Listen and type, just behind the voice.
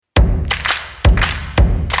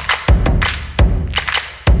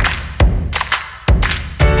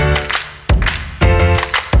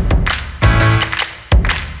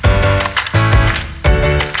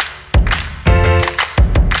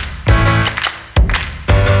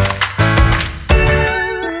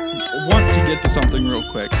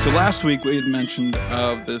real quick. So last week we had mentioned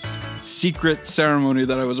of this secret ceremony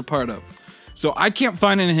that I was a part of. So I can't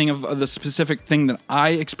find anything of the specific thing that I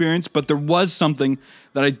experienced, but there was something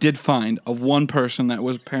that I did find of one person that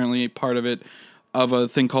was apparently a part of it, of a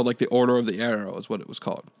thing called like the Order of the Arrow is what it was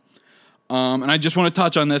called. And I just want to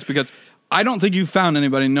touch on this because I don't think you found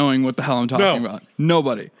anybody knowing what the hell I'm talking about.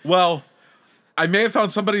 Nobody. Well, I may have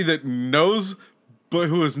found somebody that knows, but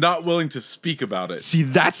who is not willing to speak about it. See,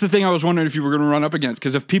 that's the thing I was wondering if you were going to run up against,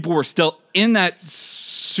 because if people were still in that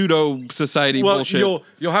pseudo society bullshit.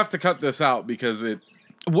 You'll have to cut this out because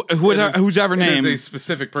whose ever name is a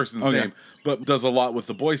specific person's name, but does a lot with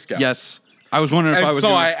the Boy Scouts. Yes, I was wondering if and I was.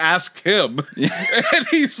 So I asked him, and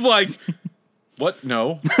he's like, "What?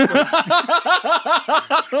 No."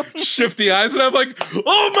 Shifty eyes, and I'm like,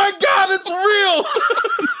 "Oh my god, it's real."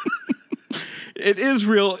 It is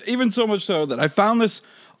real, even so much so that I found this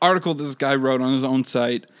article this guy wrote on his own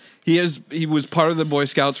site. He was part of the Boy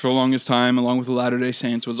Scouts for the longest time, along with the Latter-day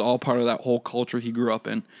Saints, was all part of that whole culture he grew up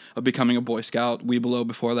in, of becoming a Boy Scout, Weebelo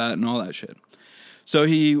before that, and all that shit. So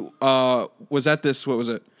he was at this, what was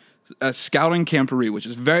it? A scouting camporee, which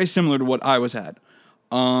is very similar to what I was at.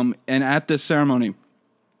 And at this ceremony,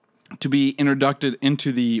 to be inducted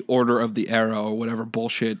into the Order of the Arrow, or whatever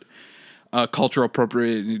bullshit cultural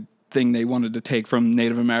appropriated thing they wanted to take from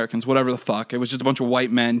Native Americans, whatever the fuck. It was just a bunch of white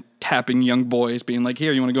men tapping young boys, being like,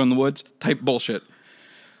 here, you want to go in the woods? Type bullshit.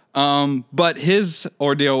 But his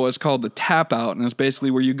ordeal was called the tap out, and it's basically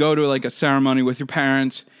where you go to like a ceremony with your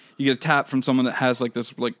parents, you get a tap from someone that has like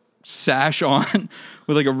this like sash on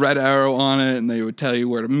with like a red arrow on it, and they would tell you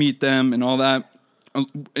where to meet them and all that.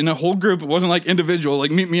 In a whole group, it wasn't like individual,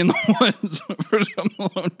 like meet me in the woods for some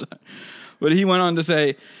alone time. But he went on to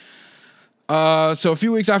say, so a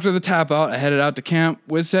few weeks after the tap out, I headed out to Camp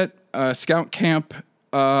Wizet, scout camp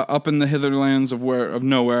up in the hitherlands of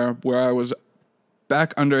nowhere, where I was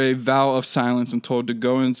back under a vow of silence and told to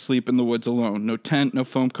go and sleep in the woods alone. No tent, no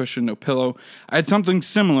foam cushion, no pillow. I had something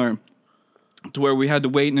similar to where we had to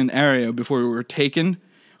wait in an area before we were taken.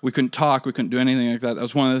 We couldn't talk. We couldn't do anything like that. That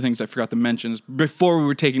was one of the things I forgot to mention. Is before we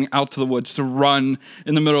were taken out to the woods to run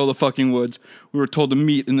in the middle of the fucking woods, we were told to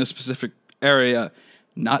meet in this specific area.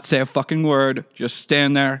 Not say a fucking word, just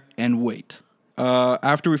stand there and wait.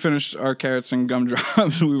 After we finished our carrots and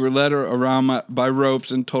gumdrops, we were led around by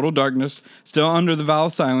ropes in total darkness, still under the vow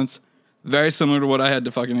of silence, very similar to what I had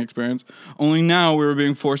to fucking experience. Only now we were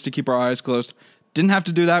being forced to keep our eyes closed. Didn't have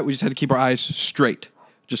to do that, we just had to keep our eyes straight.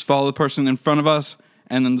 Just follow the person in front of us,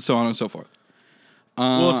 and then so on and so forth.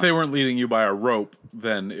 Well, if they weren't leading you by a rope,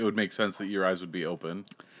 then it would make sense that your eyes would be open.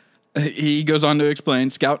 He goes on to explain,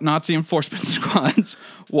 Scout Nazi enforcement squads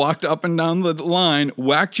walked up and down the line,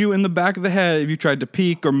 whacked you in the back of the head if you tried to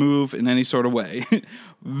peek or move in any sort of way.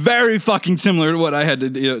 Very fucking similar to what I had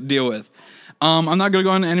to deal with. I'm not going to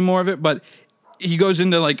go into any more of it, but he goes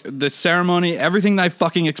into like the ceremony, everything that I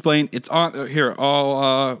fucking explained. It's on here.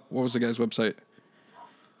 What was the guy's website?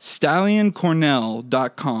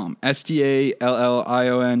 StallionCornell.com.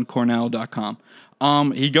 STALLION Cornell.com.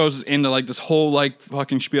 He goes into like this whole like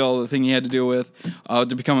fucking spiel, the thing he had to deal with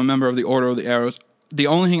to become a member of the Order of the Arrows. The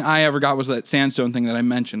only thing I ever got was that sandstone thing that I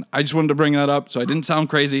mentioned. I just wanted to bring that up so I didn't sound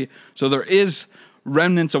crazy. So there is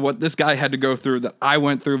remnants of what this guy had to go through that I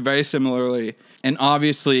went through very similarly. And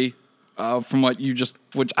obviously, from what you just,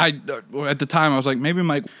 which I, at the time I was like, maybe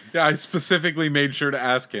Mike. Yeah, I specifically made sure to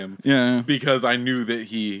ask him. Yeah. Because I knew that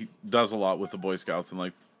he does a lot with the Boy Scouts and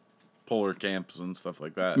like polar camps and stuff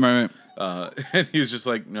like that. Right. And he was just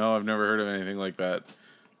like, no, I've never heard of anything like that.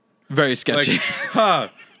 Very sketchy.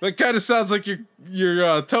 Like, that kind of sounds like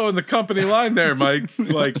you're towing the company line there, Mike.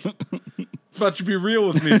 Like, about you be real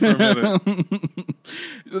with me for a minute.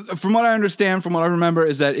 From what I understand, from what I remember,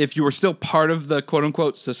 is that if you were still part of the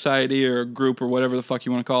quote-unquote society or group or whatever the fuck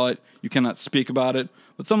you want to call it, you cannot speak about it.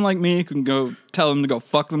 But someone like me can go tell them to go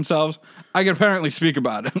fuck themselves. I can apparently speak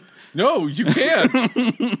about it. No, you can't.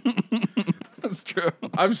 That's true.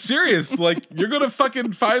 I'm serious. Like, you're going to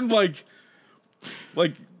fucking find, like,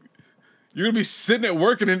 you're going to be sitting at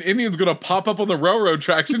work and an Indian's going to pop up on the railroad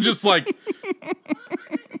tracks and just, like...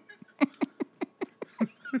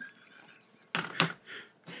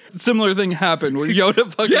 Similar thing happened where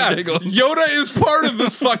Yoda fucking giggled. Yoda is part of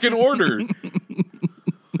this fucking order.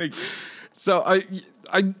 Like, so I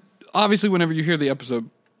obviously, whenever you hear the episode,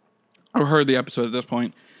 or heard the episode at this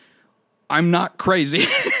point, I'm not crazy.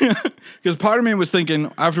 Because part of me was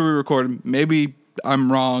thinking, after we recorded, maybe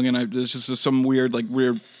I'm wrong and there's just some weird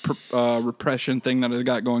repression thing that I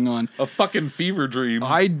got going on. A fucking fever dream.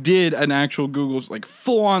 I did an actual Google's, like,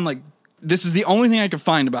 full-on, like, this is the only thing I could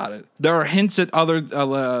find about it. There are hints at other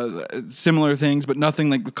similar things, but nothing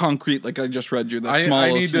like concrete, like I just read you. That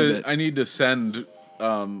small snippet. I need to send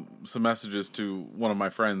some messages to one of my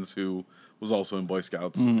friends who was also in Boy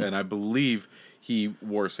Scouts, and I believe he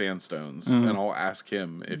wore sandstones, and I'll ask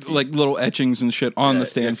him if he, like little etchings and shit on the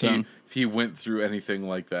sandstone. If he went through anything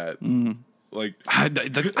like that. Like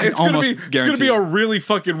it's gonna be a really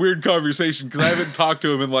fucking weird conversation because I haven't talked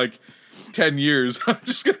to him in like 10 years. I'm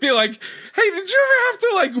just gonna be like, hey, did you ever have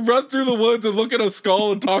to like run through the woods and look at a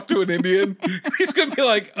skull and talk to an Indian? And he's gonna be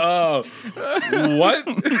like, what?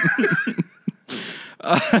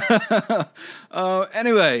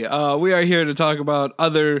 Anyway, we are here to talk about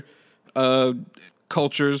other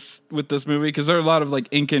cultures with this movie because there are a lot of like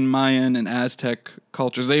Incan, Mayan, and Aztec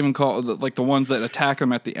cultures. They even call like the ones that attack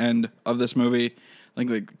them at the end of this movie, like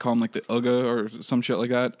they call them like the Uga or some shit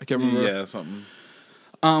like that. I can't remember. Yeah, something.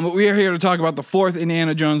 But we are here to talk about the 4th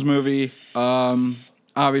Indiana Jones movie.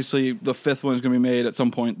 Obviously, the 5th one is going to be made at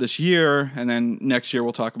some point this year, and then next year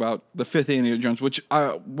we'll talk about the 5th Indiana Jones, which,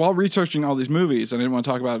 while researching all these movies, I didn't want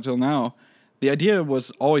to talk about it until now, the idea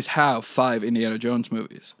was always have 5 Indiana Jones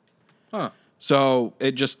movies. Huh. So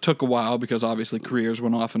it just took a while because obviously careers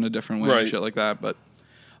went off in a different way and shit like that. But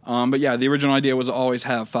yeah, the original idea was always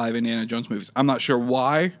have 5 Indiana Jones movies. I'm not sure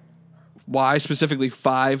why. Why specifically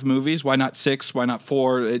 5 movies? Why not 6? Why not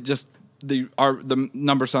 4? It just the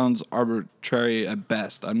number sounds arbitrary at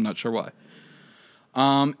best. I'm not sure why.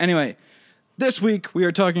 Anyway, this week we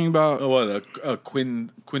are talking about a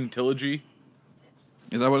quintilogy.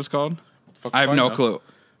 Is that what it's called? Fuck, I have no clue.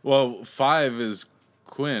 Well, 5 is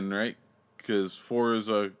quin, right? Because 4 is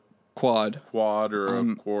a quad or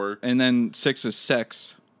a quart, and then 6 is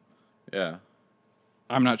sex. Yeah,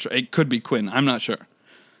 I'm not sure. It could be quin. I'm not sure.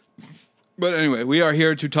 But anyway, we are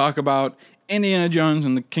here to talk about Indiana Jones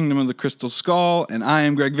and the Kingdom of the Crystal Skull, and I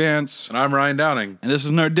am Greg Vance. And I'm Ryan Downing. And this is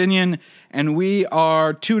Nerdinian, and we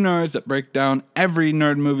are 2 nerds that break down every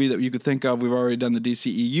nerd movie that you could think of. We've already done the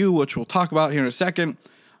DCEU, which we'll talk about here in a second.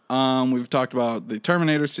 We've talked about the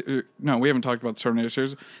Terminator... No, we haven't talked about the Terminator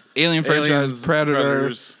series. Alien franchise,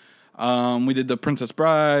 Predators. We did the Princess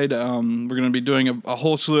Bride. We're going to be doing a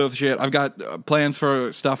whole slew of shit. I've got plans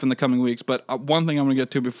for stuff in the coming weeks, but one thing I'm going to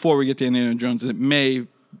get to before we get to Indiana Jones, and it may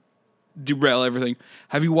derail everything.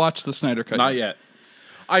 Have you watched the Snyder Cut? Not yet.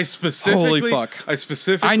 Holy fuck.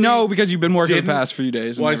 I know because you've been working the past few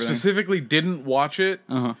days. Well, I specifically didn't watch it.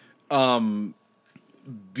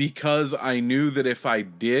 Because I knew that if I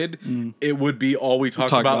did, it would be all we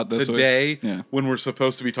talk about today when we're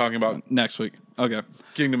supposed to be talking about next week. Okay.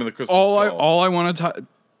 Kingdom of the Crystal Skull. All I want to talk...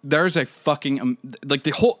 There's a fucking... like the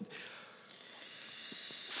whole...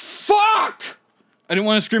 Fuck! I didn't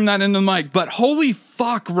want to scream that into the mic, but holy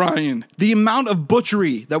fuck, Ryan. The amount of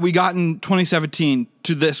butchery that we got in 2017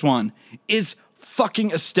 to this one is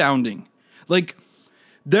fucking astounding. Like...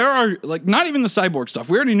 There are, like, not even the cyborg stuff.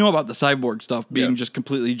 We already know about the cyborg stuff being just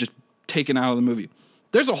completely just taken out of the movie.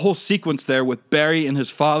 There's a whole sequence there with Barry and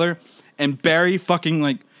his father, and Barry fucking,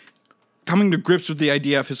 like, coming to grips with the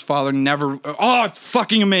idea of his father never... Oh, it's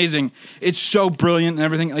fucking amazing. It's so brilliant and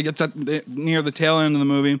everything. Like, it's near the tail end of the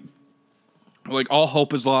movie. Like, all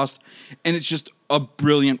hope is lost. And it's just a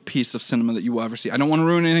brilliant piece of cinema that you will ever see. I don't want to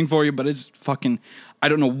ruin anything for you, but it's fucking... I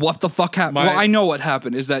don't know what the fuck happened. Well, I know what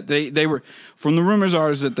happened is that they were... From the rumors are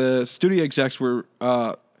is that the studio execs were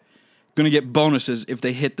going to get bonuses if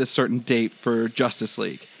they hit this certain date for Justice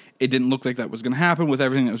League. It didn't look like that was going to happen with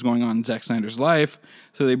everything that was going on in Zack Snyder's life.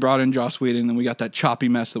 So they brought in Joss Whedon, and we got that choppy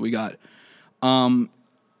mess that we got.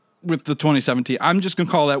 With the 2017. I'm just going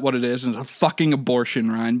to call that what it is. It's a fucking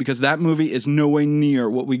abortion, Ryan, because that movie is no way near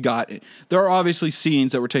what we got. There are obviously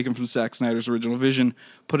scenes that were taken from Zack Snyder's original vision,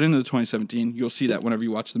 put into the 2017. You'll see that whenever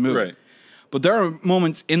you watch the movie. Right. But there are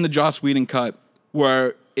moments in the Joss Whedon cut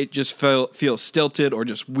where it just feels stilted or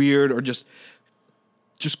just weird or just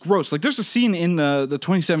gross. Like there's a scene in the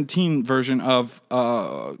 2017 version of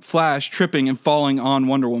Flash tripping and falling on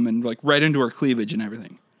Wonder Woman, like right into her cleavage and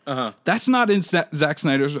everything. That's not in Zack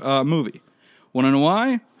Snyder's movie. Want to know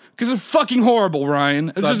why? Because it's fucking horrible, Ryan.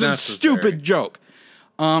 It's just a stupid joke.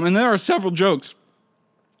 And there are several jokes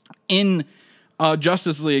in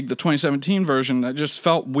Justice League, the 2017 version, that just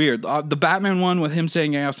felt weird. The Batman one with him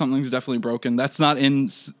saying, yeah, something's definitely broken. That's not in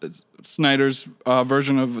Snyder's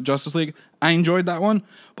version of Justice League. I enjoyed that one.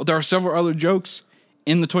 But there are several other jokes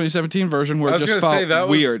in the 2017 version where it just felt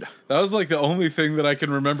weird. That was like the only thing that I can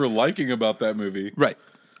remember liking about that movie. Right.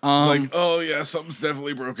 It's like, oh yeah, something's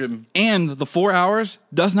definitely broken. And the 4 hours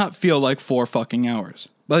does not feel like 4 fucking hours.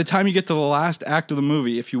 By the time you get to the last act of the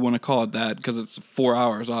movie, if you want to call it that, because it's 4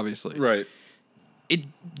 hours, obviously. Right. it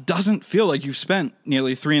doesn't feel like you've spent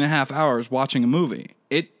nearly 3.5 hours watching a movie.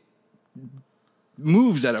 It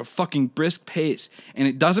moves at a fucking brisk pace, and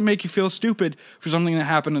it doesn't make you feel stupid for something that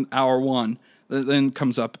happened in hour 1 that then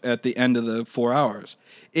comes up at the end of the 4 hours.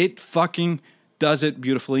 It fucking does it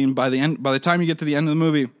beautifully, and by the time you get to the end of the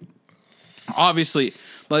movie, obviously,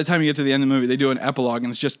 by the time you get to the end of the movie, they do an epilogue,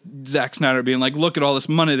 and it's just Zack Snyder being like, look at all this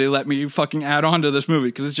money they let me fucking add on to this movie,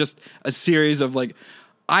 because it's just a series of like,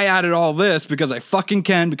 I added all this because I fucking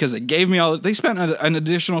can, because they gave me all this. They spent an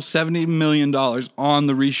additional $70 million on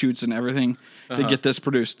the reshoots and everything to get this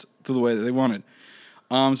produced to the way that they wanted.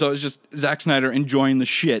 So it's just Zack Snyder enjoying the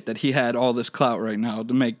shit that he had all this clout right now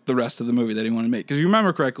to make the rest of the movie that he wanted to make. Because if you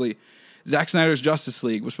remember correctly, Zack Snyder's Justice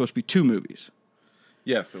League was supposed to be 2 movies.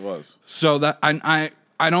 Yes, it was. So that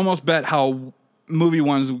I'd almost bet how movie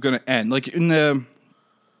 1 is going to end. Like in the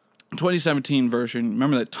 2017 version,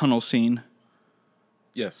 remember that tunnel scene?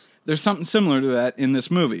 Yes. There's something similar to that in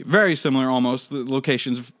this movie. Very similar almost. The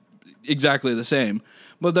location's exactly the same.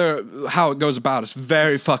 But how it goes about is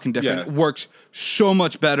very fucking different. Yeah. It works so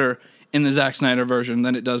much better in the Zack Snyder version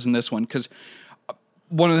than it does in this one. Because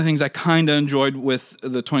one of the things I kind of enjoyed with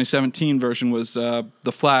the 2017 version was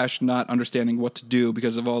the Flash not understanding what to do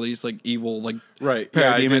because of all these like evil like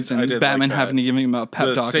parademons and Batman having to give him a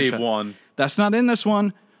pep talk. Save one. That's not in this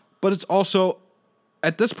one, but it's also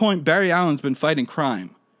at this point Barry Allen's been fighting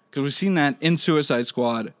crime because we've seen that in Suicide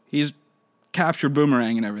Squad. He's captured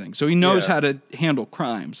Boomerang and everything, so he knows how to handle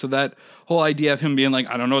crime. So that whole idea of him being like,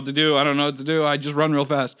 I don't know what to do, I just run real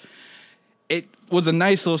fast. It was a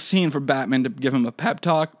nice little scene for Batman to give him a pep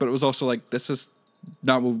talk, but it was also like, this is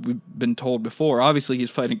not what we've been told before. Obviously, he's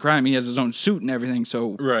fighting crime. He has his own suit and everything,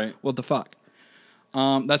 so what the fuck?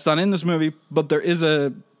 That's not in this movie, but there is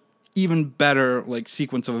a even better like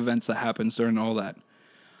sequence of events that happens during all that.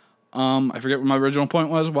 I forget what my original point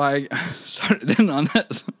was, why I started in on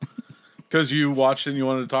this. Because you watched it and you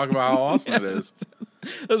wanted to talk about how awesome it is.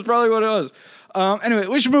 That's probably what it was. Anyway,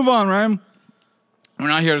 we should move on, Ryan. We're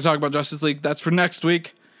not here to talk about Justice League. That's for next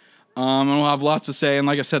week. And we'll have lots to say. And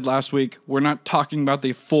like I said last week, we're not talking about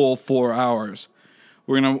the full 4 hours.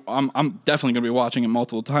 I'm definitely gonna be watching it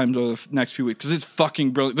multiple times over the next few weeks because it's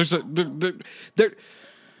fucking brilliant.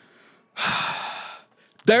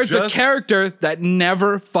 There's a character that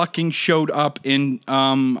never fucking showed up in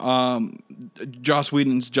Joss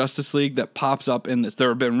Whedon's Justice League that pops up in this. There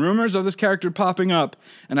have been rumors of this character popping up,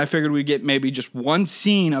 and I figured we'd get maybe just one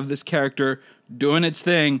scene of this character doing its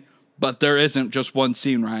thing, but there isn't just one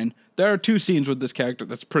scene, Ryan. There are 2 scenes with this character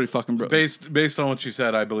that's pretty fucking brilliant. Based on what you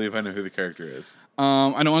said, I believe I know who the character is.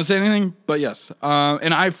 I don't want to say anything, but yes.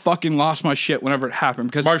 And I fucking lost my shit whenever it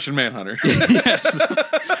happened because Martian Manhunter. Yes.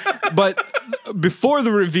 But before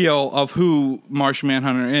the reveal of who Martian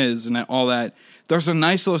Manhunter is and all that, there's a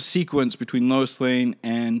nice little sequence between Lois Lane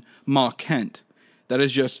and Ma Kent that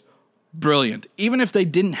is just brilliant. Even if they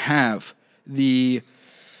didn't have the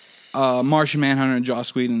Martian Manhunter and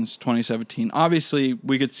Joss Whedon's 2017, obviously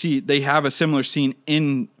we could see they have a similar scene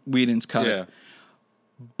in Whedon's cut. Yeah.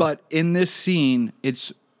 But in this scene,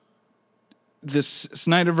 this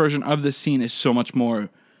Snyder version of this scene is so much more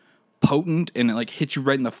potent, and it like hits you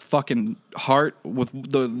right in the fucking heart with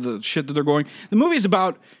the shit that they're going. The movie is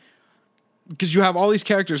about, because you have all these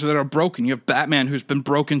characters that are broken. You have Batman, who's been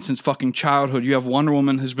broken since fucking childhood. You have Wonder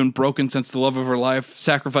Woman, who's been broken since the love of her life,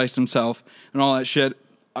 sacrificed himself, and all that shit.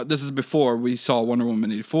 This is before we saw Wonder Woman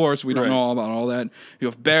 84, so we don't know all about all that. You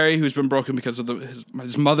have Barry, who's been broken because of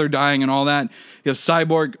his mother dying and all that. You have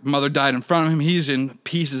Cyborg, mother died in front of him. He's in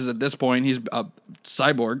pieces at this point. He's a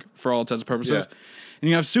cyborg for all intents and purposes. Yeah. And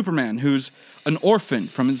you have Superman, who's an orphan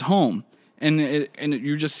from his home. And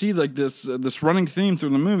you just see like this running theme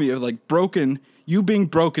through the movie of like broken. You being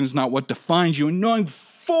broken is not what defines you. And knowing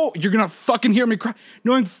you're going to fucking hear me cry.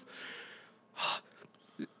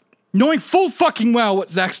 Knowing full fucking well what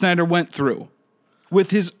Zack Snyder went through with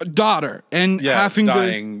his daughter and having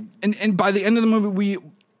dying. And by the end of the movie,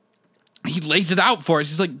 he lays it out for us.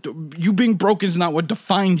 He's like, you being broken is not what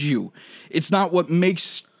defines you. It's not what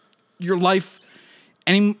makes your life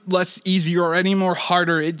any less easier or any more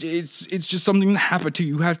harder. It's just something that happened to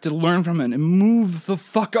you. You have to learn from it and move the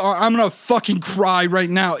fuck on. I'm gonna fucking cry right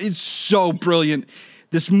now. It's so brilliant.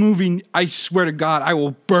 This movie, I swear to God, I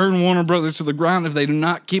will burn Warner Brothers to the ground if they do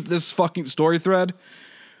not keep this fucking story thread.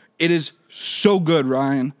 It is so good,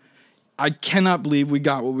 Ryan. I cannot believe we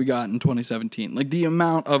got what we got in 2017. Like the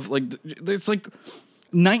amount of it's like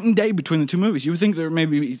night and day between the 2 movies. You would think there may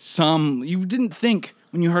be some. You didn't think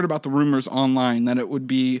when you heard about the rumors online that it would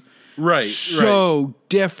be Right. so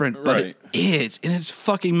different, but Right. it is, and it's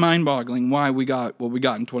fucking mind-boggling why we got what we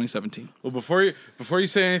got in 2017. Well, before you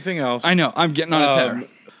say anything else, I know I'm getting on a tear.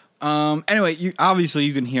 Anyway, you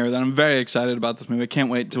can hear that I'm very excited about this movie. I can't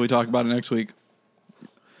wait until we talk about it next week.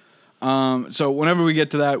 So whenever we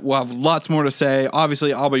get to that, we'll have lots more to say.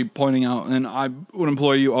 Obviously, I'll be pointing out, and I would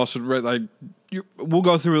implore you also to we'll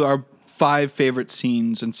go through our 5 favorite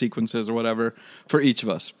scenes and sequences or whatever for each of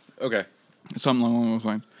us. Okay. Something along those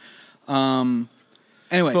lines.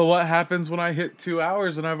 Anyway. But what happens when I hit 2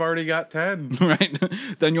 hours and I've already got 10? Right?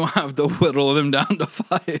 Then you'll have to whittle them down to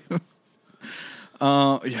 5.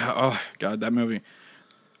 Yeah. Oh, God, that movie.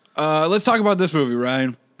 Let's talk about this movie,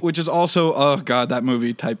 Ryan, which is also, oh, God, that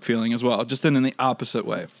movie type feeling as well, just in the opposite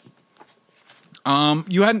way.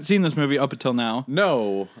 You hadn't seen this movie up until now.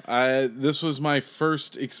 No. This was my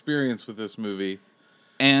first experience with this movie.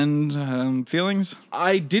 And feelings?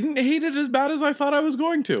 I didn't hate it as bad as I thought I was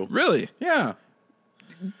going to. Really? Yeah.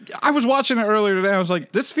 I was watching it earlier today. I was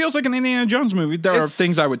like, this feels like an Indiana Jones movie. There are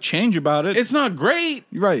things I would change about it. It's not great.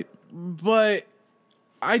 Right. But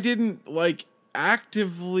I didn't,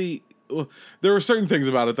 actively... Well, there were certain things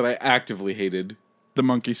about it that I actively hated. The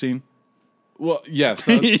monkey scene? Well, yes.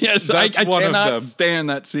 That's, yes, that's I one cannot of them.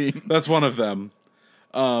 stand that scene. That's one of them.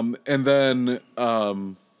 And then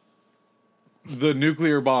the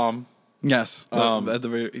nuclear bomb. Yes. At the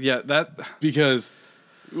very, that... Because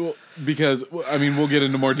I mean, we'll get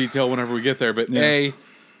into more detail whenever we get there, but yes.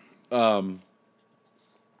 That's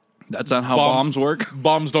not how bombs work.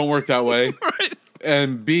 Bombs don't work that way. Right.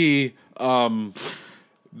 And B,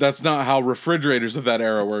 that's not how refrigerators of that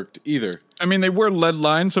era worked either. I mean, they were lead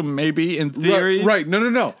lined, so maybe in theory, Right.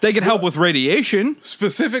 No. they could help with radiation.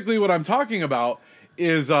 Specifically, what I'm talking about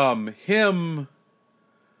is him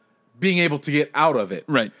being able to get out of it.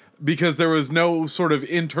 Right. Because there was no sort of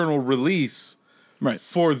internal release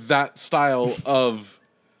for that style of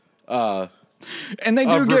and they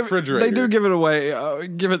do give it away,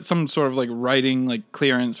 give it some sort of writing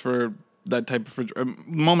clearance for that type of refrigerator.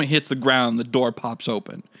 The moment he hits the ground, the door pops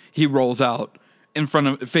open. He rolls out in front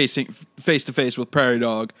of face to face with Prairie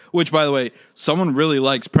Dog, which, by the way, someone really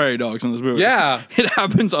likes Prairie Dogs in this movie. Yeah, it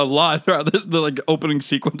happens a lot throughout the opening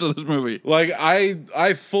sequence of this movie.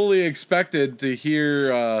 I fully expected to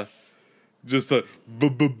hear just the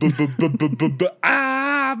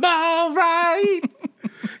I'm all right.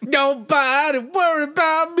 Nobody worry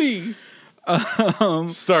about me.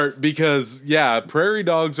 Start because prairie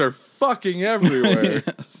dogs are fucking everywhere.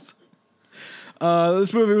 Yes.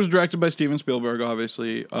 This movie was directed by Steven Spielberg,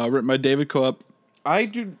 obviously. Written by David Coop. Why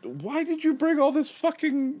did you bring all this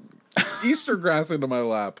fucking Easter grass into my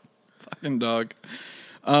lap? Fucking dog.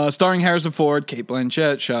 Starring Harrison Ford, Cate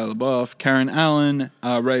Blanchett, Shia LaBeouf, Karen Allen,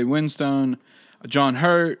 Ray Winstone, John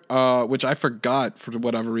Hurt, which I forgot for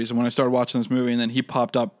whatever reason when I started watching this movie, and then he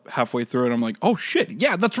popped up halfway through it. I'm like, oh shit,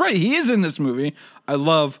 yeah, that's right, he is in this movie. I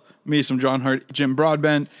love me some John Hurt, Jim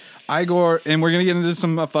Broadbent, Igor, and we're gonna get into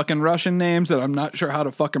some fucking Russian names that I'm not sure how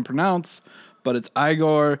to fucking pronounce, but it's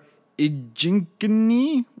Igor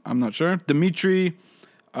Ijinkiny, I'm not sure, Dmitry,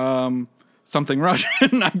 something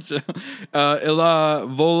Russian, Ila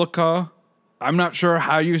Volokha. I'm not sure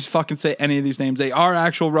how you fucking say any of these names. They are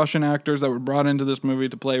actual Russian actors that were brought into this movie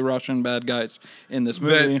to play Russian bad guys in this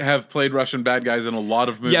movie. That have played Russian bad guys in a lot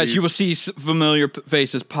of movies. Yes, you will see familiar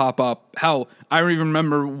faces pop up. Hell, I even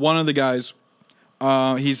remember one of the guys.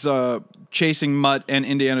 He's chasing Mutt and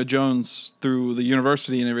Indiana Jones through the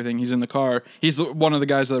university and everything. He's in the car. He's one of the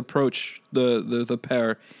guys that approach the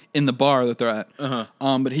pair in the bar that they're at.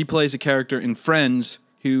 Uh-huh. But he plays a character in Friends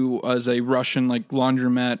who is a Russian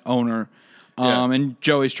laundromat owner. And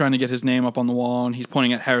Joey's trying to get his name up on the wall, and he's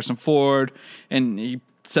pointing at Harrison Ford, and he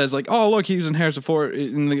says oh, look, he was in Harrison Ford.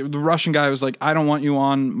 And the Russian guy was like, I don't want you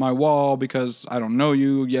on my wall because I don't know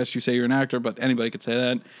you. Yes, you say you're an actor, but anybody could say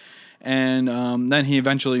that. And then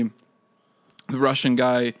the Russian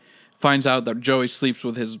guy finds out that Joey sleeps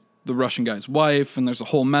with the Russian guy's wife, and there's a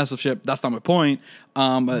whole mess of shit. That's not my point.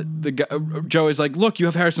 But Joey's like, look, you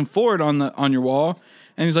have Harrison Ford on your wall.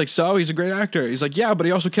 And he's like, so? He's a great actor. He's like, yeah, but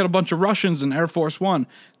he also killed a bunch of Russians in Air Force One.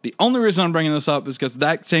 The only reason I'm bringing this up is because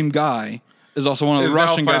that same guy is also one of the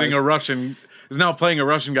Russian guys. Is now playing a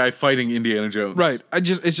Russian guy fighting Indiana Jones. Right.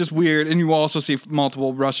 It's just weird. And you also see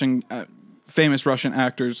multiple famous Russian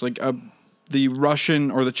actors, the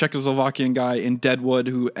Russian or the Czechoslovakian guy in Deadwood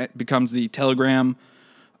who becomes the telegram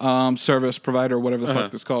service provider, whatever the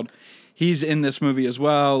fuck it's called. He's in this movie as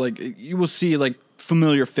well. You will see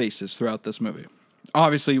familiar faces throughout this movie.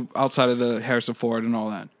 Obviously, outside of the Harrison Ford and all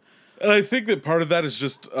that. And I think that part of that is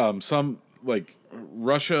just some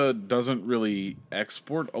Russia doesn't really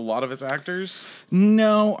export a lot of its actors.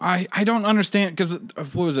 No, I don't understand because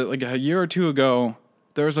what was it like a year or two ago?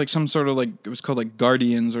 There was like some sort of like it was called like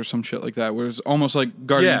Guardians or some shit like that. Where it was almost like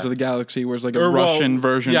Guardians Yeah. of the Galaxy, where it's like a Russian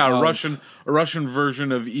version. Yeah, of, a Russian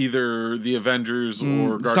version of either the Avengers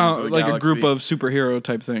or Guardians of the like Galaxy. a group of superhero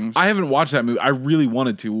type things. I haven't watched that movie. I really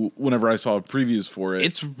wanted to. Whenever I saw previews for it,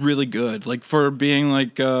 It's really good. Like for being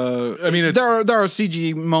like, I mean, it's, there are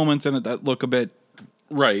CG moments in it that look a bit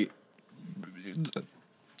right,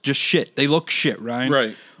 just shit. They look shit, right?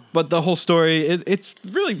 right. But the whole story, it's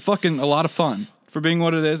really fucking a lot of fun for being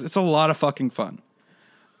what it is. It's a lot of fucking fun.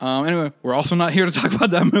 Anyway, we're also not here to talk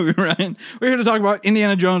about that movie, right? We're here to talk about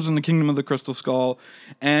Indiana Jones and the Kingdom of the Crystal Skull.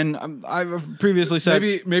 And I've previously said,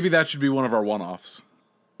 Maybe that should be one of our one-offs.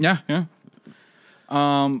 yeah.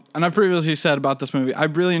 And I've previously said about this movie, I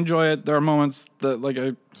really enjoy it. There are moments that, like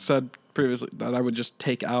I said previously, that I would just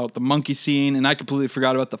take out. The monkey scene, and I completely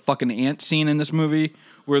forgot about the fucking ant scene in this movie,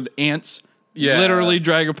 where the ants literally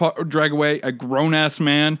drag away a grown-ass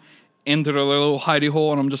man into their little hidey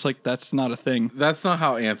hole, and I'm just like, that's not a thing. That's not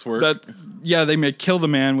how ants work. Yeah, they may kill the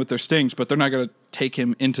man with their stings, but they're not going to take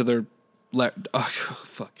him into their...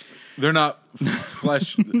 fuck. They're not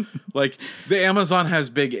flesh. Like, the Amazon has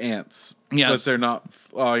big ants. Yes. But they're not...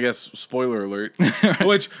 I guess, spoiler alert.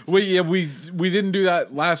 Which, we didn't do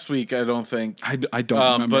that last week, I don't think. I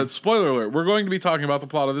don't remember. But spoiler alert, we're going to be talking about the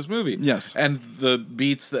plot of this movie. Yes. And the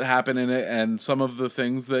beats that happen in it and some of the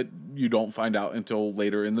things that you don't find out until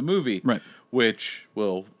later in the movie. Right. Which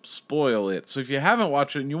will spoil it. So if you haven't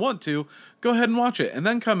watched it and you want to, go ahead and watch it. And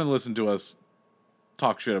then come and listen to us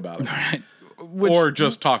talk shit about it. Right. Or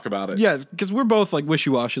just talk about it. Yeah, because we're both like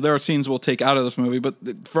wishy-washy. There are scenes we'll take out of this movie, but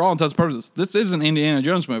for all intents and purposes, this is an Indiana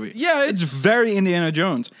Jones movie. Yeah, it's very Indiana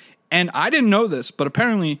Jones. And I didn't know this, but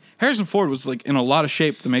apparently Harrison Ford was like in a lot of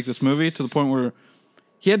shape to make this movie, to the point where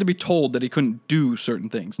he had to be told that he couldn't do certain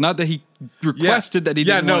things. Not that he requested that he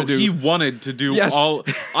didn't want to do. He wanted to do Yes. all.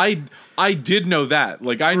 I did know that.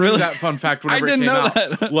 Like, I knew Really? that fun fact whenever I didn't it came know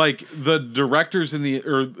out. that. Like, the directors in the,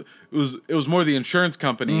 or it was more the insurance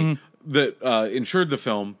company that insured the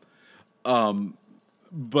film.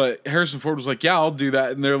 But Harrison Ford was like, yeah, I'll do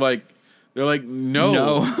that. And they're like,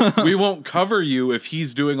 no. We won't cover you if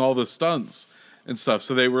he's doing all the stunts and stuff.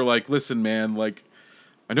 So they were like, listen, man, like,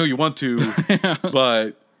 I know you want to,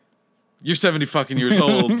 but you're 70 fucking years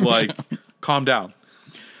old. Like, calm down.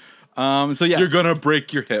 So yeah, You're gonna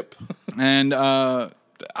break your hip. and I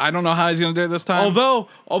don't know how he's gonna do it this time.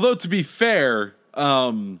 Although to be fair,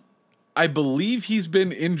 I believe he's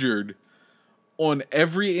been injured on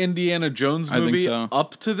every Indiana Jones I think movie so.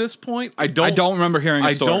 up to this point. I don't remember hearing.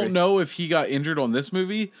 I don't know if he got injured on this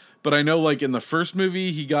movie, but I know like in the first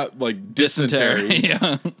movie he got like dysentery.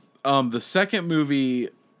 Yeah. The second movie,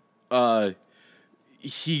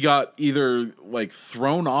 he got either like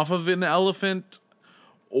thrown off of an elephant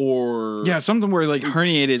or Yeah, something where like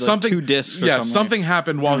herniated something, like 2 discs. Or yeah, something. something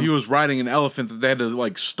happened while he was riding an elephant that they had to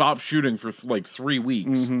like stop shooting for like 3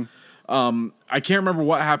 weeks. I can't remember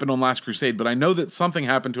what happened on Last Crusade, but I know that something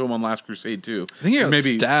happened to him on Last Crusade too. I think he got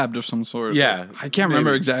maybe stabbed of some sort. Yeah, I can't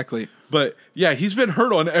remember maybe. exactly. But yeah, he's been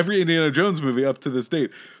hurt on every Indiana Jones movie up to this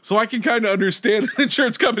date. So I can kind of understand an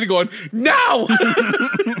insurance company going, no!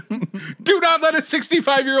 Do not let a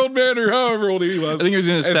 65-year-old man or however old he was. I think he was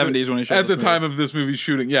in his at 70s when he shot At the this time of this movie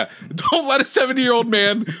shooting, yeah. Don't let a 70-year-old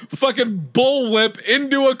man fucking bullwhip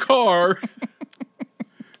into a car.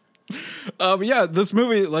 But yeah, this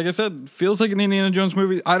movie, like I said, feels like an Indiana Jones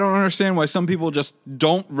movie. I don't understand why some people just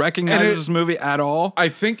don't recognize this movie at all. I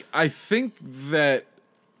think that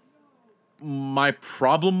my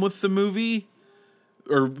problem with the movie,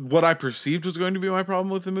 or what I perceived was going to be my problem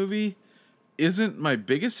with the movie, isn't my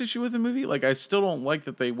biggest issue with the movie. Like, I still don't like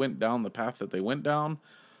that they went down the path that they went down.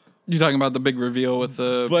 You're talking about the big reveal with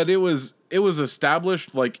the... But it was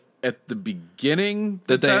established, like, at the beginning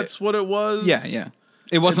that's what it was. Yeah.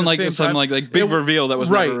 It wasn't like some time, like big reveal that was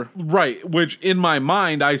never... Right. Which in my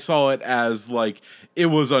mind I saw it as like it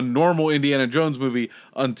was a normal Indiana Jones movie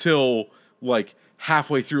until like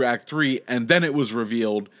halfway through Act 3, and then it was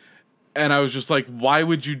revealed, and I was just like, why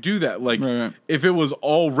would you do that? Like, if it was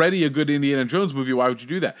already a good Indiana Jones movie, why would you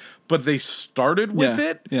do that? But they started with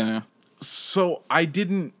it, so I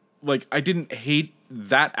didn't hate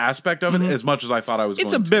that aspect of it as much as I thought I was.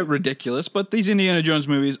 It's a bit ridiculous, but these Indiana Jones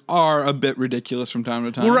movies are a bit ridiculous from time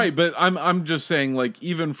to time. Well, right, but I'm just saying, like,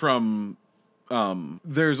 even from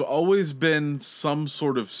there's always been some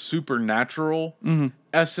sort of supernatural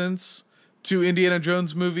essence to Indiana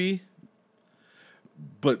Jones movie,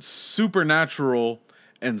 but supernatural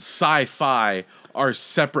and sci-fi are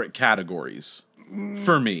separate categories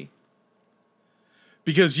for me.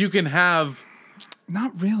 because you can have.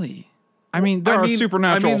 Not really. I mean, there are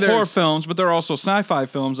supernatural horror films, but there are also sci-fi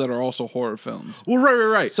films that are also horror films. Well,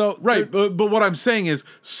 right. So but what I'm saying is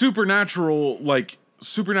supernatural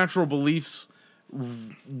beliefs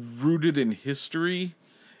rooted in history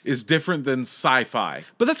is different than sci-fi.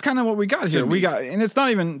 But that's kind of what we got here. And it's not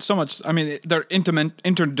even so much. I mean, they're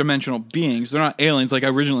interdimensional beings. They're not aliens like I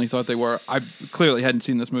originally thought they were. I clearly hadn't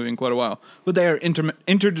seen this movie in quite a while, but they are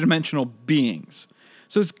interdimensional beings.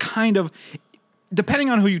 So it's kind of. Depending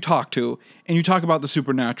on who you talk to, and you talk about the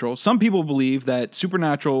supernatural, some people believe that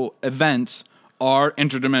supernatural events are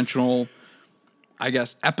interdimensional, I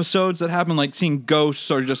guess, episodes that happen, like seeing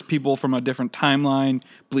ghosts or just people from a different timeline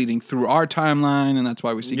bleeding through our timeline, and that's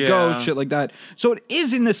why we see ghosts, shit like that. So it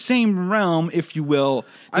is in the same realm, if you will,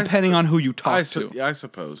 depending on who you talk to. I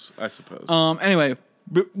suppose. Anyway,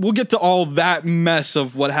 we'll get to all that mess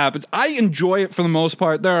of what happens. I enjoy it for the most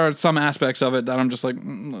part. There are some aspects of it that I'm just like,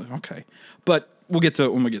 okay. But we'll get to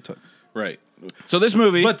it when we get to it. Right. So this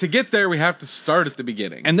movie... But to get there, we have to start at the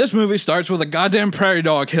beginning. And this movie starts with a goddamn prairie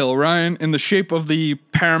dog hill, Ryan, in the shape of the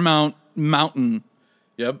Paramount Mountain.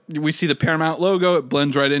 Yep. We see the Paramount logo. It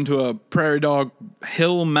blends right into a prairie dog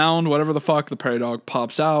hill, mound, whatever the fuck. The prairie dog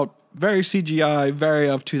pops out. Very CGI, very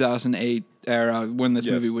of 2008 era when this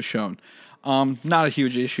movie was shown. Not a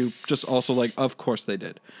huge issue. Just also like, of course they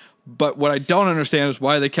did. But what I don't understand is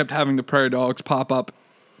why they kept having the prairie dogs pop up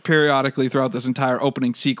periodically throughout this entire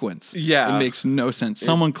opening sequence. Yeah. It makes no sense.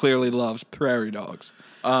 Someone clearly loves prairie dogs.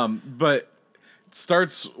 But it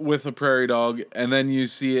starts with a prairie dog, and then you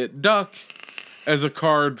see it duck as a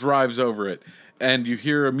car drives over it. And you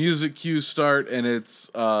hear a music cue start, and it's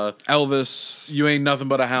Elvis. You Ain't Nothing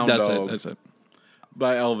But a Hound Dog. That's it.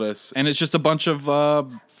 By Elvis. And it's just a bunch of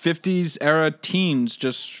 50s era teens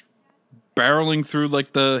just barreling through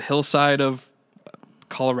like the hillside of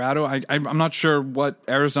Colorado. I'm not sure what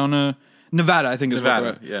Nevada, I think is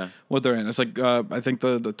what they're in. It's like I think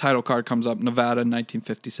the title card comes up Nevada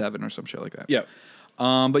 1957 or some shit like that. Yeah.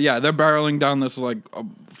 But yeah, they're barreling down this like a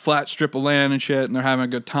flat strip of land and shit, and they're having a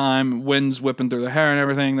good time. Wind's whipping through their hair and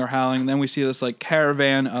everything. They're howling. And then we see this like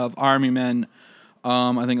caravan of army men.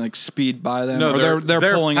 I think like speed by them. No, they're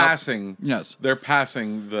pulling passing. Up. Yes, they're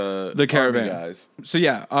passing the caravan guys. So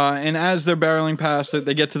yeah, and as they're barreling past it,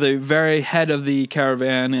 they get to the very head of the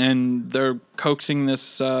caravan, and they're coaxing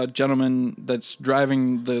this gentleman that's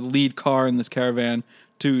driving the lead car in this caravan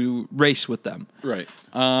to race with them. Right.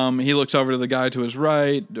 He looks over to the guy to his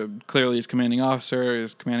right. Clearly, his commanding officer.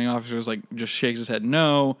 His commanding officer is like just shakes his head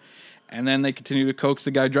no. And then they continue to coax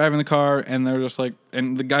the guy driving the car, and they're just like,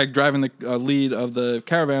 and the guy driving the lead of the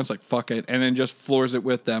caravan's like, fuck it, and then just floors it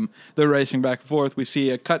with them. They're racing back and forth. We see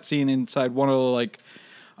a cutscene inside one of the like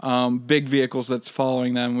big vehicles that's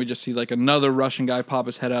following them. We just see like another Russian guy pop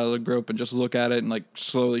his head out of the group and just look at it and like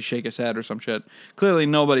slowly shake his head or some shit. Clearly,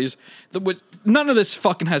 none of this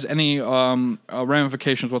fucking has any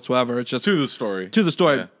ramifications whatsoever. It's just to the story.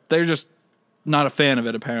 Yeah. They're just not a fan of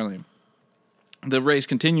it apparently. The race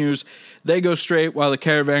continues. They go straight while the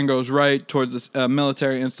caravan goes right towards this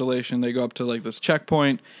military installation. They go up to like this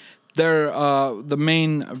checkpoint. The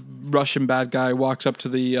main Russian bad guy walks up to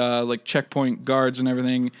the like checkpoint guards and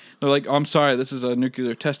everything. They're like, "Oh, I'm sorry, this is a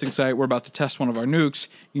nuclear testing site. We're about to test one of our nukes.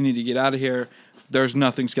 You need to get out of here. There's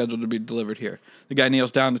nothing scheduled to be delivered here." The guy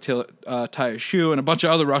kneels down to tie his shoe, and a bunch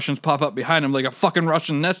of other Russians pop up behind him like a fucking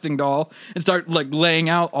Russian nesting doll and start like laying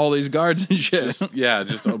out all these guards and shit.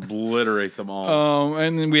 Just obliterate them all.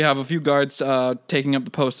 And then we have a few guards taking up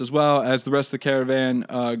the post as well as the rest of the caravan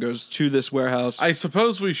goes to this warehouse. I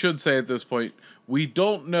suppose we should say at this point, we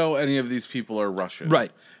don't know any of these people are Russian.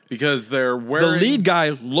 Right. Because they're wearing... The lead guy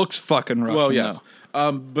looks fucking Russian. Well, yes.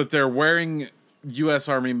 But they're wearing U.S.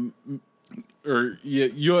 Army... or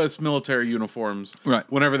U.S. military uniforms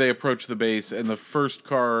whenever they approach the base, and the first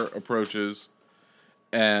car approaches,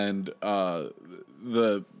 and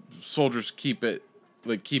the soldiers keep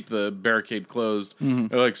the barricade closed. Mm-hmm.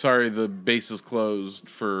 They're like, sorry, the base is closed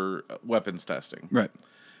for weapons testing. Right.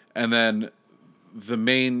 And then the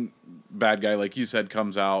main bad guy, like you said,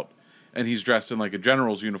 comes out, and he's dressed in like a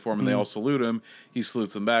general's uniform, and they all salute him. He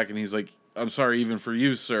salutes them back, and he's like, I'm sorry, even for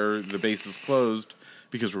you, sir, the base is closed,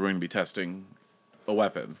 because we're going to be testing a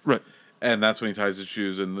weapon. Right. And that's when he ties his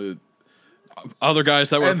shoes, and the other guys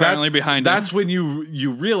that were apparently behind him. That's when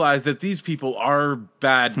you realize that these people are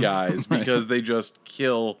bad guys because they just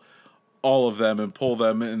kill all of them and pull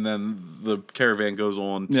them, and then the caravan goes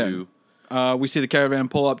on to... we see the caravan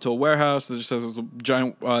pull up to a warehouse that just says there's a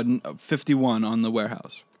giant 51 on the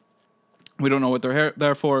warehouse. We don't know what they're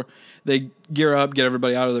there for. They gear up, get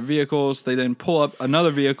everybody out of their vehicles. They then pull up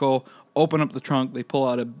another vehicle, open up the trunk. They pull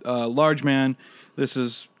out a large man. this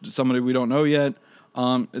is somebody we don't know yet.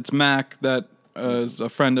 It's Mac that is a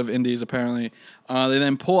friend of Indy's, apparently. They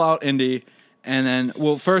then pull out Indy, and then,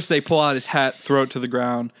 well, first they pull out his hat, throw it to the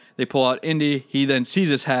ground. They pull out Indy. He then sees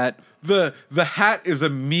his hat. The hat is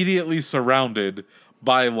immediately surrounded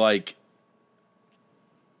by, like,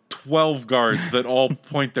 12 guards that all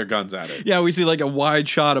point their guns at it. Yeah, we see like a wide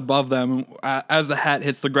shot above them. As the hat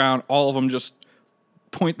hits the ground, all of them just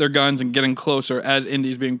point their guns and getting closer as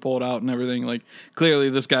Indy's being pulled out and everything. Like, clearly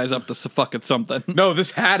this guy's up to fucking something. No,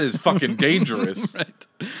 this hat is fucking dangerous. Right.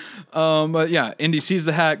 But yeah, Indy sees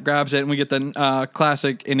the hat, grabs it, and we get the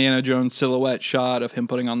classic Indiana Jones silhouette shot of him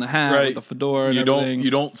putting on the hat with the fedora and everything.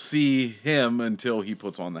 You don't see him until he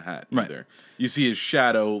puts on the hat either. Right. You see his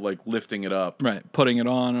shadow, like, lifting it up. Right, putting it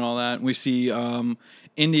on and all that. We see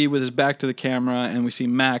Indy with his back to the camera, and we see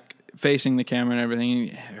Mac facing the camera and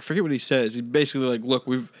everything. I forget what he says. He's basically like, "Look,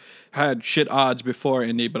 we've had shit odds before,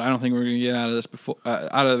 Indy, but I don't think we're going to get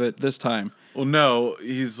out of it this time." Well, no,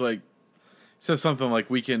 he's like, says something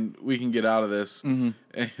like, "We can get out of this,"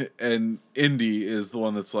 and Indy is the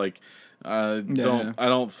one that's like, I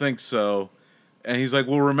don't think so," and he's like,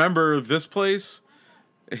 "Well, remember this place?"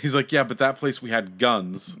 He's like, "Yeah, but that place we had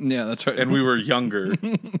guns." Yeah, that's right. And we were younger.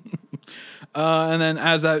 And then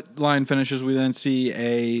as that line finishes, we then see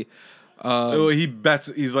a... he bets...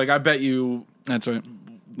 He's like, "I bet you..." That's right.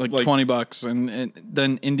 Like $20. And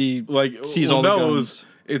then Indy sees all the guns.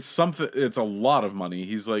 It's something... It's a lot of money.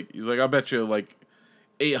 He's like, "I bet you like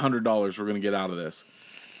 $800 we're going to get out of this."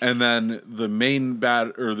 And then the main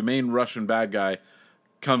Russian bad guy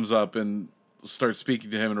comes up and starts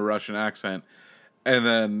speaking to him in a Russian accent. And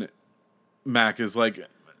then Mac is like,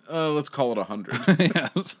 "Let's call it 100."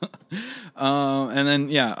 Yes. And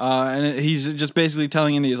then, and he's just basically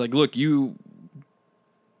telling Indy, he's like, "Look, you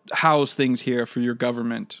house things here for your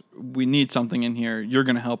government. We need something in here. You're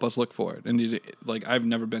going to help us look for it." And he's like, "I've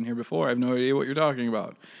never been here before. I have no idea what you're talking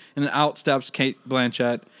about." And then out steps Cate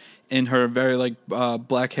Blanchett in her very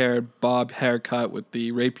black-haired bob haircut with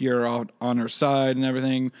the rapier on her side and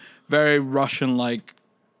everything. Very Russian-like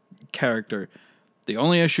character. The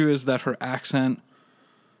only issue is that her accent,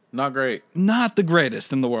 not great, not the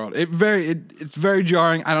greatest in the world. It's very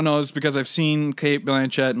jarring. I don't know. It's because I've seen Cate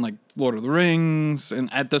Blanchett in like Lord of the Rings,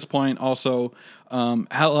 and at this point also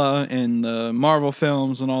Hela in the Marvel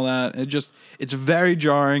films and all that. It's very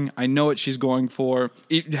jarring. I know what she's going for.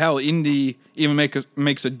 Hell, Indy even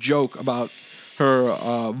makes a joke about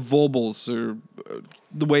her vobles or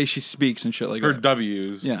the way she speaks and shit like her that.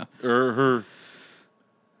 W's, yeah, or her.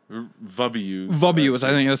 Vubbies. Vubbies, I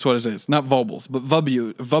think that's what it is. Not vobles, but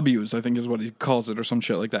Vubbies, I think is what he calls it, or some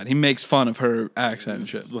shit like that. He makes fun of her accent and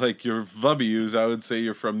shit. Like your Vubbies, I would say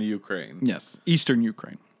you're from the Ukraine. Yes, Eastern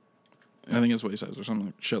Ukraine. Yeah. I think that's what he says, or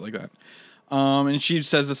something shit like that. And she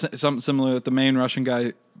says something similar that the main Russian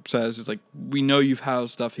guy says. It's like, "We know you've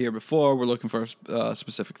housed stuff here before. We're looking for a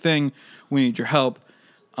specific thing. We need your help,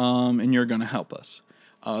 and you're going to help us."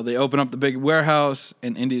 They open up the big warehouse,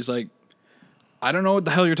 and Indy's like, "I don't know what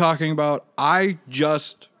the hell you're talking about. I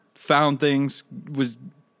just found things, was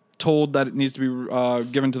told that it needs to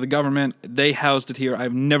be given to the government. They housed it here.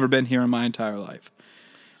 I've never been here in my entire life."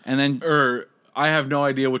 And then... "I have no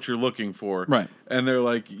idea what you're looking for." Right. And they're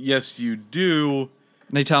like, "Yes, you do."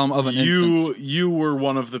 They tell him of an instance. You were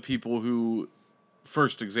one of the people who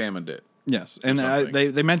first examined it. Yes. And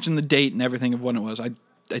they mentioned the date and everything of when it was. I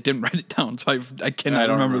didn't write it down, so I cannot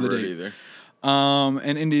remember the date either.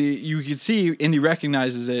 And Indy, you can see Indy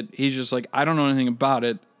recognizes it. He's just like, "I don't know anything about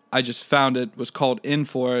it. I just found it, was called in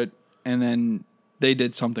for it, and then they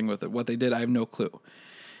did something with it. What they did, I have no clue."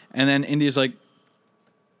 And then Indy's like,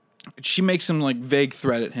 she makes some like vague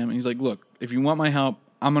threat at him. And he's like, "Look, if you want my help,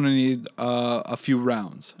 I'm going to need a few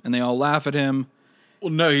rounds." And they all laugh at him.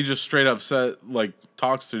 Well, no, he just straight up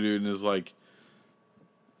talks to dude and is like,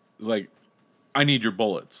 "I need your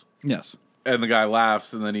bullets." Yes. And the guy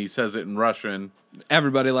laughs, and then he says it in Russian.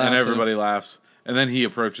 Everybody laughs. And everybody laughs. And then he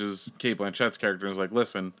approaches Cate Blanchett's character and is like,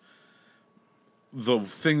 "Listen, the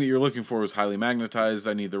thing that you're looking for is highly magnetized.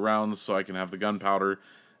 I need the rounds so I can have the gunpowder,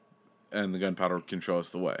 and the gunpowder can show us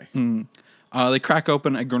the way." They crack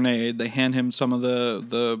open a grenade. They hand him some of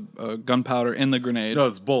the gunpowder in the grenade. No,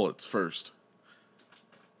 it's bullets first.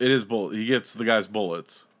 It is bullet. He gets the guy's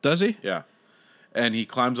bullets. Does he? Yeah. And he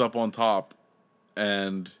climbs up on top,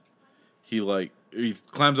 and he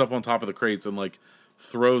climbs up on top of the crates and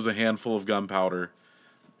throws a handful of gunpowder,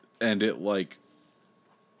 and it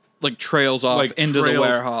trails off into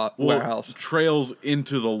the warehouse. Trails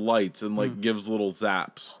into the lights and gives little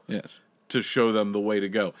zaps. Yes. To show them the way to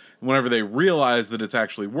go. And whenever they realize that it's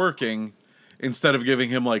actually working, instead of giving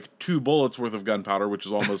him like 2 bullets worth of gunpowder, which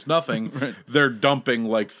is almost nothing, Right. they're dumping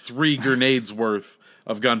like 3 grenades worth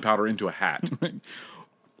of gunpowder into a hat.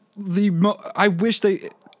 I wish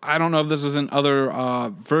I don't know if this was in other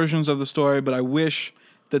versions of the story, but I wish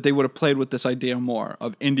that they would have played with this idea more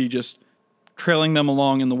of Indy just trailing them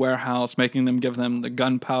along in the warehouse, making them give them the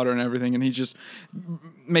gunpowder and everything, and he's just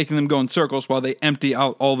making them go in circles while they empty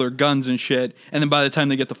out all their guns and shit. And then by the time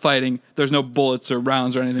they get to fighting, there's no bullets or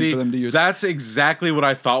rounds or anything See, for them to use. that's exactly what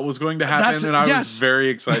I thought was going to happen, and I was very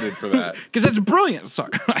excited for that. Because that's brilliant.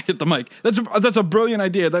 Sorry, I hit the mic. That's a brilliant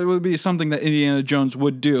idea. That would be something that Indiana Jones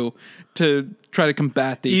would do to try to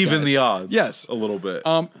combat these Even guys. the odds, Yes, a little bit.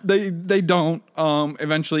 They don't.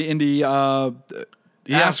 Eventually, Indy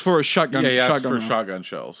he asks for a shotgun. Yeah, he asks for round. shotgun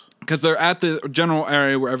shells. Because they're at the general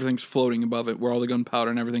area where everything's floating above it, where all the gunpowder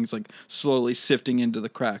and everything's like slowly sifting into the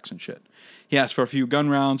cracks and shit. He asks for a few gun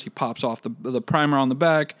rounds. He pops off the primer on the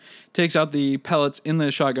back, takes out the pellets in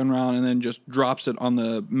the shotgun round, and then just drops it on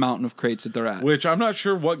the mountain of crates that they're at. Which I'm not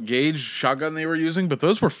sure what gauge shotgun they were using, but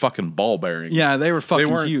those were fucking ball bearings. Yeah, they were fucking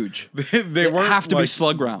weren't huge. They weren't have to be like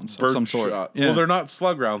slug rounds of some sort. shot. Yeah. Well, they're not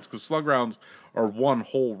slug rounds because slug rounds are one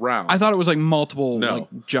whole round. I thought it was like multiple, no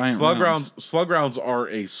like giant slug rounds. Slug rounds are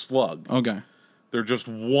a slug. Okay. They're just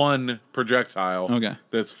one projectile. Okay.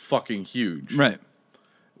 That's fucking huge. Right.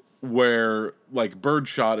 Where like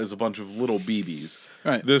birdshot is a bunch of little BBs.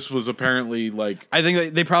 Right. This was apparently like I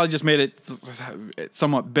think they probably just made it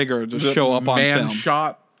somewhat bigger to show up on man film.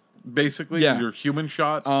 shot. Basically, Yeah. your human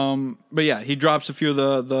shot. But yeah, he drops a few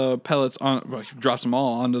of the pellets on. Well, he drops them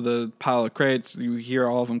all onto the pile of crates. You hear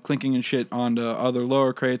all of them clinking and shit onto other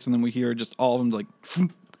lower crates, and then we hear just all of them like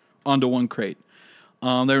onto one crate.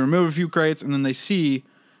 They remove a few crates, and then they see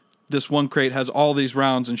this one crate has all these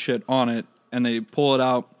rounds and shit on it, and they pull it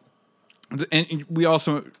out. And we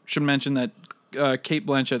also should mention that Cate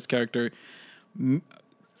Blanchett's character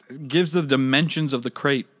gives the dimensions of the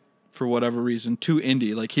crate for whatever reason to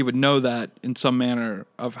Indy. Like he would know that in some manner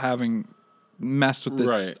of having messed with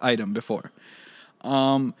this item before.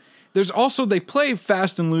 There's also, they play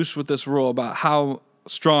fast and loose with this rule about how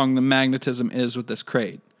strong the magnetism is with this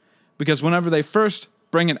crate. Because whenever they first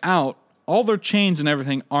bring it out, all their chains and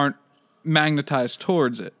everything aren't magnetized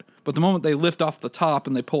towards it. But the moment they lift off the top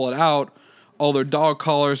and they pull it out, all their dog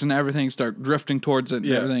collars and everything start drifting towards it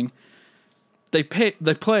and everything. They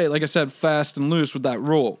play, like I said, fast and loose with that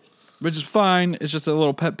rule, which is fine. It's just a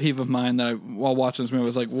little pet peeve of mine that while watching this movie,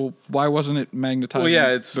 was like, well, why wasn't it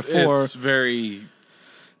magnetized before? It's very... It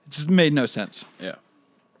just made no sense. Yeah.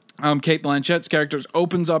 Cate Blanchett's character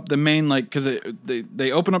opens up the main, like, because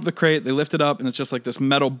they open up the crate, they lift it up, and it's just like this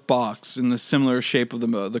metal box in the similar shape of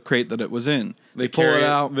the crate that it was in. They pull it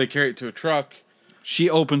out. They carry it to a truck.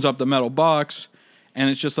 She opens up the metal box, and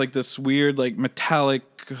it's just like this weird, like, metallic...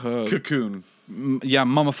 cocoon.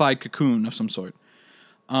 Mummified cocoon of some sort.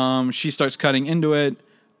 She starts cutting into it.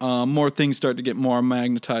 More things start to get more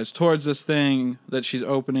magnetized towards this thing that she's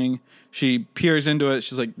opening. She peers into it.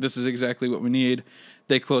 She's like, this is exactly what we need.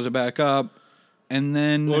 They close it back up. And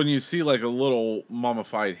then... Well, and you see like a little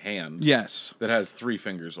mummified hand. Yes. That has 3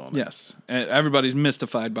 fingers on it. Yes. And everybody's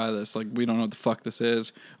mystified by this. Like, we don't know what the fuck this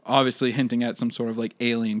is. Obviously hinting at some sort of like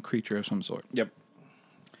alien creature of some sort. Yep.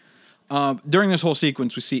 During this whole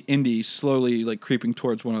sequence, we see Indy slowly like creeping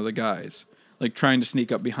towards one of the guys, like trying to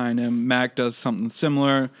sneak up behind him. Mac does something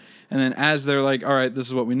similar, and then as they're like, "All right, this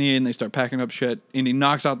is what we need," and they start packing up shit, Indy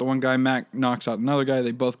knocks out the one guy. Mac knocks out another guy.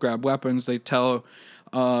 They both grab weapons. They tell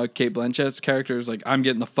Cate Blanchett's character is like, "I'm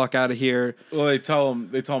getting the fuck out of here." Well, they tell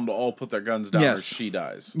them to all put their guns down, or she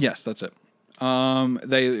dies. Yes, that's it.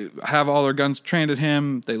 They have all their guns trained at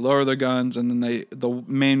him. They lower their guns, and then the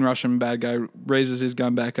main Russian bad guy raises his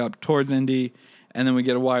gun back up towards Indy, and then we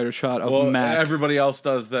get a wider shot of Mac. Everybody else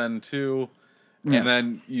does then too. Yes. And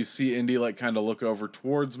then you see Indy like kind of look over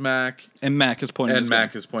towards Mac. And Mac is pointing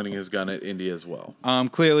is pointing his gun at Indy as well.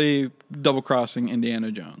 Clearly double crossing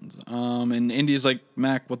Indiana Jones. And Indy's like,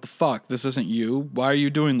 Mac, what the fuck? This isn't you. Why are you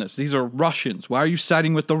doing this? These are Russians. Why are you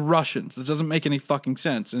siding with the Russians? This doesn't make any fucking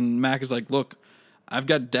sense. And Mac is like, look, I've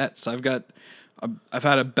got debts. I've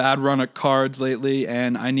had a bad run at cards lately,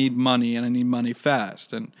 and I need money, and I need money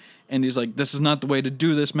fast. And he's like, this is not the way to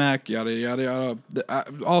do this, Mac, yada, yada, yada.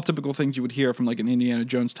 All typical things you would hear from like an Indiana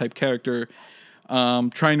Jones type character,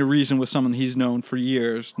 trying to reason with someone he's known for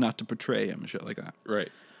years not to betray him and shit like that. Right.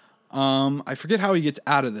 I forget how he gets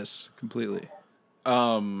out of this completely.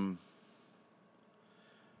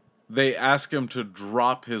 They ask him to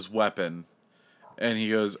drop his weapon, and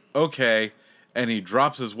he goes, okay, and he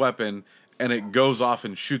drops his weapon, and it goes off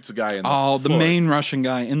and shoots a guy in the foot. The main Russian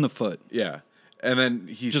guy in the foot. Yeah. And then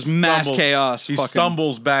he Just mass chaos, He fucking-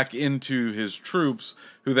 stumbles back into his troops,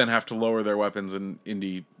 who then have to lower their weapons, and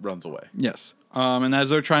Indy runs away. Yes. And as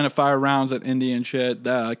they're trying to fire rounds at Indy and shit,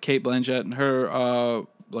 Kate Blanchett and her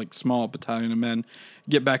like small battalion of men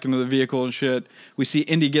get back into the vehicle and shit. We see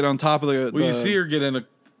Indy get on top of the. Well, you see her get in a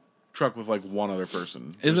truck with like one other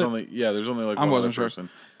person. Is it? There's only like I one other wasn't sure. person.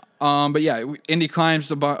 But yeah, Indy climbs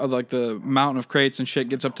the mountain of crates and shit,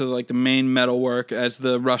 gets up to like the main metalwork as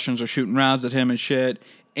the Russians are shooting rounds at him and shit.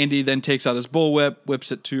 Indy then takes out his bullwhip, whips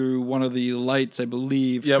it to one of the lights, I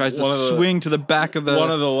believe. Yep, tries to swing to the back of one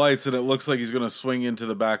of the lights, and it looks like he's going to swing into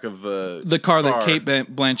the back of the car that Kate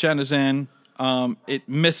Blanchett is in. It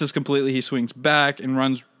misses completely. He swings back and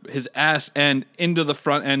runs his ass end into the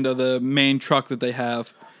front end of the main truck that they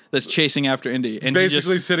have that's chasing after Indy. And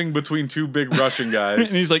basically sitting between two big Russian guys.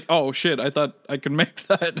 And he's like, oh shit, I thought I could make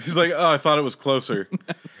that. He's like, oh, I thought it was closer.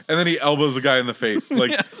 And then he elbows a guy in the face.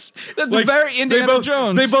 Like, yes. That's like, very Indiana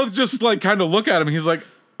Jones. They both just like kind of look at him. He's like,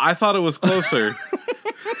 I thought it was closer.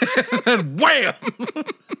 And then wham!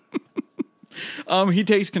 He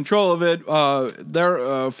takes control of it.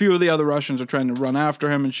 A few of the other Russians are trying to run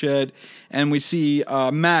after him and shit. And we see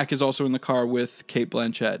Mac is also in the car with Kate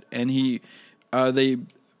Blanchett, and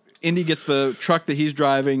Indy gets the truck that he's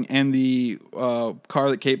driving and the car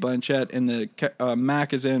that Kate Blanchett and the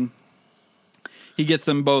Mac is in. He gets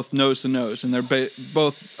them both nose to nose, and they're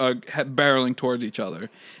both barreling towards each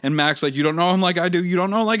other. And Mac's like, you don't know him like I do. You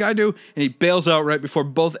don't know him like I do. And he bails out right before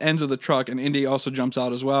both ends of the truck, and Indy also jumps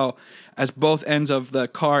out as well, as both ends of the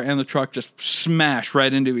car and the truck just smash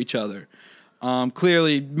right into each other.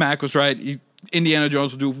 Clearly, Mac was right. Indiana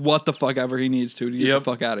Jones will do what the fuck ever he needs to get the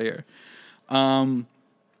fuck out of here.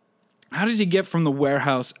 How does he get from the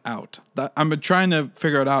warehouse out? I'm trying to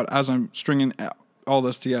figure it out as I'm stringing all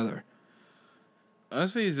this together.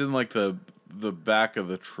 Honestly, he's in like the back of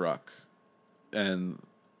the truck, and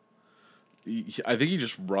I think he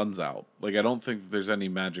just runs out. Like, I don't think there's any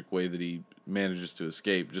magic way that he manages to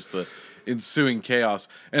escape. Just the ensuing chaos,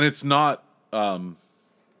 and it's not the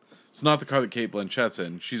car that Kate Blanchett's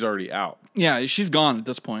in. She's already out. Yeah, she's gone at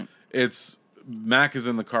this point. It's Mac is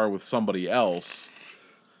in the car with somebody else.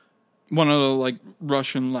 One of the like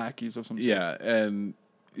Russian lackeys or something. Yeah, and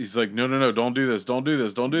he's like, no, don't do this, don't do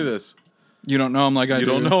this, don't do this. You don't know him like I do. You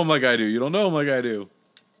don't know him like I do. You don't know him like I do.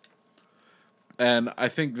 And I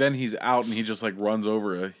think then he's out and he just like runs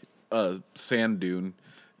over a sand dune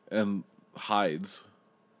and hides.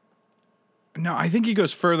 No, I think he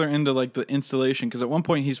goes further into like the installation, because at one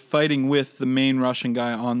point he's fighting with the main Russian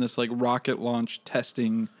guy on this like rocket launch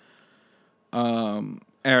testing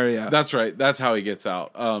area. That's right. That's how he gets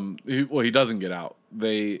out. He doesn't get out.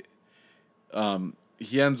 He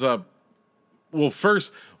ends up. Well,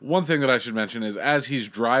 first, one thing that I should mention is as he's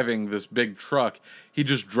driving this big truck, he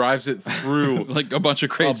just drives it through like a bunch of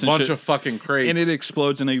crates, of fucking crates, and it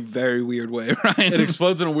explodes in a very weird way. Right? It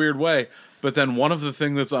explodes in a weird way. But then one of the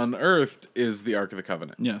things that's unearthed is the Ark of the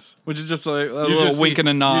Covenant. Yes, which is just like a little wink and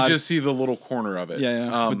a nod. You just see the little corner of it.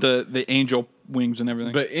 Yeah. With the angel wings and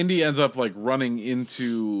everything. But Indy ends up like running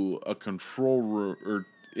into a control room or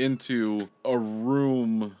into a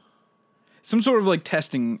room. Some sort of like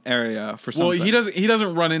testing area for something. Well, he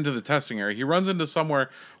doesn't run into the testing area. He runs into somewhere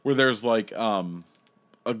where there's like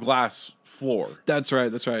a glass floor. That's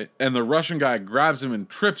right. And the Russian guy grabs him and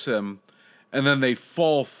trips him, and then they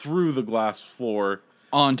fall through the glass floor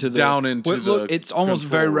onto the down into the. It's almost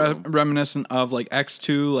very reminiscent of like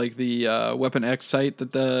X2, like the Weapon X site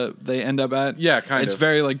that they end up at. Yeah, kind of. It's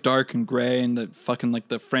very like dark and gray, and the fucking like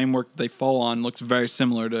the framework they fall on looks very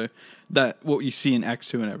similar to what you see in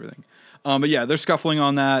X2 and everything. But yeah, they're scuffling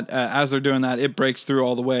on that. As they're doing that, it breaks through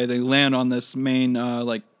all the way. They land on this main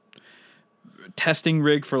like testing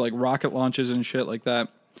rig for like rocket launches and shit like that.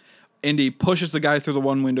 Indy pushes the guy through the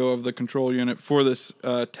one window of the control unit for this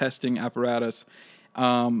testing apparatus.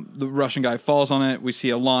 The Russian guy falls on it. We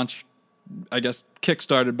see a launch, I guess,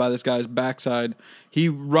 kick-started by this guy's backside. He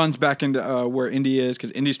runs back into where Indy is,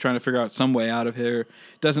 because Indy's trying to figure out some way out of here.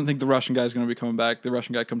 Doesn't think the Russian guy's going to be coming back. The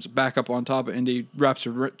Russian guy comes back up on top of Indy, wraps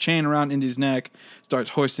a chain around Indy's neck,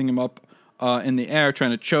 starts hoisting him up in the air,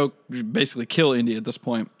 trying to choke, basically kill Indy at this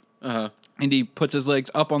point. Indy puts his legs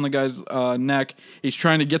up on the guy's neck. He's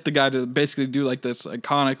trying to get the guy to basically do like this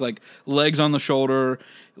iconic like legs on the shoulder,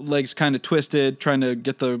 legs kind of twisted, trying to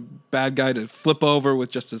get the bad guy to flip over with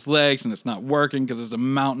just his legs, and it's not working because there's a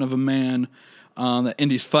mountain of a man that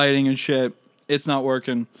Indy's fighting and shit. It's not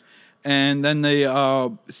working. And then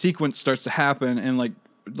the sequence starts to happen, and like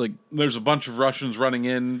like There's a bunch of Russians running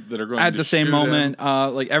in that are going at to the same shoot moment,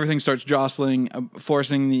 him. like everything starts jostling,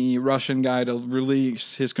 forcing the Russian guy to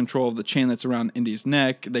release his control of the chain that's around Indy's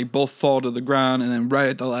neck. They both fall to the ground, and then right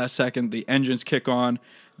at the last second, the engines kick on.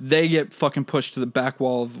 They get fucking pushed to the back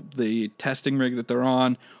wall of the testing rig that they're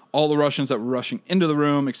on. All the Russians that were rushing into the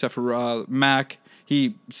room, except for Mac,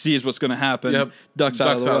 he sees what's going to happen, Yep. ducks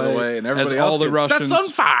out of the way, and everybody as else all the gets Russians sets on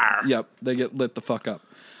fire. Yep, they get lit the fuck up.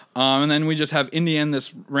 And then we just have Indian,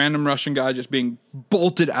 this random Russian guy, just being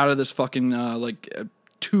bolted out of this fucking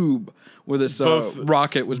tube where this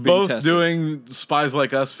rocket was being tested. Both doing Spies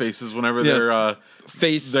Like Us faces whenever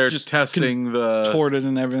Yes. They're just testing the contorted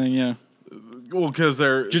and everything. Yeah, well, because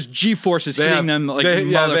they're just G-forces hitting them like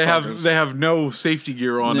motherfuckers. they have no safety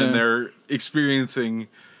gear on, Yeah. and they're experiencing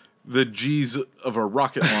the G's of a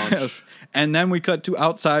rocket launch. Yes. And then we cut to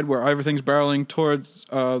outside where everything's barreling towards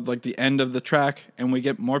like the end of the track, and we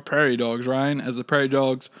get more prairie dogs, Ryan, as the prairie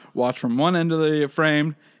dogs watch from one end of the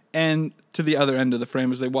frame and to the other end of the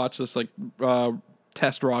frame as they watch this like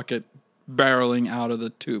test rocket barreling out of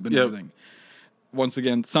the tube and everything. Once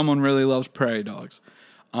again, someone really loves prairie dogs.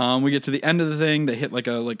 We get to the end of the thing. They hit like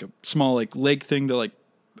a small like lake thing to like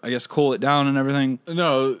I guess cool it down and everything.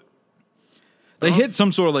 No, They hit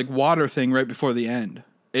some sort of like water thing right before the end.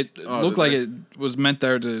 It looked like it was meant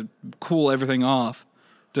there to cool everything off,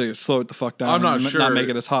 to slow it the fuck down. I'm not and sure. Not make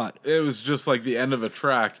it as hot. it was just like the end of a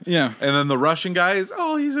track. Yeah. And then the Russian guy is,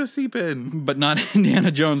 he's a sleeping. But not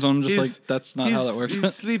Indiana Jones. I'm just like, that's not how that works.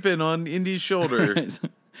 He's sleeping on Indy's shoulder.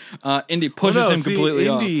 Indy pushes him completely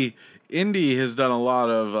off. Indy has done a lot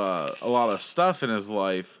of stuff in his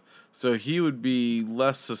life, so he would be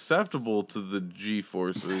less susceptible to the G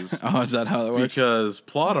forces. Oh, is that how that works? Because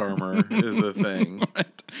plot armor is a thing. Right.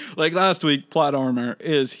 Like last week, plot armor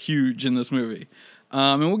is huge in this movie.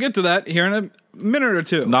 And we'll get to that here in a minute or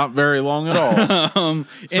two. Not very long at all.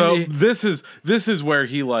 So Indy, this is where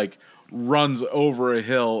he like runs over a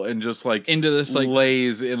hill and just like into this like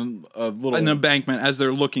lays in a little an embankment as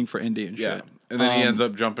they're looking for Indy and shit. and then he ends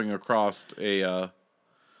up jumping across a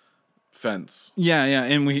fence. Yeah,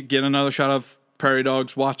 and we get another shot of prairie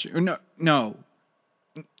dogs watching. Or no.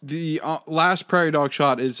 The last prairie dog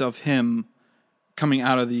shot is of him coming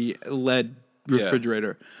out of the lead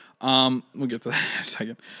refrigerator. We'll get to that in a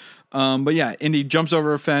second. But yeah, Indy jumps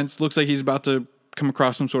over a fence. Looks like he's about to come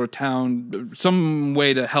across some sort of town, some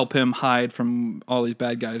way to help him hide from all these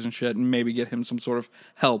bad guys and shit, and maybe get him some sort of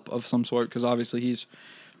help of some sort, because obviously he's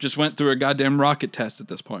just went through a goddamn rocket test at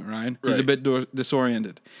this point, Ryan. He's a bit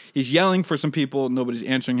disoriented. He's yelling for some people. Nobody's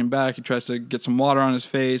answering him back. He tries to get some water on his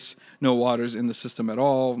face. No water's in the system at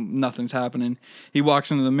all. Nothing's happening. He walks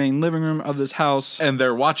into the main living room of this house. And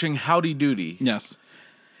they're watching Howdy Doody. Yes.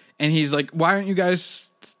 And he's like, why aren't you guys...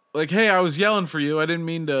 Like, hey, I was yelling for you. I didn't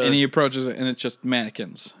mean to... And he approaches it, and it's just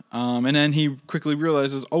mannequins. And then he quickly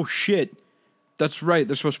realizes, oh, shit. That's right.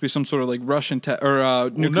 There's supposed to be some sort of like Russian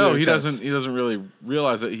nuclear no, he test. doesn't. He doesn't really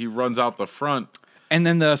realize it. He runs out the front and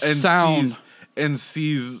then the sound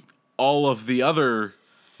sees all of the other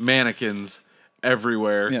mannequins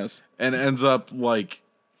everywhere. Yes, and ends up like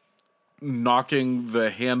knocking the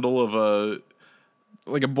handle of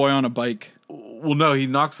a boy on a bike. Well, no, he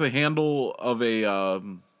knocks the handle of a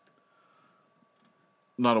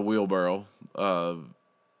not a wheelbarrow.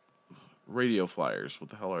 Radio flyers. What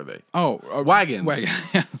the hell are they? Oh, wagons.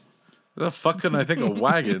 Yeah. The fuck couldn't I think of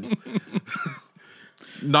wagons?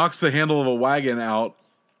 Knocks the handle of a wagon out,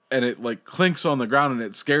 and it like clinks on the ground, and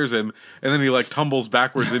it scares him. And then he like tumbles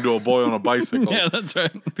backwards into a boy on a bicycle. Yeah, that's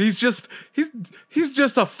right. He's just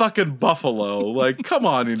a fucking buffalo. Like, come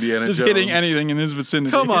on, Indiana Jones. Just hitting anything in his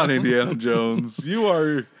vicinity. Come on, Indiana Jones. You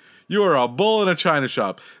are a bull in a china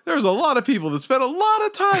shop. There's a lot of people that spend a lot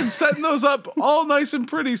of time setting those up all nice and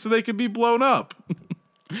pretty so they can be blown up.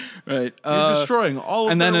 Right. You're destroying all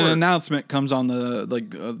of and their then an work. announcement comes on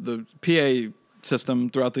the PA system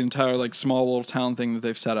throughout the entire like small little town thing that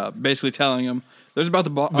they've set up, basically telling them there's about to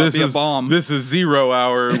be a bomb. This is 0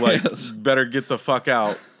 hour. Like, Yes. better get the fuck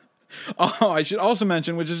out. Oh, I should also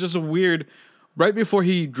mention, which is just a weird. Right before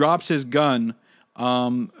he drops his gun,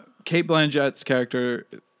 Kate Blanchett's character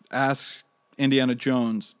asks Indiana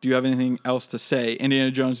Jones, "Do you have anything else to say?"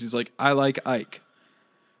 Indiana Jones, he's like, "I like Ike,"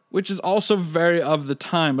 which is also very of the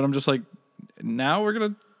time. But I'm just like, now we're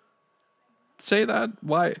gonna say that?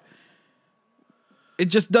 Why? It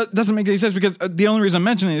just doesn't make any sense, because the only reason I'm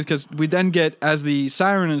mentioning it is because we then get, as the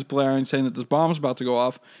siren is blaring saying that this bomb is about to go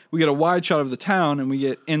off, we get a wide shot of the town, and we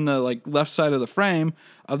get in the like left side of the frame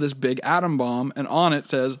of this big atom bomb, and on it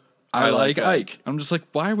says, I like Ike. I'm just like,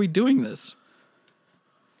 why are we doing this?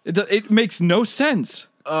 It makes no sense.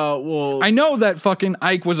 Well, I know that fucking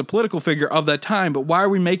Ike was a political figure of that time, but why are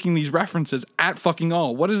we making these references at fucking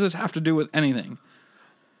all? What does this have to do with anything?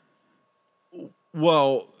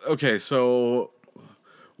 well, okay, so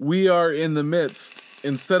we are in the midst,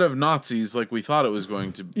 instead of Nazis like we thought it was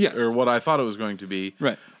going to be, Yes. or what I thought it was going to be.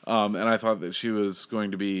 Right. And I thought that she was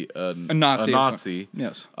going to be a Nazi. A Nazi.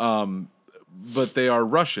 Yes. But they are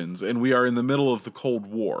Russians, and we are in the middle of the Cold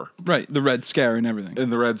War. Right. The Red Scare and everything.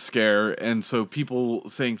 In the Red Scare, and so people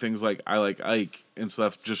saying things like "I like Ike" and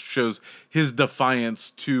stuff just shows his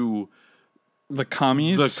defiance to The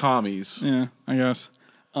commies. the commies. Yeah, I guess.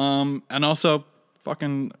 And also,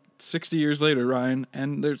 fucking 60 years later, Ryan,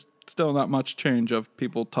 and there's still not much change of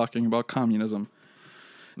people talking about communism.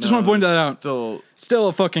 Just want to point that out. Still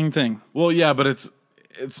a fucking thing. Well, yeah, but it's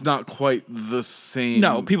not quite the same.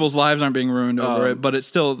 No, people's lives aren't being ruined over it, but it's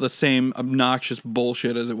still the same obnoxious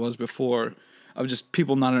bullshit as it was before. Of just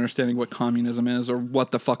people not understanding what communism is or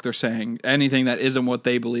what the fuck they're saying. Anything that isn't what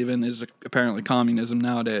they believe in is apparently communism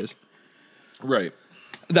nowadays. Right.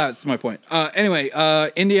 That's my point. Anyway,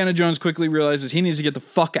 Indiana Jones quickly realizes he needs to get the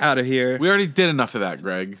fuck out of here. We already did enough of that,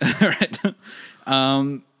 Greg. Right.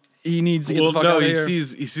 He needs to get the fuck out of here. He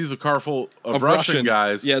sees a car full of Russian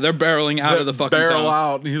guys. Yeah, they're barreling out of the fucking barrel town.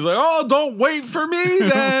 out, and he's like, "Oh, don't wait for me,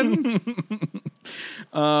 then."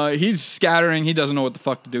 He's scattering. He doesn't know what the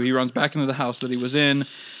fuck to do. He runs back into the house that he was in.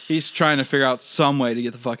 He's trying to figure out some way to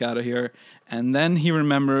get the fuck out of here. And then he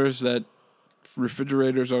remembers that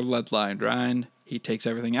refrigerators are lead lined, right? He takes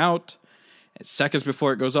everything out. Seconds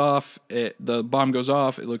before it goes off, the bomb goes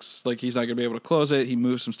off. It looks like he's not going to be able to close it. He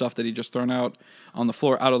moves some stuff that he just thrown out on the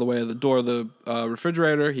floor out of the way of the door of the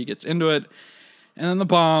refrigerator. He gets into it. And then the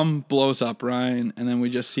bomb blows up, Ryan. And then we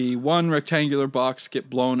just see one rectangular box get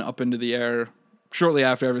blown up into the air shortly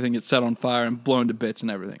after everything gets set on fire and blown to bits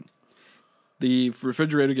and everything. The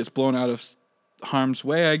refrigerator gets blown out of harm's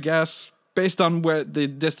way, I guess, based on where the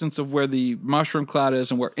distance of where the mushroom cloud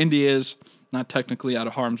is and where Indy is. Not technically out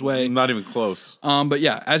of harm's way. Not even close. But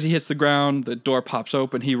yeah, as he hits the ground, the door pops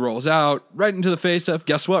open. He rolls out right into the face of,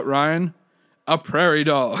 guess what, Ryan? A prairie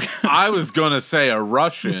dog. I was going to say a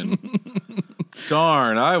Russian.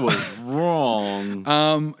 Darn, I was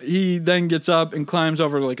wrong. He then gets up and climbs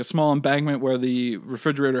over like a small embankment where the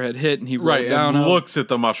refrigerator had hit, and he rolled down. And looks at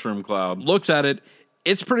the mushroom cloud. Looks at it.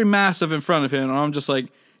 It's pretty massive in front of him, and I'm just like,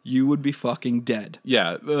 you would be fucking dead.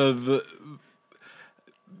 Yeah,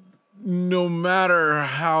 no matter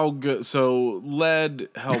how good, so lead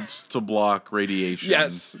helps to block radiation.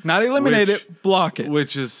 Yes, not eliminate it, block it.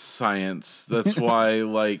 Which is science. That's why,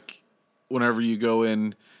 like, whenever you go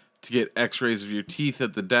in to get x-rays of your teeth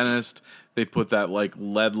at the dentist, they put that, like,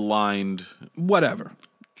 lead-lined whatever.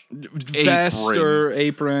 Vest or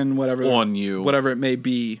apron, whatever. On you. Whatever it may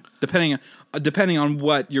be, depending on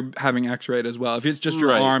what you're having x-rayed as well. If it's just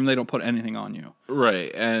your arm, they don't put anything on you.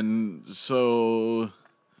 Right, and so...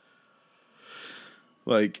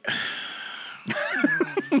 Like,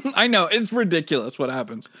 I know, it's ridiculous what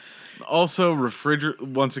happens. Also,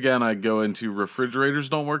 once again, I go into refrigerators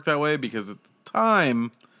don't work that way because at the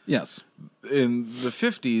time, yes, in the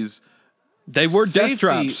 50s, they were death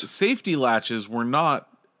traps. Safety latches were not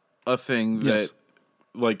a thing that,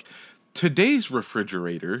 like, today's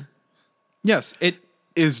refrigerator. Yes, it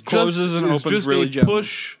is closes and opens just really gently.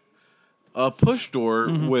 A push door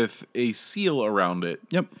with a seal around it.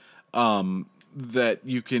 Yep. That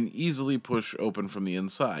you can easily push open from the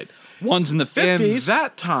inside. Ones in the 50s. In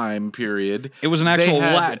that time period, it was an actual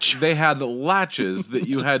latch. They had latches that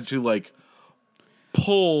you had to, like,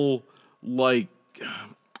 pull, like,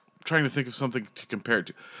 I'm trying to think of something to compare it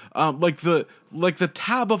to. Like the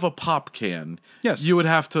tab of a pop can. Yes. You would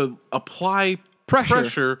have to apply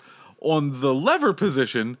pressure on the lever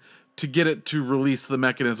position to get it to release the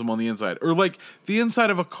mechanism on the inside. Or like the inside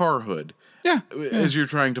of a car hood. Yeah. As you're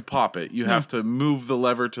trying to pop it, you have to move the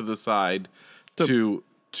lever to the side to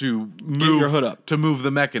move your hood up. To move the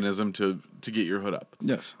mechanism to get your hood up.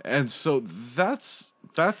 Yes. And so that's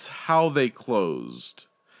how they closed.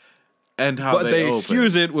 And how but they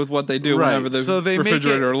excuse it with what they do whenever the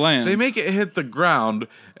refrigerator lands. They make it hit the ground.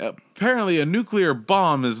 Apparently, a nuclear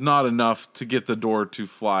bomb is not enough to get the door to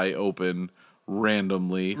fly open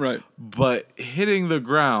randomly. Right. But hitting the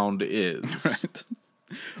ground is. Right.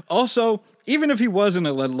 Also, even if he was in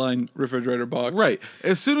a lead-lined refrigerator box. Right.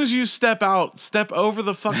 As soon as you step over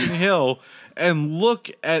the fucking hill and look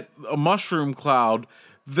at a mushroom cloud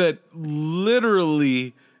that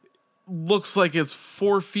literally looks like it's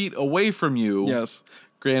 4 feet away from you. Yes.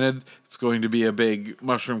 Granted, it's going to be a big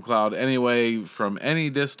mushroom cloud anyway from any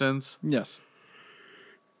distance. Yes.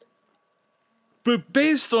 But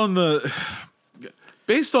based on the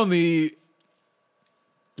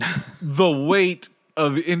the weight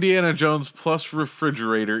of Indiana Jones plus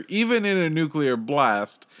refrigerator, even in a nuclear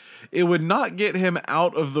blast, it would not get him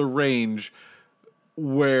out of the range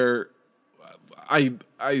where I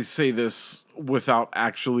say this without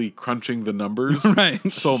actually crunching the numbers. Right.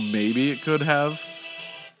 So maybe it could have.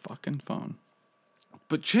 Fucking phone.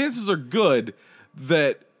 But chances are good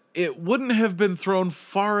that it wouldn't have been thrown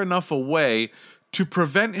far enough away to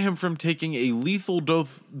prevent him from taking a lethal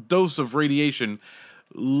dose of radiation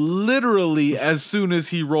literally as soon as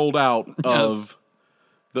he rolled out of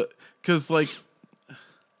the... Because, like...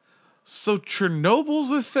 So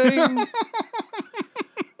Chernobyl's a thing?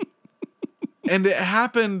 And it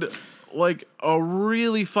happened, like, a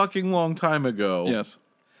really fucking long time ago. Yes.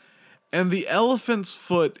 And the elephant's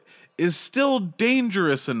foot is still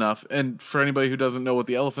dangerous enough. And for anybody who doesn't know what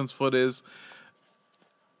the elephant's foot is,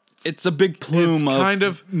 it's a big plume kind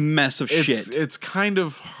of mess of shit. It's kind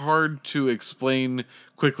of hard to explain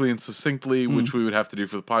quickly and succinctly, which we would have to do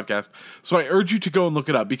for the podcast. So I urge you to go and look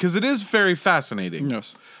it up because it is very fascinating.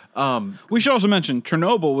 Yes. We should also mention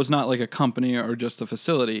Chernobyl was not like a company or just a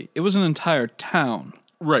facility. It was an entire town.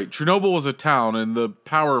 Right. Chernobyl was a town, and the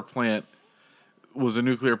power plant was a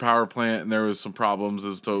nuclear power plant, and there was some problems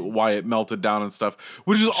as to why it melted down and stuff,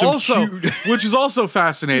 which is also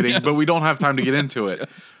fascinating, but we don't have time to get into it. Yes.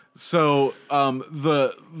 So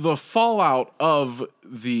the fallout of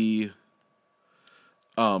the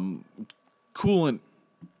coolant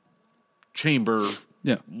chamber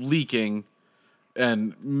leaking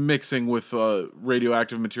and mixing with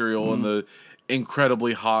radioactive material and the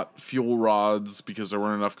incredibly hot fuel rods because there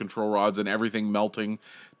weren't enough control rods and everything melting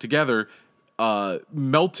together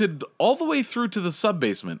melted all the way through to the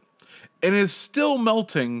sub-basement and is still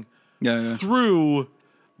melting through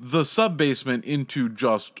the sub-basement into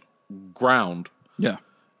just ground. Yeah.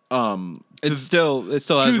 It still has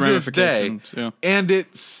ramifications. This day, and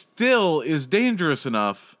it still is dangerous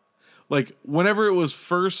enough. Like whenever it was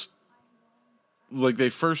they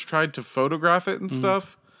first tried to photograph it and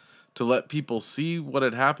stuff to let people see what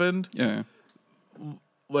had happened. Yeah.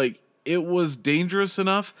 Like it was dangerous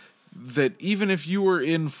enough that even if you were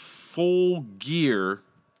in full gear,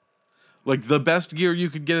 like the best gear you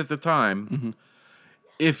could get at the time,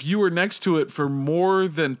 if you were next to it for more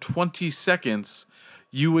than 20 seconds,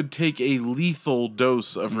 you would take a lethal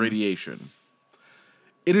dose of radiation.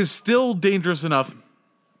 It is still dangerous enough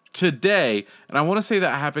today, and I want to say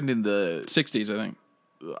that happened in the 60s, I think.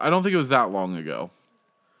 I don't think it was that long ago.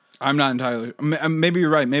 I'm not entirely... Maybe you're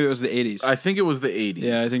right. Maybe it was the 80s. I think it was the 80s.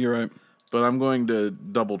 Yeah, I think you're right. But I'm going to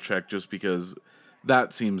double check just because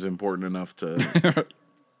that seems important enough to...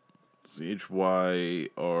 C-H-Y-R-N-O-B...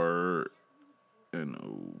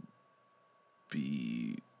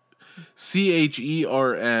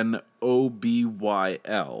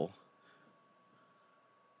 C-H-E-R-N-O-B-Y-L.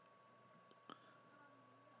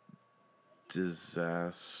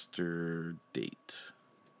 Disaster date.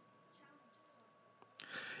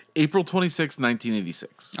 April 26,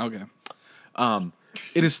 1986. Okay.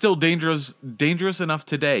 It is still dangerous enough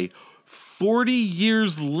today. 40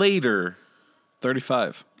 years later.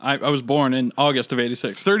 35. I was born in August of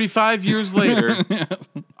 86. 35 years later.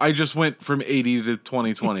 I just went from 80 to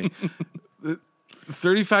 2020.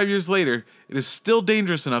 35 years later, it is still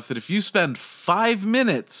dangerous enough that if you spend 5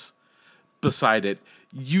 minutes beside it,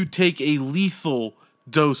 you take a lethal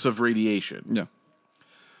dose of radiation. Yeah.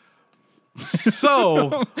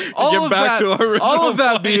 So, all of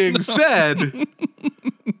that being said,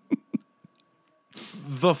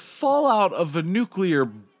 the fallout of a nuclear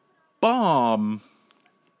bomb,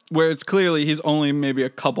 where it's clearly he's only maybe a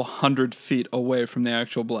couple 100 feet away from the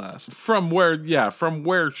actual blast. From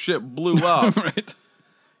where shit blew up. Right.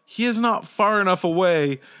 He is not far enough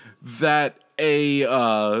away that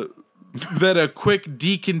a quick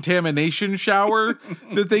decontamination shower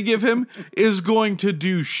that they give him is going to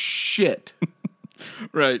do shit.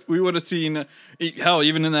 Right. We would have seen, hell,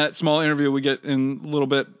 even in that small interview we get in a little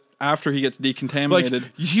bit after he gets decontaminated.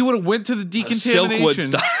 Like, he would have went to the decontamination. Silkwood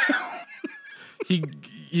style.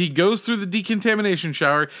 He goes through the decontamination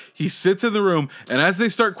shower. He sits in the room, and as they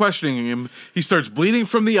start questioning him, he starts bleeding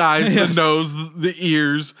from the eyes, the nose, the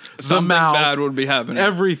ears, the mouth. Something bad would be happening.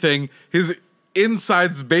 Everything. His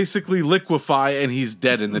insides basically liquefy, and he's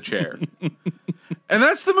dead in the chair. And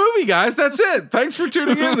that's the movie, guys. That's it. Thanks for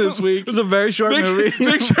tuning in this week. It was a very short movie.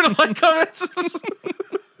 Make sure to like, comment.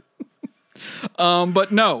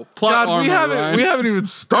 But no, plot armor. We haven't even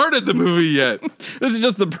started the movie yet. This is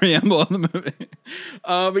just the preamble of the movie.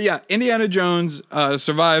 But yeah, Indiana Jones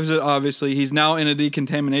survives it. Obviously, he's now in a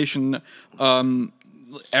decontamination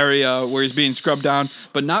area where he's being scrubbed down,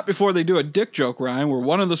 but not before they do a dick joke, Ryan, where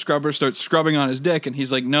one of the scrubbers starts scrubbing on his dick, and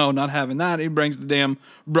he's like, no, not having that. He brings the damn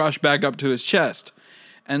brush back up to his chest.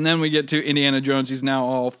 And then we get to Indiana Jones. He's now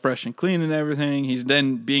all fresh and clean and everything. He's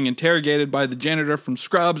then being interrogated by the janitor from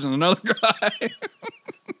Scrubs and another guy.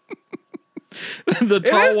 The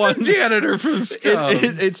tall one. The janitor from Scrubs.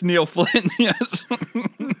 It's Neil Flynn, yes.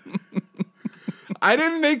 I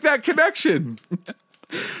didn't make that connection.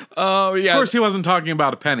 Oh, yeah. Of course, he wasn't talking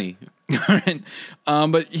about a penny. Right.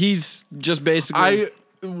 But he's just basically...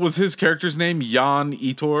 Was his character's name Jan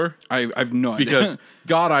Etor? I've no idea. Because,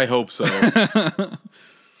 God, I hope so.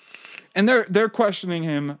 And they're questioning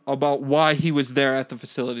him about why he was there at the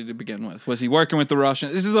facility to begin with. Was he working with the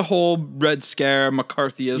Russians? This is the whole Red Scare,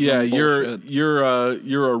 McCarthyism. Yeah, bullshit. you're a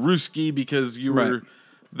Ruski because you were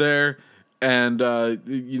there, and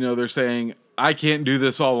they're saying I can't do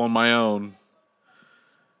this all on my own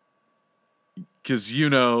because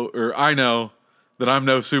I know that I'm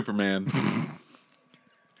no Superman.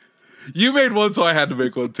 You made one, so I had to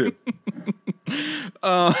make one too.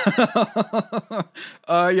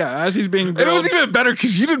 As he's being grilled. And it was even better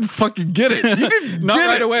because you didn't fucking get it. You didn't Not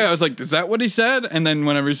right away. I was like, is that what he said? And then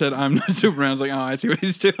whenever he said, I'm not Superman, I was like, oh, I see what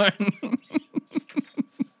he's doing.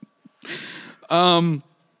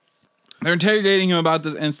 They're interrogating him about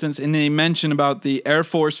this instance, and they mention about the Air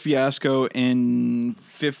Force fiasco in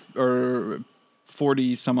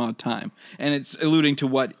 40 some odd time. And it's alluding to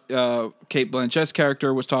what Cate Blanchett's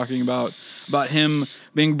character was talking about him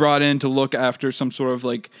being brought in to look after some sort of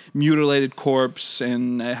like mutilated corpse,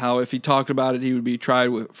 and how if he talked about it, he would be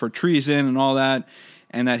tried for treason and all that,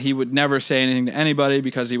 and that he would never say anything to anybody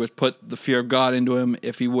because he was put the fear of God into him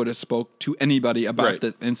if he would have spoke to anybody about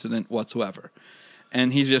the incident whatsoever.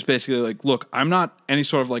 And he's just basically like, look, I'm not any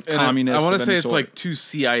sort of like communist. I want to say it's like two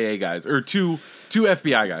CIA guys or two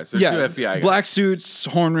FBI guys. They're two FBI guys. Black suits,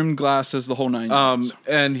 horn-rimmed glasses, the whole nine yards.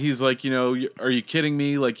 And he's like, are you kidding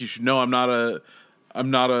me? Like, you should know I'm not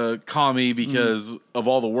a commie because of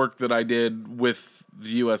all the work that I did with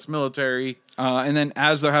the U.S. military. And then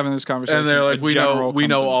as they're having this conversation, and they're like, we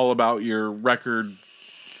know all about your record.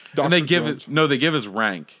 Dr. And they give his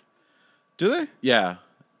rank. Do they? Yeah.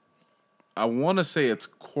 I want to say it's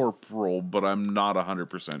corporal, but I'm not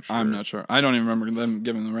 100% sure. I'm not sure. I don't even remember them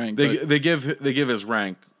giving the rank. They give his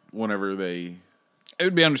rank whenever they. It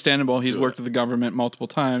would be understandable. He's worked with the government multiple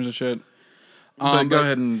times and shit. But go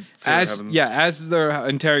ahead and say as they're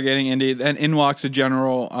interrogating Indy, and in walks a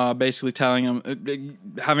general, basically telling him,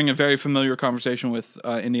 having a very familiar conversation with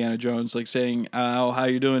Indiana Jones, like saying, "How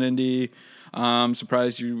you doing, Indy? I'm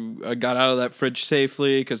surprised you got out of that fridge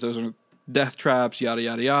safely because those are death traps, yada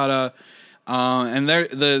yada yada." And they're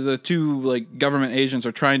the two like government agents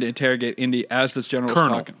are trying to interrogate Indy as this general's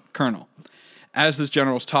talking. Colonel. As this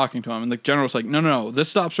general's talking to him, and the general's like, no, this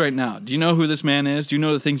stops right now. Do you know who this man is? Do you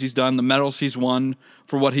know the things he's done, the medals he's won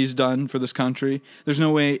for what he's done for this country? There's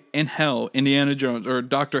no way in hell Indiana Jones or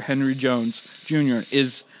Dr. Henry Jones Jr.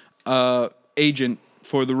 is agent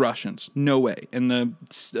for the Russians. No way. And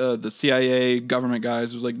the CIA government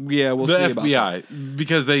guys was like, yeah, we'll see about that. The FBI,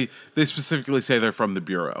 because they specifically say they're from the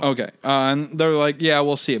Bureau. Okay. And they're like, yeah,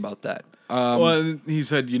 we'll see about that. Well, he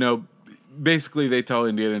said, basically they tell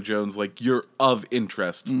Indiana Jones, like, you're of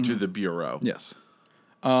interest to the Bureau. Yes.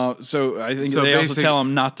 So I think they also tell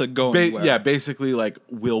him not to go anywhere. Yeah, basically, like,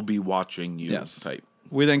 we'll be watching you type.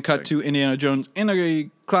 We then cut to Indiana Jones in a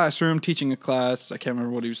classroom teaching a class. I can't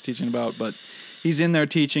remember what he was teaching about, but he's in there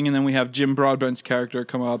teaching, and then we have Jim Broadbent's character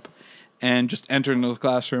come up and just enter into the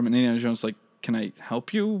classroom, and Indiana Jones is like, can I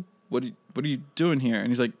help you? What are you doing here? And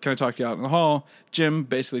he's like, can I talk to you out in the hall? Jim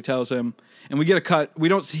basically tells him, and we get a cut. We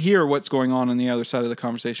don't hear what's going on the other side of the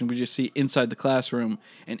conversation. We just see inside the classroom,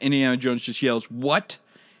 and Indiana Jones just yells, what?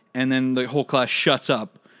 And then the whole class shuts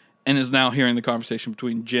up and is now hearing the conversation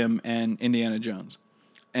between Jim and Indiana Jones.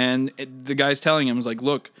 And the guy's telling him, is like,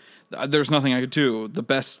 look, there's nothing I could do. The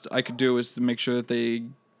best I could do is to make sure that they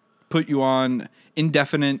put you on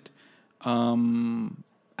indefinite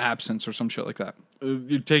absence or some shit like that.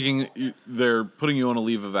 They're putting you on a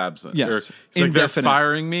leave of absence. Yes. It's like, they're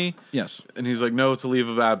firing me. Yes. And he's like, no, it's a leave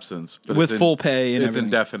of absence. But with full pay and it's everything.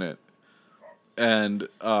 Indefinite. And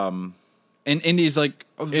Indy's like,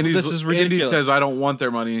 this is ridiculous. Indy says, I don't want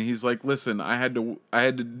their money. And he's like, listen, I had to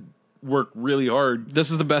work really hard.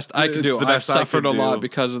 This is the best I could do. I've suffered a lot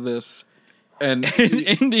because of this. And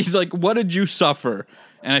Indy's like, what did you suffer?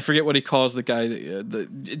 And I forget what he calls the guy.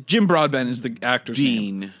 Jim Broadbent is the actor's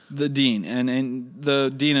Dean. name. The dean. And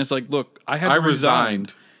the dean is like, look, I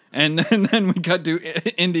resigned. And then we cut to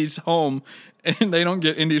Indy's home, and they don't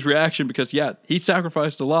get Indy's reaction because, yeah, he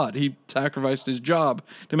sacrificed a lot. He sacrificed his job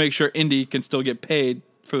to make sure Indy can still get paid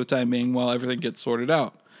for the time being while everything gets sorted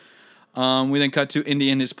out. We then cut to Indy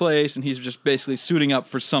in his place, and he's just basically suiting up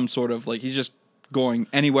for some sort of, like, he's just going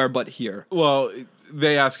anywhere but here. Well,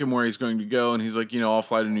 they ask him where he's going to go, and he's like, I'll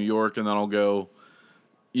fly to New York, and then I'll go,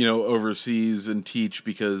 overseas and teach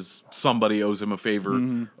because somebody owes him a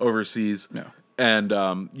favor overseas. Yeah. And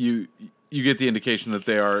you get the indication that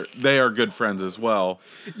they are good friends as well.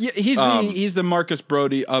 Yeah, he's the Marcus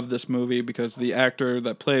Brody of this movie because the actor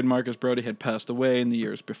that played Marcus Brody had passed away in the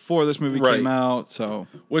years before this movie came out. So,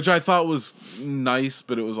 which I thought was nice,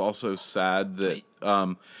 but it was also sad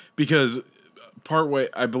that because partway,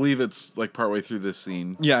 I believe it's like partway through this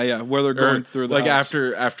scene. Yeah, where they're going through the like house.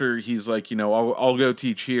 after he's like, I'll go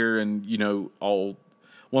teach here, and I'll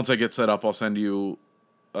once I get set up, I'll send you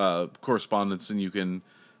correspondence, and you can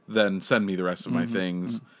then send me the rest of my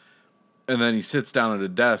things. And then he sits down at a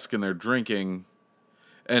desk, and they're drinking,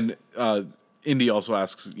 and Indy also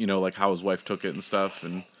asks, like how his wife took it and stuff,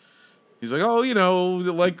 and he's like, oh,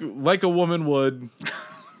 like a woman would.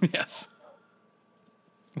 Yes.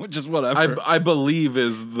 Which is whatever. I believe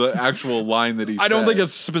is the actual line that he said. I don't think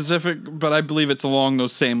it's specific, but I believe it's along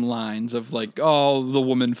those same lines of like, oh, the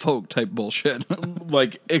woman folk type bullshit.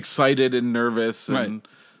 Like excited and nervous and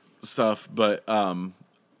stuff. But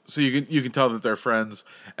so you can tell that they're friends.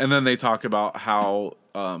 And then they talk about how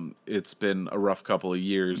it's been a rough couple of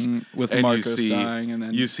years. With and Marcus dying, and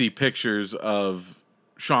then you see pictures of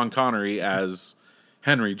Sean Connery as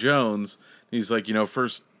Henry Jones. He's like,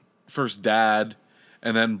 first dad,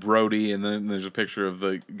 and then Brody, and then there's a picture of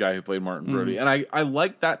the guy who played Martin Brody. And I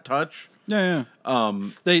like that touch. Yeah.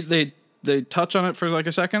 They touch on it for like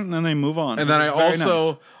a second, and then they move on. And then I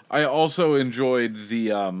also enjoyed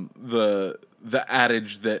the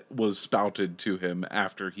adage that was spouted to him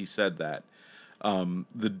after he said that.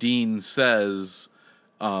 The dean says,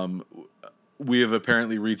 we have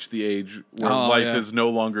apparently reached the age where life is no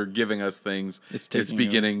longer giving us things. It's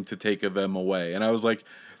beginning to take them away. And I was like,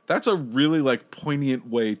 that's a really like poignant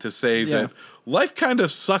way to say that life kind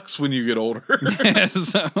of sucks when you get older.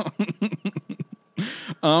 Yes.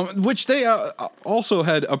 Which they also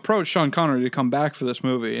had approached Sean Connery to come back for this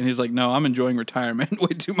movie, and he's like, "No, I'm enjoying retirement way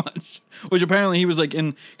too much." Which apparently he was like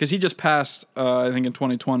because he just passed, I think in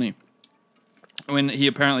 2020, when he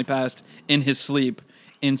apparently passed in his sleep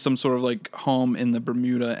in some sort of like home in the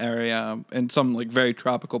Bermuda area in some like very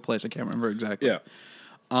tropical place. I can't remember exactly. Yeah.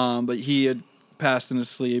 But he had passed in his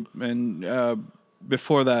sleep, and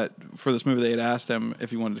before that, for this movie, they had asked him if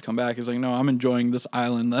he wanted to come back. He's like, "No, I'm enjoying this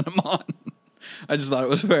island that I'm on." I just thought it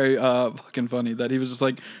was very fucking funny that he was just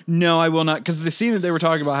like, "No, I will not," because the scene that they were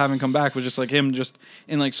talking about having come back was just like him just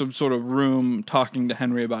in like some sort of room talking to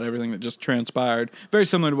Henry about everything that just transpired. Very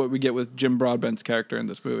similar to what we get with Jim Broadbent's character in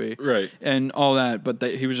this movie, right? And all that, but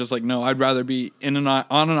he was just like, "No, I'd rather be on an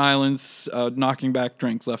island, knocking back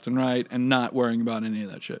drinks left and right, and not worrying about any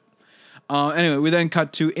of that shit." Anyway, we then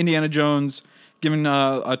cut to Indiana Jones given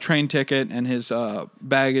a train ticket and his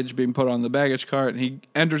baggage being put on the baggage cart, and he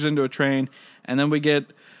enters into a train, and then we get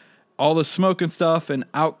all the smoke and stuff, and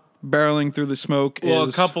out barreling through the smoke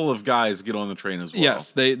a couple of guys get on the train as well.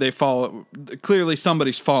 Yes, they follow. Clearly,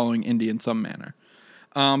 somebody's following Indy in some manner.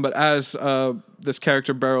 But as this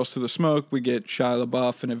character barrels through the smoke, we get Shia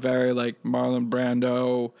LaBeouf in a very like Marlon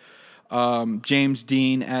Brando, James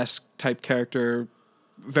Dean-esque type character,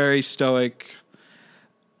 very stoic,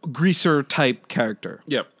 greaser type character.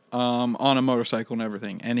 Yep. On a motorcycle and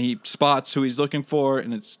everything. And he spots who he's looking for,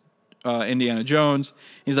 and it's Indiana Jones.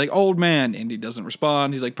 He's like, "Old man." Indy doesn't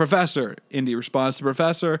respond. He's like, "Professor." Indy responds to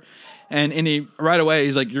Professor. And Indy, right away,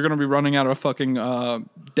 he's like, "You're going to be running out of fucking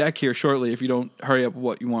deck here shortly if you don't hurry up with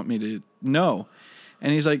what you want me to know."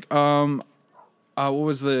 And he's like, what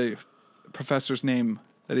was the professor's name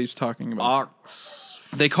that he's talking about?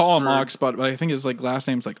 They call him Ox, but I think his like last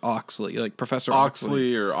name's like Oxley, like Professor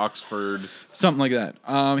Oxley or Oxford, something like that.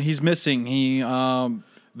 He's missing.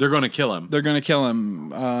 They're going to kill him. They're going to kill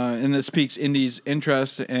him, and this piques Indy's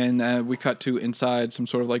interest. And we cut to inside some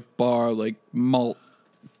sort of like bar, like malt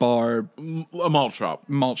shop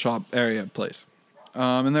area place,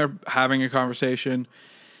 and they're having a conversation.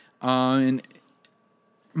 And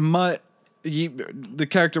Mutt. The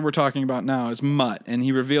character we're talking about now is Mutt, and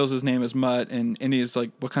he reveals his name as Mutt, and Indy's like,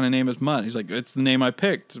 "What kind of name is Mutt?" He's like, "It's the name I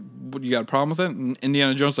picked. You got a problem with it?" And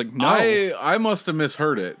Indiana Jones is like, "No." I must have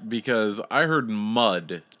misheard it because I heard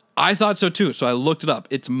Mud. I thought so too, so I looked it up.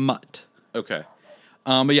 It's Mutt. Okay.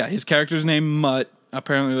 But yeah, his character's name Mutt.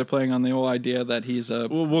 Apparently they're playing on the whole idea that he's a...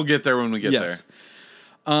 We'll get there when we get there.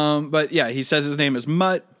 But yeah, he says his name is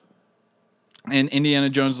Mutt. And Indiana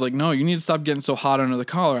Jones is like, no, you need to stop getting so hot under the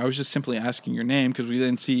collar. I was just simply asking your name, because we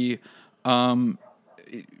then see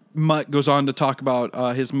Mutt goes on to talk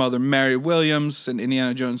about his mother, Mary Williams, and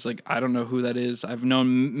Indiana Jones is like, I don't know who that is. I've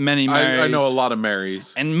known many Marys. I know a lot of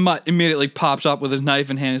Marys. And Mutt immediately pops up with his knife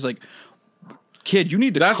in hand. He's like, kid, you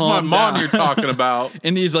need to That's calm my mom down. you're talking about.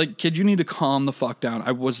 And he's like, kid, you need to calm the fuck down.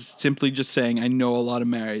 I was simply just saying I know a lot of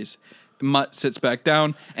Marys. Mutt sits back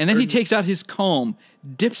down, and then he takes out his comb,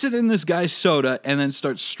 dips it in this guy's soda, and then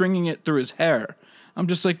starts stringing it through his hair. I'm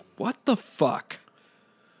just like, what the fuck?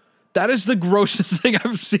 That is the grossest thing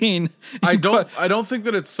I've seen. I don't think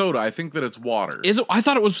that it's soda. I think that it's water. Is it? I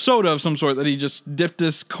thought it was soda of some sort that he just dipped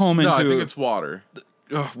this comb into. No, I think it's water.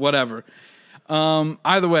 Ugh, whatever.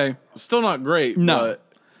 Either way, Still not great. No.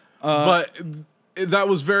 But that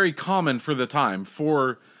was very common for the time,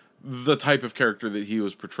 for the type of character that he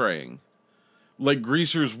was portraying. Like,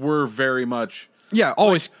 greasers were very much... yeah,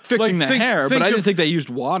 always fixing the think hair, but I didn't of- think they used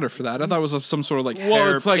water for that. I thought it was some sort of like Well,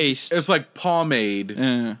 hair it's like paste. it's like pomade,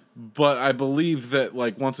 Yeah. but I believe that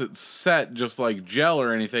like once it's set, just like gel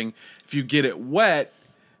or anything, if you get it wet,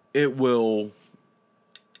 it will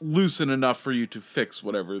loosen enough for you to fix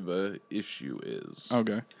whatever the issue is.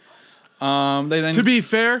 Okay. They then To be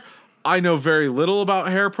fair, I know very little about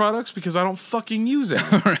hair products because I don't fucking use it.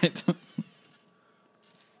 right.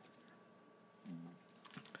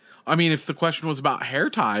 I mean, if the question was about hair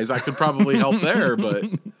ties, I could probably help there, but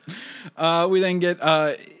We then get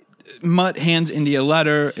Mutt hands Indy a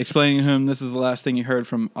letter explaining to him this is the last thing he heard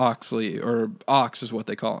from Oxley, or Ox is what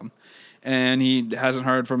they call him. And he hasn't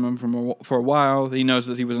heard from him for a while. He knows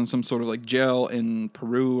that he was in some sort of like jail in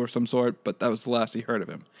Peru or some sort, but that was the last he heard of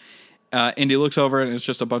him. Indy looks over and it's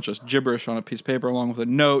just a bunch of gibberish on a piece of paper along with a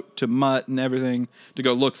note to Mutt and everything to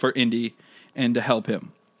go look for Indy and to help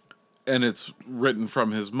him. and it's written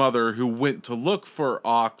from his mother who went to look for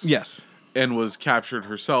Ox. Yes. And was captured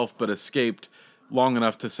herself, but escaped long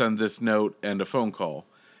enough to send this note and a phone call.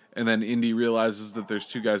 And then Indy realizes that there's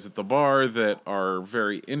two guys at the bar that are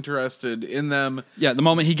very interested in them. Yeah, the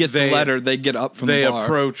moment he gets the letter, they get up from the bar. They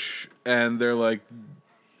approach, and they're like,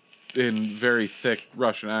 in very thick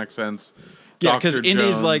Russian accents. Yeah, because Dr.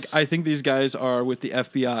 Indy's Jones. like, I think these guys are with the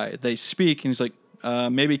FBI. They speak, and he's like,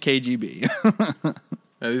 maybe KGB.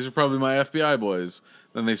 Yeah, these are probably my FBI boys.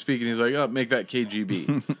 Then they speak, and he's like, oh, make that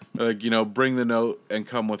KGB. Like, bring the note and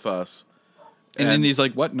come with us. And then he's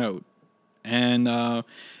like, what note? And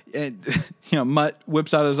Mutt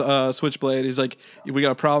whips out his switchblade. He's like, we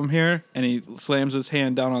got a problem here. And he slams his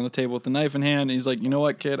hand down on the table with the knife in hand. And he's like, you know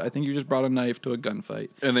what, kid? I think you just brought a knife to a gunfight.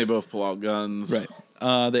 And they both pull out guns.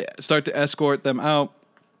 Right. They start to escort them out.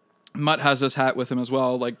 Mutt has this hat with him as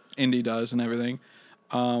well, like Indy does and everything.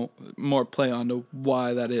 More play on to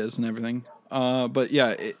why that is and everything. But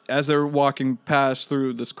yeah, as they're walking past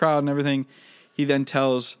through this crowd and everything, he then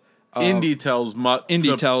tells... Indy tells Mutt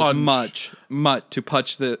Mutt to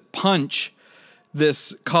punch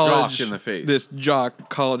this college jock in the face. This jock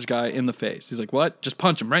college guy in the face. He's like, "What? Just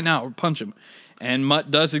punch him right now, or punch him." And Mutt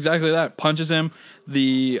does exactly that. Punches him.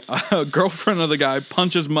 The girlfriend of the guy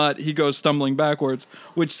punches Mutt. He goes stumbling backwards.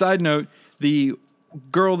 Which, side note, the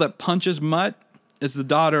girl that punches Mutt is the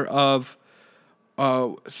daughter of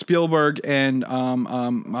Spielberg and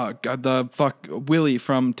Willie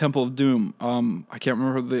from Temple of Doom. I can't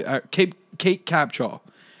remember the Kate Capshaw.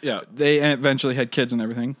 Yeah. They eventually had kids and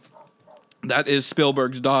everything. That is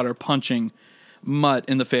Spielberg's daughter punching Mutt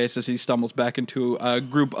in the face as he stumbles back into a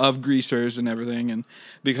group of greasers and everything. And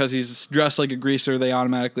because he's dressed like a greaser, they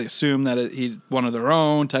automatically assume that he's one of their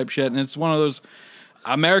own type shit. And it's one of those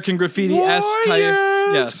American Graffiti-esque type.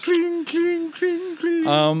 Yes. Cling, cling, cling,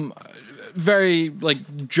 cling. Very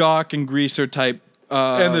like jock and greaser type.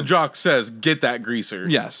 And the jock says, get that greaser.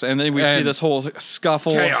 Yes, and then we see this whole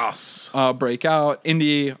scuffle. Chaos. Break out.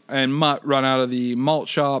 Indy and Mutt run out of the malt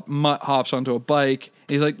shop. Mutt hops onto a bike.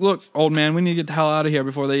 He's like, look, old man, we need to get the hell out of here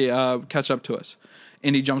before they catch up to us.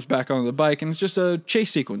 Indy jumps back onto the bike, and it's just a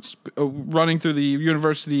chase sequence running through the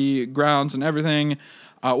university grounds and everything.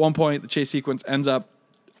 At one point, the chase sequence ends up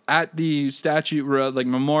at the statue, like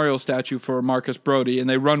memorial statue for Marcus Brody, and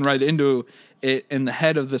they run right into it, and the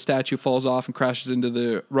head of the statue falls off and crashes into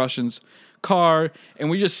the Russian's car, and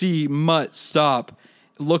we just see Mutt stop,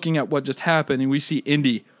 looking at what just happened, and we see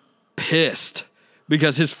Indy pissed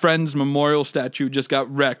because his friend's memorial statue just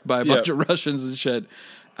got wrecked by a bunch of Russians and shit.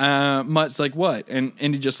 Mutt's like, what? And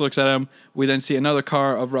Indy just looks at him. We then see another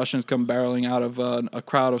car of Russians come barreling out of a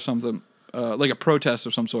crowd of something, like a protest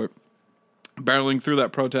of some sort. Barreling through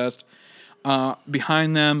that protest.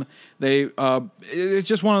 Behind them, it's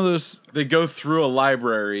just one of those... They go through a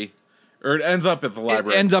library or it ends up at the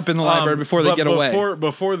library. It ends up in the library before they get away.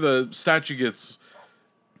 Before the statue gets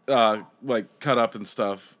like cut up and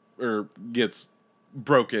stuff, or gets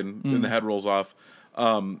broken and the head rolls off.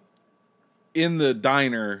 In the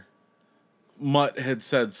diner, Mutt had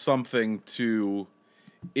said something to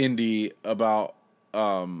Indy about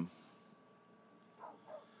how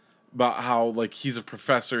like he's a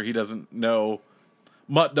professor, he doesn't know.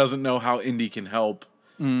 Mutt doesn't know how Indy can help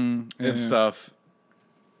and stuff.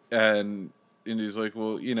 And Indy's like,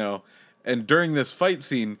 well, you know. And during this fight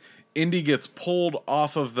scene, Indy gets pulled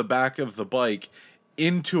off of the back of the bike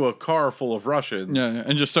into a car full of Russians. Yeah,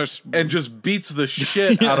 and just starts... And just beats the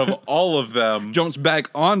shit out of all of them. Jumps back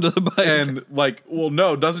onto the bike. And, like, well,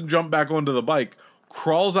 no, doesn't jump back onto the bike.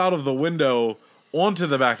 Crawls out of the window onto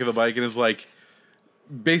the back of the bike and is, like,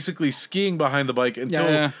 basically skiing behind the bike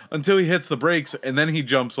until he hits the brakes, and then he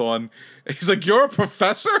jumps on. He's like, "You're a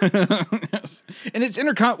professor?" Yes. And it's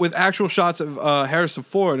intercut with actual shots of Harrison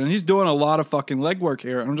Ford, and he's doing a lot of fucking legwork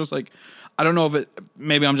here. And I'm just like, I don't know if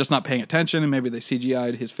maybe I'm just not paying attention, and maybe they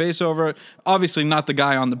CGI'd his face over it. Obviously not the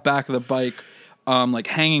guy on the back of the bike, like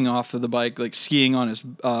hanging off of the bike, like skiing on his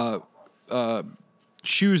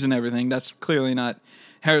shoes and everything. That's clearly not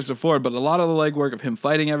Harrison Ford, but a lot of the legwork of him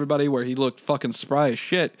fighting everybody, where he looked fucking spry as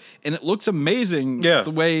shit, and it looks amazing. Yeah.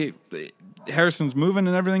 The way Harrison's moving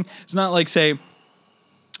and everything. It's not like, say,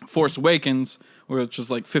 Force Awakens, which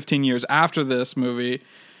is like 15 years after this movie,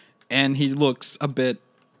 and he looks a bit.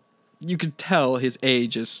 You could tell his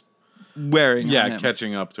age is wearing. on him.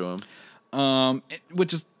 Catching up to him.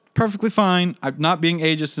 Which is perfectly fine. I'm not being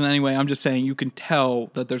ageist in any way. I'm just saying you can tell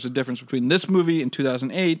that there's a difference between this movie in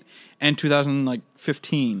 2008 and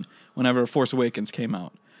 2015, whenever Force Awakens came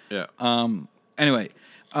out. Yeah. Anyway,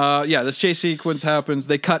 this chase sequence happens.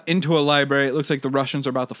 They cut into a library. It looks like the Russians are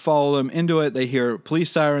about to follow them into it. They hear police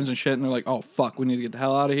sirens and shit, and they're like, "Oh fuck, we need to get the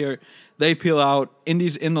hell out of here." They peel out.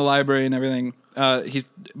 Indy's in the library and everything.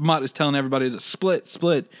 Mutt is telling everybody to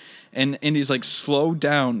split, and Indy's like, "Slow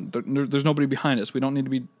down. There's nobody behind us. We don't need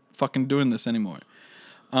to be fucking doing this anymore."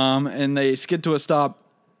 And they skid to a stop.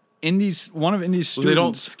 One of Indy's students. They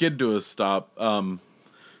don't skid to a stop.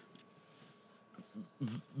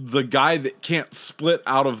 The guy that can't split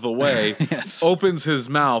out of the way opens his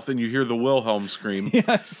mouth, and you hear the Wilhelm scream.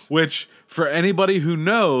 Yes. Which, for anybody who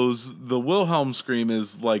knows, the Wilhelm scream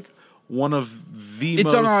is like one of the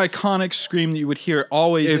It's an iconic scream that you would hear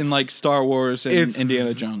always in like Star Wars and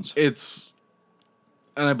Indiana Jones.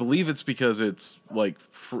 And I believe it's because it's like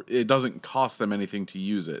it doesn't cost them anything to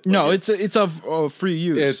use it. No, like it's a free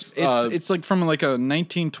use. It's like from like a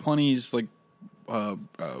 1920s like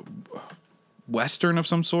Western of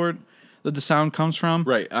some sort that the sound comes from.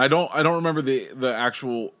 Right. I don't remember the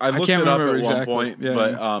actual. I looked can't it up remember at exactly. one point,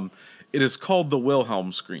 but it is called the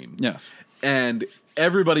Wilhelm scream. Yeah. And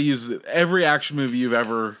everybody uses it. Every action movie you've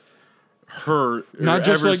ever heard, not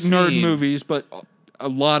just like seen, nerd movies, but a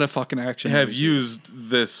lot of fucking action have movies. used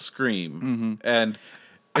this scream. And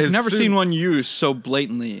I've never seen one used so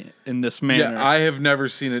blatantly in this manner. Yeah, I have never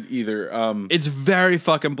seen it either. It's very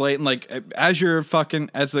fucking blatant. Like as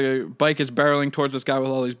the bike is barreling towards this guy with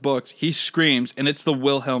all these books, he screams, and it's the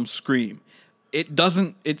Wilhelm scream.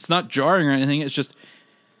 It's not jarring or anything. It's just.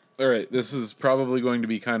 All right, this is probably going to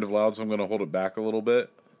be kind of loud, so I'm going to hold it back a little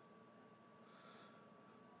bit,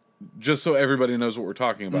 just so everybody knows what we're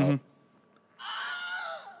talking about. Mm-hmm.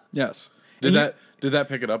 Yes. Did that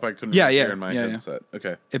pick it up? I couldn't hear in my headset. Yeah.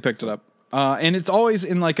 Okay. It picked it up. And it's always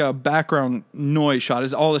in like a background noise shot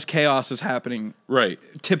as all this chaos is happening. Right.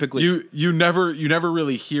 Typically. You never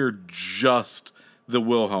really hear just the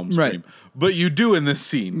Wilhelm scream. Right. But you do in this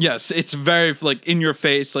scene. Yes, it's very like in your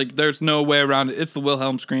face. Like there's no way around it. It's the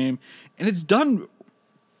Wilhelm scream. And it's done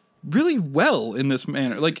really well in this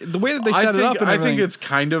manner. Like the way that they set it up and I think it's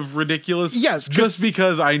kind of ridiculous. Yes. Just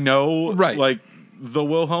because I know right. like the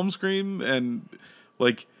Wilhelm scream, and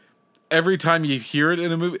like every time you hear it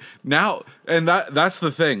in a movie now, and that's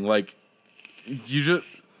the thing, like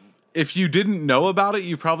if you didn't know about it,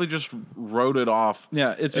 you probably just wrote it off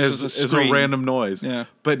it's as a random noise. Yeah.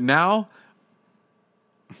 But now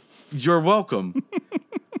you're welcome.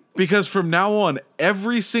 Because from now on,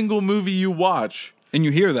 every single movie you watch and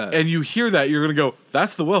you hear that, you're gonna go,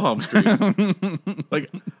 that's the Wilhelm scream.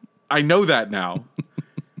 Like, I know that now.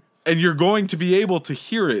 And you're going to be able to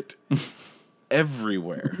hear it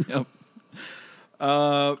everywhere. Yep.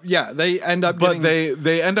 They end up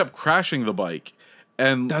they end up crashing the bike,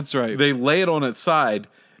 and that's right. They lay it on its side,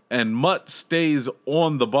 and Mutt stays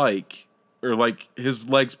on the bike, or like his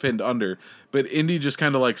legs pinned under, but Indy just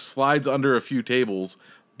kind of like slides under a few tables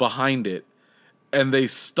behind it, and they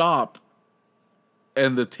stop,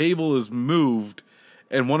 and the table is moved,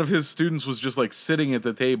 and one of his students was just like sitting at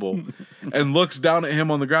the table and looks down at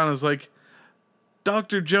him on the ground and is like,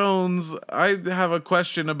 Dr. Jones, I have a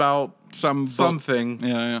question about something.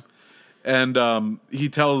 Yeah. And he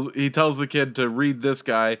tells the kid to read this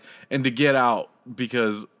guy and to get out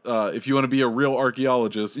because if you want to be a real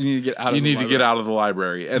archaeologist, You need to get out of you the need to library. get out of the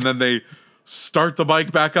library. And then they start the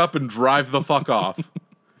bike back up and drive the fuck off.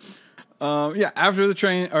 After the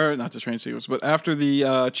train, or not the train sequence, but after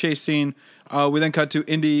the chase scene, we then cut to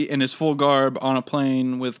Indy in his full garb on a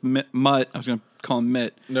plane with Mutt. I was going to call him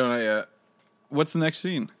Mitt. No, not yet. What's the next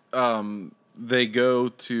scene? They go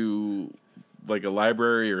to like a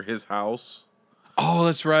library or his house. Oh,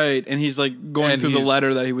 that's right. And he's like going And through the he's-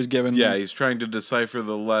 letter that he was given. Yeah, he's trying to decipher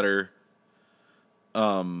the letter.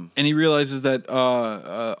 And he realizes that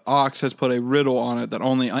Ox has put a riddle on it that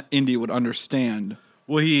only Indy would understand.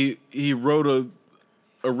 Well, he wrote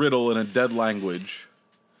a riddle in a dead language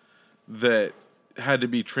that had to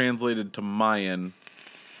be translated to Mayan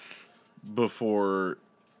before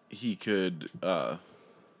he could.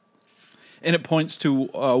 And it points to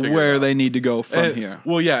Figure where it out. they need to go from And- here.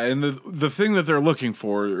 Well, yeah, and the thing that they're looking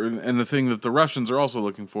for, and the thing that the Russians are also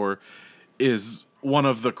looking for, is one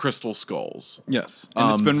of the crystal skulls Yes.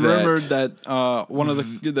 And it's been that- rumored that one of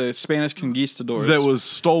the Spanish conquistadors that was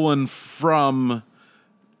stolen from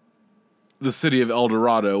the city of El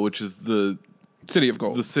Dorado, which is the City of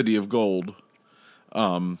Gold. city of gold,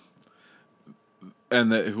 and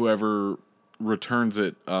that whoever returns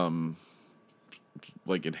it,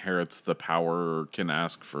 like inherits the power or can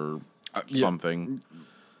ask for something,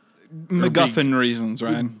 MacGuffin reasons,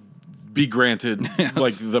 right? be granted Yes.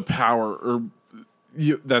 like the power, or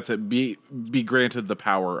that's it. Be granted the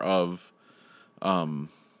power of, or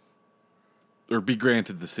be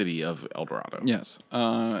granted the city of El Dorado. Yes.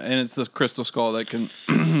 And it's this crystal skull that can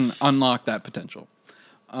unlock that potential.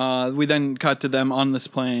 We then cut to them on this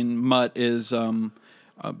plane. Mutt is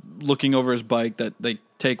looking over his bike that they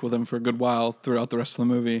take with him for a good while throughout the rest of the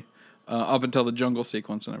movie, up until the jungle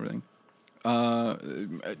sequence and everything.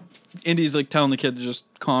 Indy's like telling the kid to just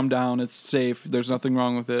calm down. It's safe. There's nothing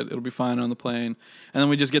wrong with it. It'll be fine on the plane. And then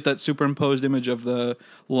we just get that superimposed image of the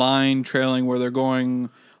line trailing where they're going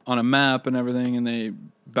on a map and everything, and they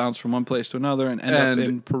bounce from one place to another and end up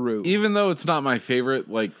in Peru. Even though it's not my favorite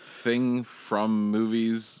like thing from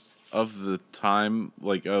movies of the time,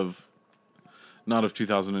 like of not of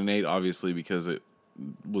 2008, obviously, because it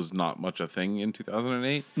was not much a thing in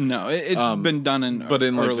 2008. No, it's been done in But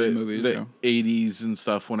in like early the, movies. the yeah. 80s and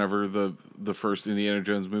stuff, whenever the first Indiana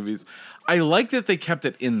Jones movies, I like that they kept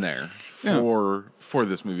it in there for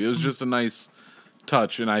this movie. It was just a nice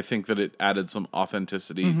touch, and I think that it added some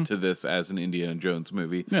authenticity to this as an Indiana Jones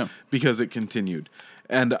movie. Yeah. Because it continued.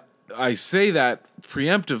 And I say that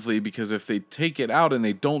preemptively because if they take it out and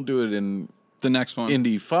they don't do it in The next one.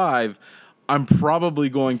 Indy 5, I'm probably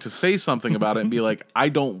going to say something about it and be like, I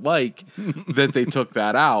don't like that they took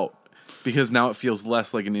that out, because now it feels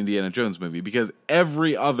less like an Indiana Jones movie, because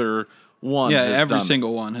every other one has every done it.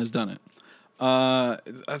 single one has done it.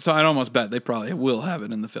 So I'd almost bet they probably will have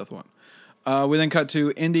it in the fifth one. We then cut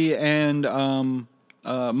to Indy and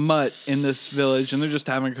Mutt in this village, and they're just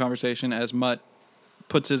having a conversation as Mutt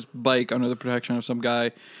puts his bike under the protection of some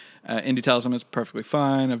guy. Indy tells him it's perfectly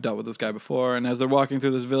fine. I've dealt with this guy before. And as they're walking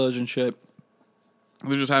through this village and shit,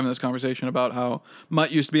 they're just having this conversation about how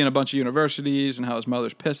Mutt used to be in a bunch of universities and how his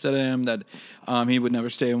mother's pissed at him that he would never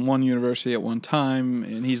stay in one university at one time,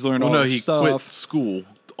 and he's learned all this he stuff. quit school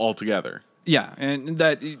altogether. Yeah, and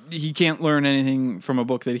that he can't learn anything from a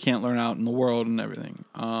book that he can't learn out in the world and everything.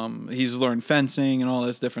 He's learned fencing and all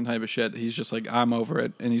this different type of shit. He's just like, I'm over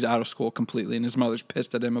it, and he's out of school completely, and his mother's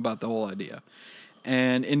pissed at him about the whole idea.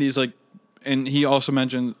 And Indy's like, and he also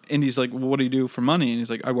mentioned, Indy's like, well, what do you do for money? And he's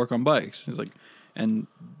like, I work on bikes. He's like, and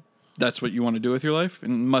that's what you want to do with your life?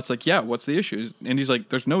 And Mutt's like, yeah, what's the issue? And he's like,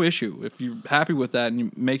 there's no issue. If you're happy with that and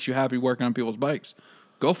it makes you happy working on people's bikes,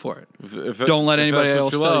 go for it. Don't let anybody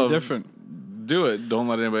else tell you different. Do it. Don't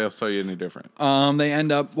let anybody else tell you any different. They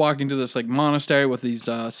end up walking to this like monastery with these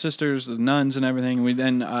sisters, the nuns, and everything. And we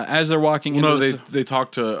then, as they're walking into this, they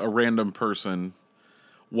talk to a random person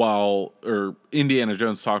or Indiana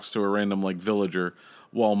Jones talks to a random like villager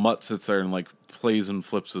while Mutt sits there and like plays and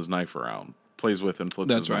flips his knife around. Plays with and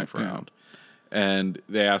flips his knife around. And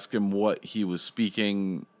they ask him what he was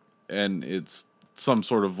speaking, and it's some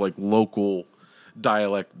sort of like local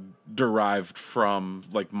dialect derived from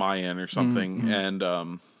like Mayan or something. And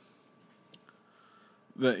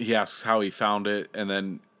he asks how he found it, and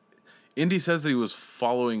then Indy says that he was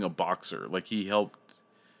following a boxer, like he helped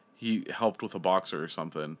with a boxer or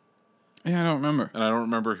something. yeah, I don't remember. And I don't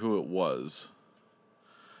remember who it was.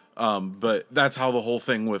 But that's how the whole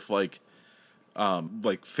thing with like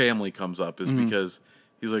family comes up is because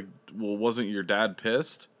he's like, well, wasn't your dad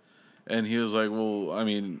pissed? And he was like, well, I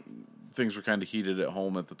mean, things were kind of heated at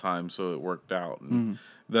home at the time, so it worked out. And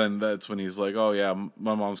then that's when he's like, oh yeah,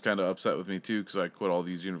 my mom's kind of upset with me too because I quit all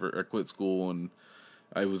these I quit school and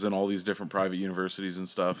I was in all these different private universities and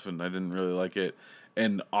stuff, and I didn't really like it.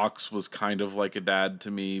 And Ox was kind of like a dad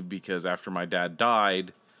to me because after my dad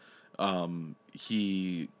died,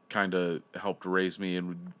 he kind of helped raise me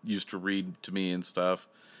and used to read to me and stuff.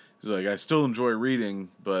 He's like, I still enjoy reading,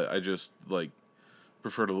 but I just like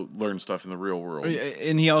prefer to learn stuff in the real world.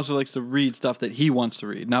 And he also likes to read stuff that he wants to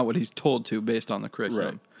read, not what he's told to based on the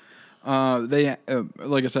curriculum. They,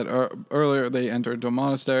 like I said earlier, they enter into a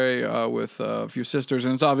monastery with a few sisters,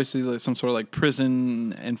 and it's obviously like some sort of like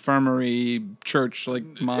prison, infirmary, church,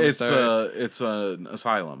 like monastery. It's an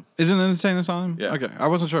asylum. Isn't it an insane asylum? Yeah. Okay, I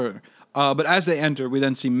wasn't sure. But as they enter, we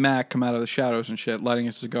then see Mac come out of the shadows and shit, lighting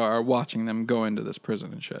a cigar, watching them go into this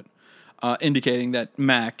prison and shit, indicating that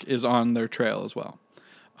Mac is on their trail as well.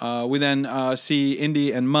 We then see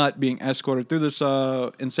Indy and Mutt being escorted through this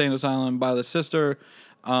insane asylum by the sister,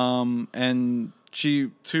 and she...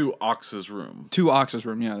 To Ox's room. To Ox's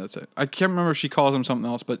room, yeah, that's it. I can't remember if she calls him something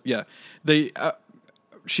else, but yeah.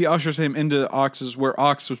 She ushers him into Ox's, where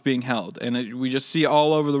Ox was being held, and we just see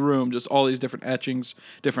all over the room just all these different etchings,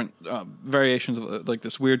 different variations of like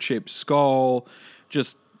this weird-shaped skull,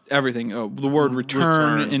 just... everything. The word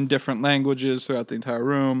return in different languages throughout the entire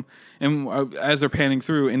room. And as they're panning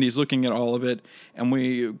through, Indy's looking at all of it, and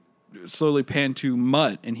we slowly pan to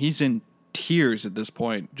Mutt, and he's in tears at this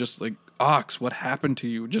point. Just like, Ox, what happened to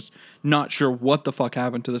you? Just not sure what the fuck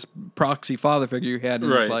happened to this proxy father figure you had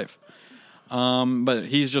in his life. But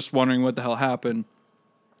he's just wondering what the hell happened.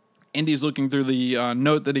 Indy's looking through the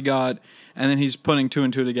note that he got, and then he's putting two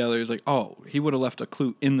and two together. He's like, oh, he would have left a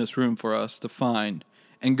clue in this room for us to find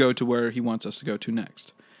and go to where he wants us to go to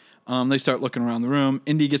next. They start looking around the room.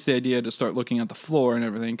 Indy gets the idea to start looking at the floor and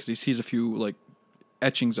everything because he sees a few like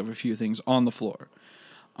etchings of a few things on the floor.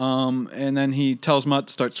 And then he tells Mutt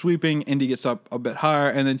to start sweeping. Indy gets up a bit higher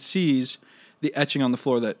and then sees the etching on the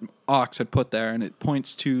floor that Ox had put there, and it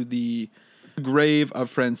points to the grave of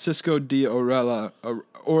Francisco de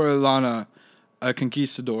Orellana, a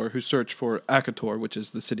conquistador who searched for Acator, which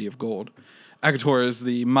is the city of gold. Acator is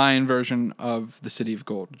the Mayan version of the city of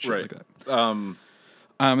gold, shit like that.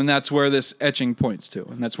 And that's where this etching points to,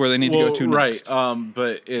 and that's where they need to go to next. Right,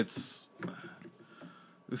 but it's...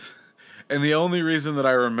 And the only reason that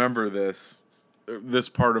I remember this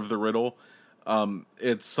part of the riddle,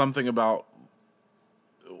 it's something about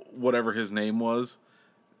whatever his name was.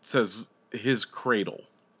 It says his cradle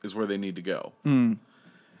is where they need to go.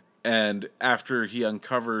 And after he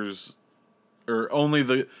uncovers... or only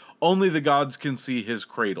the gods can see his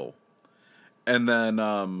cradle. And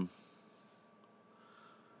then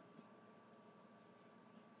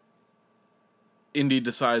Indy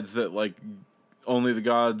decides that like only the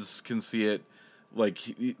gods can see it. Like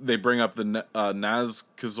they bring up the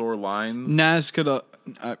Nazca lines.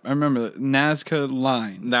 I remember that. Nazca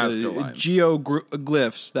lines.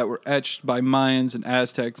 Geoglyphs that were etched by Mayans and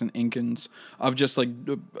Aztecs and Incans of just like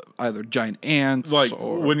either giant ants. Like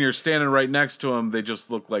or... when you're standing right next to them, they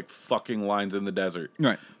just look like fucking lines in the desert.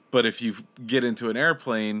 Right. But if you get into an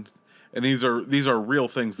airplane, and these are real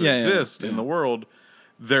things that exist in the world,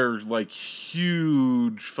 they're like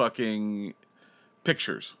huge fucking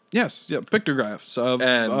pictures. Yes, yeah, pictographs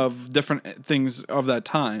of different things of that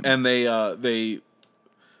time. And they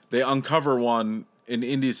uncover one, and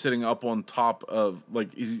Indy's sitting up on top of,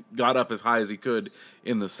 like, he got up as high as he could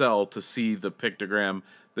in the cell to see the pictogram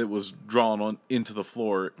that was drawn into the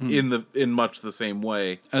floor in much the same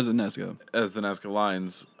way as the Nazca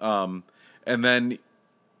lines. And then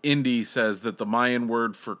Indy says that the Mayan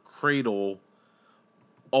word for cradle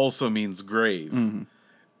also means grave.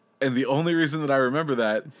 And the only reason that I remember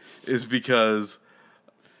that is because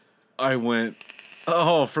I went,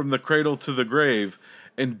 oh, from the cradle to the grave,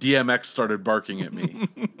 and DMX started barking at me.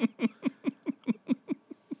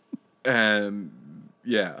 And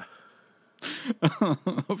yeah.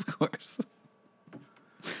 Of course.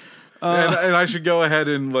 And I should go ahead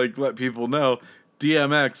and like let people know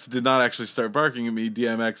DMX did not actually start barking at me.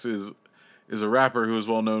 DMX is a rapper who is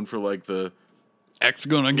well known for like the X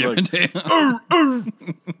gonna give it to you.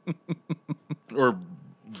 Or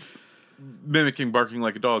mimicking barking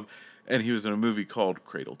like a dog. And he was in a movie called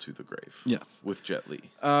Cradle to the Grave. Yes. With Jet Li.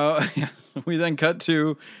 Yes. We then cut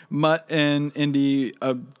to Mutt and Indy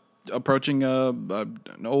approaching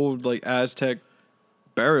an old like Aztec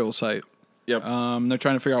burial site. Yep. They're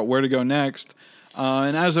trying to figure out where to go next.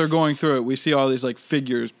 And as they're going through it, we see all these like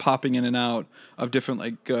figures popping in and out of different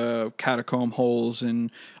like catacomb holes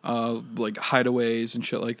and like hideaways and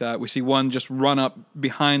shit like that. We see one just run up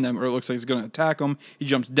behind them, or it looks like he's going to attack them. He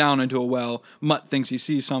jumps down into a well. Mutt thinks he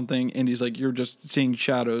sees something, and he's like, "You're just seeing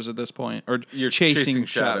shadows at this point, or you're chasing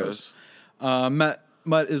shadows."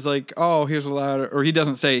 Mutt is like, "Oh, here's a ladder," or he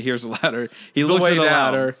doesn't say, "Here's a ladder." He looks at the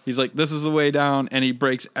ladder. He's like, "This is the way down," and he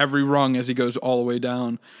breaks every rung as he goes all the way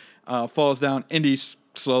down. Falls down. Indy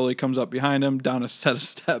slowly comes up behind him down a set of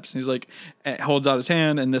steps. And he's like, holds out his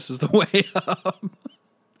hand, and this is the way up.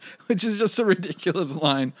 Which is just a ridiculous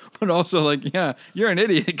line. But also like, yeah, you're an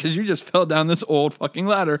idiot because you just fell down this old fucking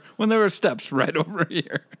ladder when there were steps right over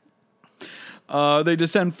here. They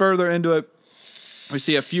descend further into it. We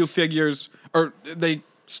see a few figures, or they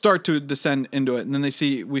start to descend into it. And then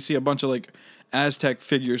we see a bunch of like Aztec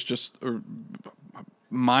figures or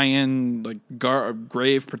Mayan like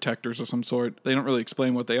grave protectors of some sort. They don't really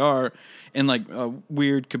explain what they are, in like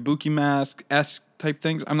weird kabuki mask-esque type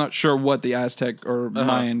things. I'm not sure what the Aztec or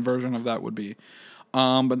Mayan version of that would be.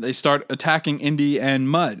 But they start attacking Indy and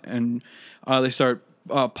Mutt, and they start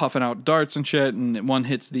puffing out darts and shit, and one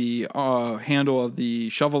hits the handle of the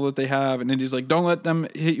shovel that they have, and Indy's like, "Don't let them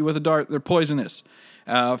hit you with a dart. They're poisonous."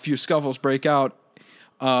 A few scuffles break out.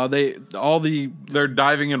 They're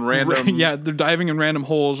diving in random. They're diving in random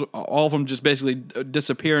holes. All of them just basically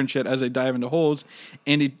disappear and shit as they dive into holes.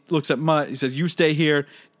 And he looks at Mutt. He says, "You stay here."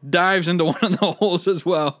 Dives into one of the holes as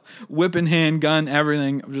well. Whip in hand, gun,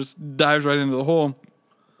 everything. Just dives right into the hole.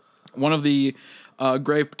 One of the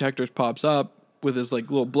grave protectors pops up with his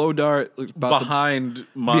like little blow dart Behind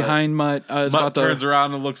Mutt. Mutt turns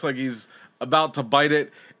around and looks like he's about to bite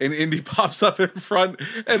it, and Indy pops up in front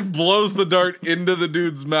and blows the dart into the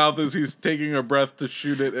dude's mouth as he's taking a breath to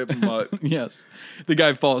shoot it at Mutt. Yes. The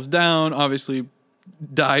guy falls down, obviously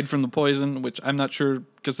died from the poison, which I'm not sure,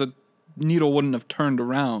 because the needle wouldn't have turned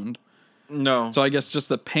around. No. So I guess just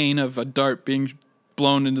the pain of a dart being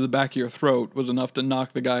blown into the back of your throat was enough to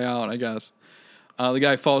knock the guy out, I guess. The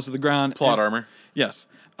guy falls to the ground. Plot armor. Yes.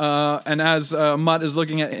 And as Mutt is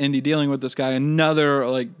looking at Indy dealing with this guy, another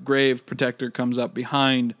like grave protector comes up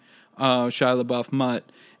behind Shia LaBeouf Mutt,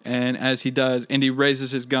 and as he does, Indy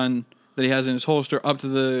raises his gun that he has in his holster up to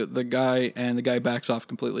the guy, and the guy backs off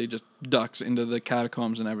completely, just ducks into the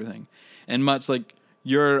catacombs and everything. And Mutt's like,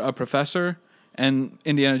 "You're a professor?" And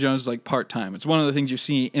Indiana Jones is like, "Part-time." It's one of the things you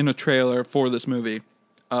see in a trailer for this movie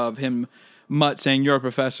of him, Mutt saying, "You're a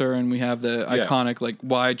professor," and we have the iconic like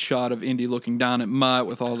wide shot of Indy looking down at Mutt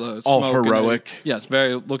with all the all smoke heroic. Yes,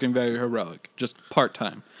 looking very heroic. Just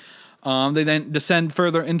part-time. They then descend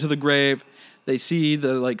further into the grave. They see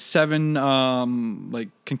the like 7 like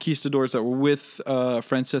conquistadors that were with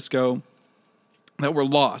Francisco that were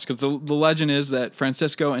lost, because the legend is that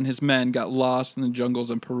Francisco and his men got lost in the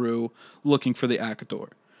jungles in Peru looking for the Acator,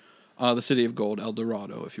 the city of gold, El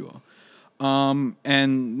Dorado, if you will.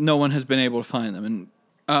 And no one has been able to find them. And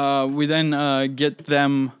we then get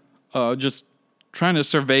them just trying to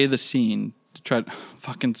survey the scene.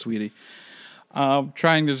 Fucking sweetie.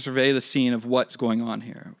 Trying to survey the scene of what's going on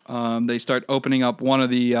here. They start opening up one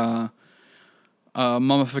of the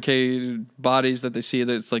mummified bodies that they see.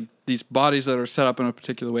 That it's like these bodies that are set up in a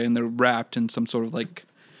particular way, and they're wrapped in some sort of like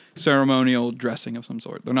ceremonial dressing of some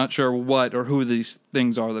sort. They're not sure what or who these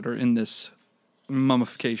things are that are in this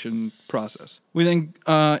mummification process. We then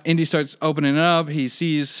Indy starts opening it up. He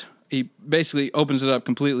basically opens it up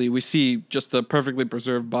completely. We see just the perfectly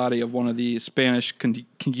preserved body of one of the Spanish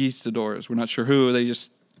conquistadors. We're not sure who.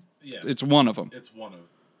 It's one of them. It's one of.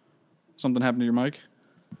 Something happened to your mic?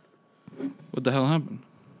 What the hell happened?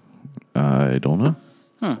 I don't know.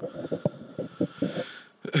 Huh.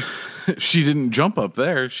 She didn't jump up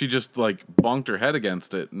there. She just like bonked her head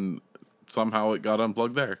against it, and somehow it got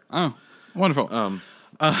unplugged there. Oh, wonderful. They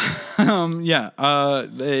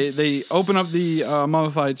open up the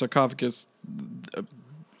mummified sarcophagus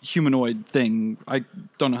humanoid thing. I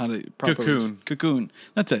don't know how to properly cocoon.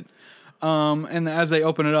 That's it. And as they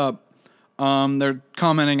open it up, they're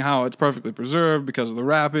commenting how it's perfectly preserved because of the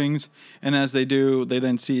wrappings. And as they do, they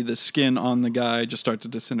then see the skin on the guy just start to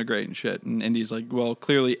disintegrate and shit. And Indy's like, well,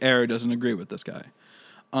 clearly Air doesn't agree with this guy.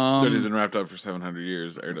 But he's been wrapped up for 700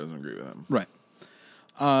 years. Air doesn't agree with him. Right.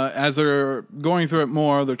 As they're going through it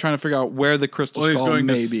more, they're trying to figure out where the crystal skull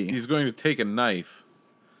may be. He's going to take a knife,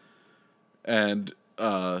 and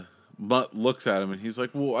Mutt looks at him, and he's like,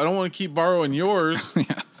 well, I don't want to keep borrowing yours.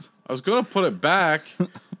 Yes. I was going to put it back.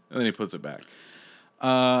 And then he puts it back.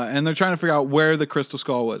 And they're trying to figure out where the crystal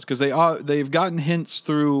skull was, because they've gotten hints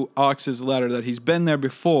through Ox's letter that he's been there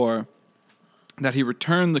before, that he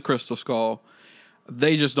returned the crystal skull.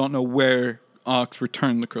 They just don't know where Ox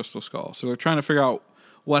returned the crystal skull. So they're trying to figure out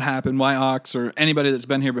what happened, why Ox or anybody that's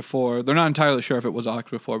been here before. They're not entirely sure if it was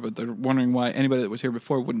Ox before, but they're wondering why anybody that was here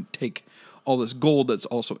before wouldn't take all this gold that's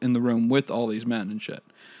also in the room with all these men and shit.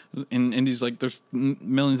 And he's like, there's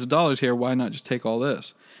millions of dollars here. Why not just take all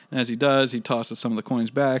this? And as he does, he tosses some of the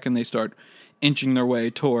coins back, and they start inching their way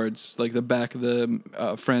towards like the back of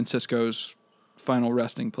the Francisco's final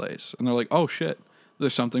resting place. And they're like, oh shit,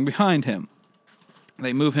 there's something behind him.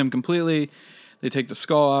 They move him completely. They take the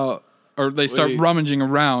skull out, or they start rummaging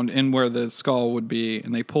around in where the skull would be,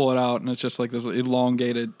 and they pull it out, and it's just like this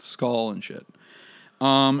elongated skull and shit.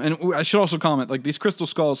 And I should also comment, like, these crystal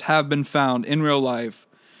skulls have been found in real life,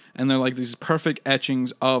 and they're like these perfect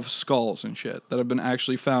etchings of skulls and shit that have been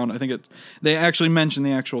actually found. I think they actually mention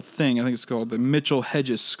the actual thing. I think it's called the Mitchell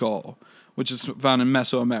Hedges skull, which is found in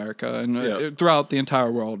Mesoamerica and throughout the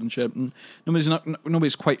entire world and shit. And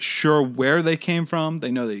nobody's quite sure where they came from.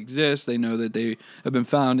 They know they exist. They know that they have been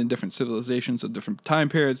found in different civilizations at different time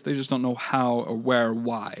periods. They just don't know how or where or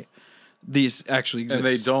why these actually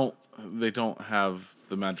exist. And they don't have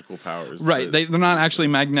the magical powers. Right. They're not actually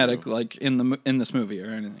magnetic like in this movie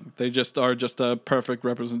or anything. They just are just a perfect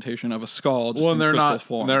representation of a skull. Just and they're not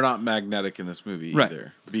form. They're not magnetic in this movie right.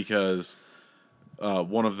 either, because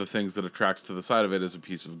one of the things that attracts to the side of it is a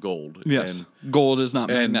piece of gold. Yes, gold is not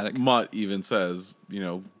magnetic. And Mutt even says,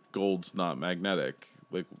 gold's not magnetic.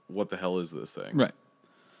 Like, what the hell is this thing? Right.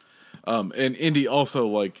 And Indy also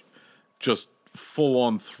like just full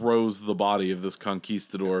on throws the body of this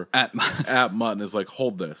conquistador at Mutt and is like,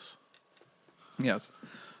 hold this. Yes.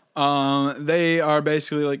 They are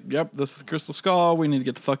basically like, yep, this is the crystal skull. We need to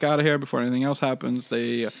get the fuck out of here before anything else happens.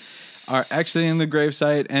 They are exiting the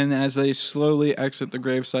gravesite, and as they slowly exit the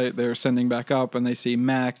gravesite, they're ascending back up, and they see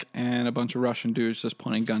Mac and a bunch of Russian dudes just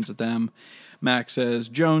pointing guns at them. Mac says,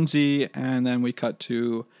 Jonesy, and then we cut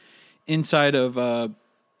to inside of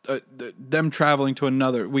them traveling to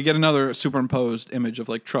another. We get another superimposed image of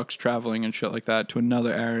like trucks traveling and shit like that to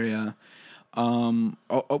another area,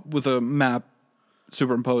 with a map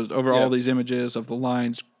superimposed over all these images of the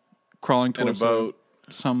lines crawling towards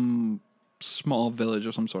some small village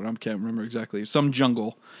of some sort. I can't remember exactly. Some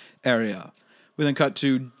jungle area. We then cut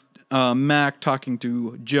to Mac talking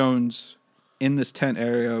to Jones in this tent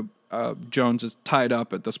area. Jones is tied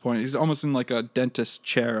up at this point. He's almost in like a dentist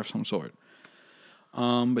chair of some sort.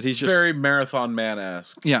 But he's just very Marathon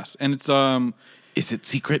Man-esque. Yes, and it's is it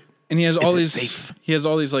secret? And he has all these safe? He has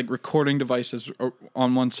all these like recording devices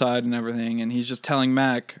on one side and everything, and he's just telling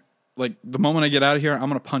Mac, like, the moment I get out of here, I'm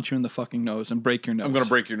gonna punch you in the fucking nose and break your nose. I'm gonna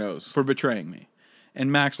break your nose for betraying me. And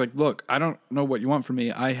Mac's like, look, I don't know what you want from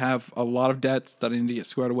me. I have a lot of debts that I need to get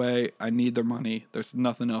squared away. I need their money. There's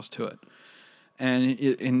nothing else to it.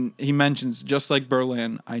 And he mentions, just like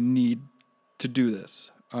Berlin, I need to do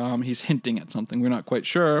this. He's hinting at something. We're not quite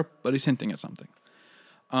sure, but he's hinting at something.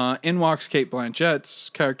 In walks Cate Blanchett's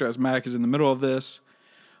character as Mac is in the middle of this.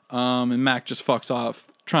 And Mac just fucks off,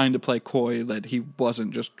 trying to play coy that he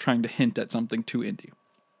wasn't just trying to hint at something to Indy.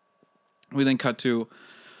 We then cut to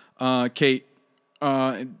Cate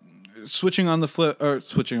switching on the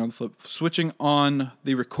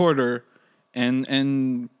recorder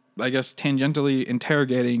and I guess tangentially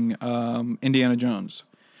interrogating Indiana Jones.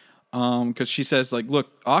 Because she says, like,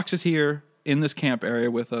 look, Ox is here in this camp area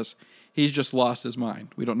with us. He's just lost his mind.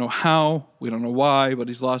 We don't know how, we don't know why, but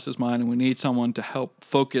he's lost his mind, and we need someone to help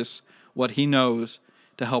focus what he knows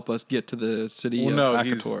to help us get to the city of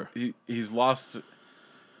Akator. He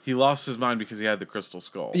lost his mind because he had the crystal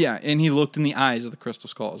skull. Yeah, and he looked in the eyes of the crystal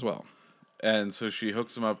skull as well. And so she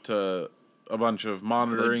hooks him up to a bunch of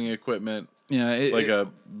monitoring equipment. Yeah, like a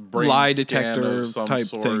brain lie scan detector of some type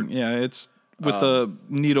sort. thing. Yeah, it's with the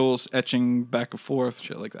needles etching back and forth,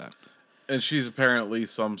 shit like that. And she's apparently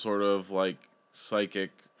some sort of like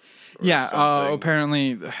psychic.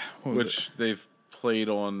 Apparently, which they've played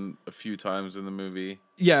on a few times in the movie.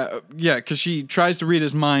 Yeah, because she tries to read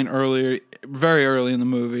his mind very early in the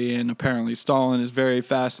movie, and apparently Stalin is very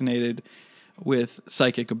fascinated with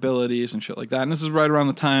psychic abilities and shit like that. And this is right around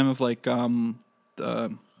the time of like,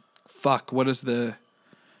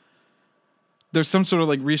 there's some sort of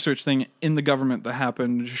like research thing in the government that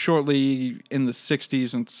happened shortly in the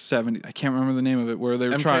 60s and 70s. I can't remember the name of it, where they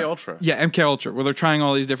were trying MK-Ultra. Yeah, MK-Ultra, where they're trying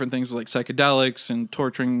all these different things with like psychedelics and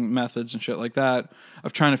torturing methods and shit like that,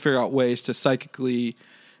 of trying to figure out ways to psychically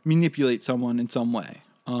manipulate someone in some way.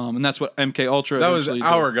 And that's what MK-Ultra That was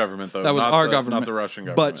our government, though. That was our government. Not the Russian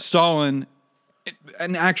government. But Stalin,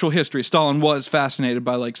 in actual history, Stalin was fascinated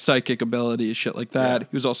by like psychic abilities, shit like that. Yeah.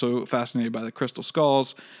 He was also fascinated by the crystal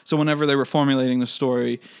skulls. So whenever they were formulating the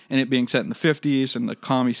story and it being set in the 50s and the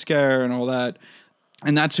commie scare and all that,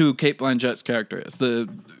 And that's who Kate Blanchett's character is.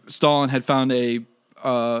 Stalin had found a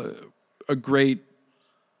great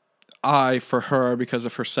eye for her because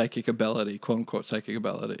of her psychic ability, quote unquote psychic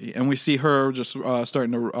ability. And we see her just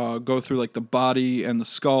starting to go through like the body and the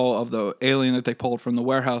skull of the alien that they pulled from the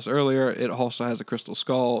warehouse earlier. It also has a crystal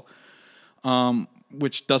skull,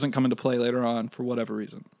 which doesn't come into play later on for whatever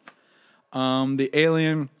reason. The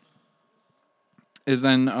alien is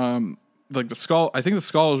then like the skull. I think the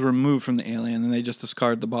skull is removed from the alien, and they just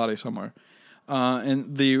discard the body somewhere.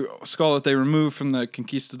 And the skull that they remove from the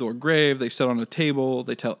conquistador grave, they set on a table.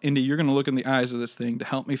 They tell Indy, "You're going to look in the eyes of this thing to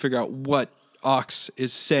help me figure out what Ox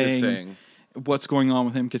is saying. What's going on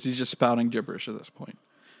with him, because he's just spouting gibberish at this point."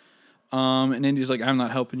 And Indy's like, "I'm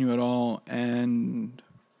not helping you at all." And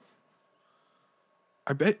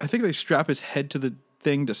I think they strap his head to the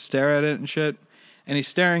thing to stare at it and shit. And he's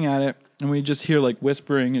staring at it, and we just hear like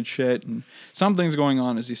whispering and shit, and something's going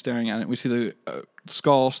on as he's staring at it. We see the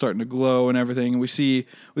skull starting to glow and everything, and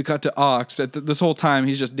we cut to Ox. This whole time,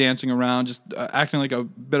 he's just dancing around, just acting like a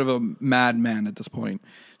bit of a madman at this point,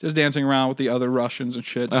 just dancing around with the other Russians and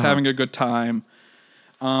shit, just having a good time.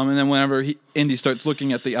 And then whenever Indy starts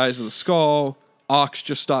looking at the eyes of the skull, Ox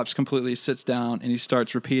just stops completely, sits down, and he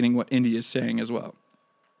starts repeating what Indy is saying as well.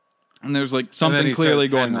 And there's like something clearly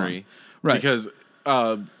going on, right? Because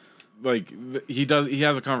he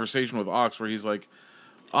has a conversation with Ox where he's like,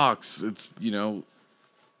 "Ox, it's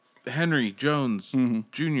Henry Jones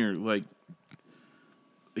Jr. Like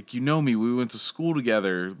you know me. We went to school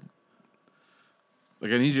together.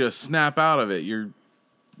 Like I need you to snap out of it. You're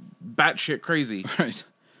batshit crazy." Right.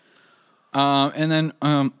 And then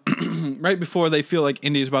right before they feel like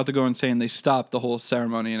Indy's about to go insane, they stop the whole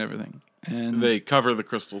ceremony and everything. And they cover the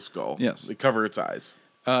crystal skull. Yes. They cover its eyes.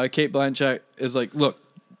 Kate Blanchett is like, "Look,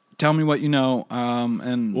 tell me what you know."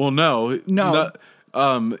 And well, no.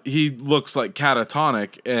 He looks like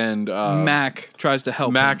catatonic, and Mac tries to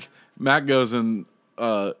help him. Mac goes and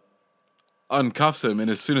uncuffs him,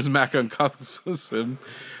 and as soon as Mac uncuffs him,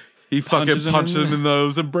 he fucking punches him in the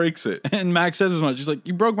nose and breaks it. And Mac says as much. He's like,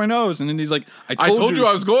 "You broke my nose," and then he's like, "I told you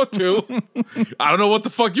I was going to." I don't know what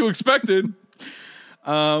the fuck you expected.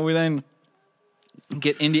 We then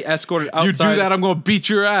get Indy escorted outside. You do that, I'm going to beat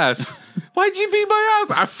your ass. Why'd you beat my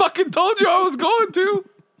ass? I fucking told you I was going to.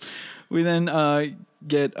 We then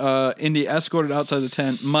get Indy escorted outside the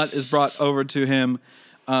tent. Mutt is brought over to him.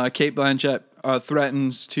 Kate Blanchett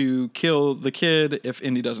threatens to kill the kid if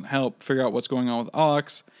Indy doesn't help figure out what's going on with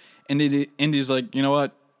Ox. Indy's like, "You know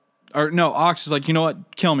what?" Or no, Ox is like, "You know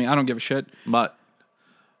what? Kill me. I don't give a shit."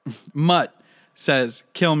 Mutt says,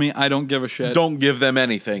 "Kill me. I don't give a shit. Don't give them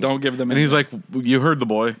anything. And he's like, "You heard the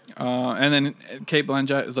boy." And then Kate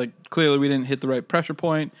Blanchett is like, "Clearly we didn't hit the right pressure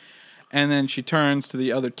point." And then she turns to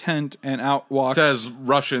the other tent and out walks. Says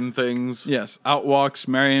Russian things. Yes, out walks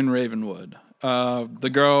Marion Ravenwood, the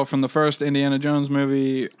girl from the first Indiana Jones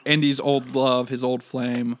movie, Indy's old love, his old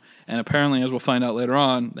flame, and apparently, as we'll find out later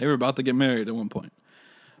on, they were about to get married at one point.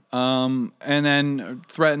 And then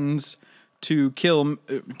threatens to kill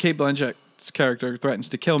Kate Blanchett's character threatens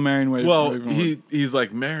to kill Marion Ravenwood. Well, he's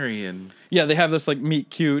like, "Marion." Yeah, they have this like meet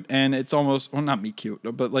cute, and it's almost, well, not meet cute,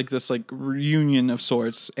 but like this like reunion of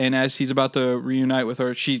sorts. And as he's about to reunite with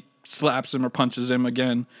her, she slaps him or punches him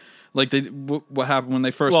again, like what happened when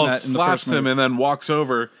they first met. Slaps him and then walks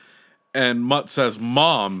over, and Mutt says,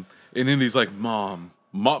 "Mom," and Indy's like, "Mom."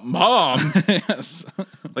 Yes.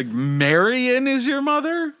 Like, Marion is your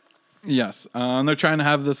mother? Yes. And they're trying to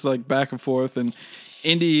have this like back and forth, and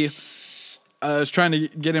Indy is trying to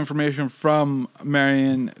get information from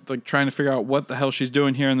Marion, like trying to figure out what the hell she's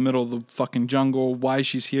doing here in the middle of the fucking jungle, why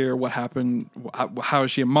she's here, what happened, how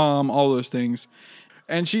is she a mom, all those things.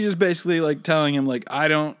 And she's just basically like telling him, like, "I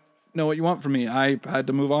don't know what you want from me. I had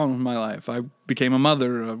to move on with my life. I became a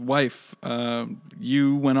mother, a wife.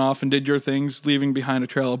 You went off and did your things, leaving behind a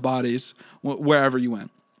trail of bodies wherever you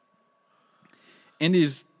went."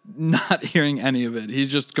 Indy's not hearing any of it. He's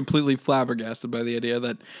just completely flabbergasted by the idea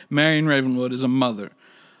that Marion Ravenwood is a mother.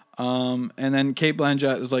 And then Kate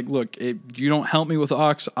Blanchett is like, "Look, if you don't help me with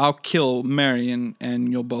Ox, I'll kill Marion,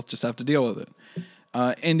 and you'll both just have to deal with it."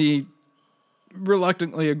 Indy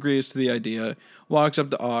reluctantly agrees to the idea, walks up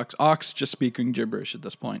to Ox. Ox just speaking gibberish at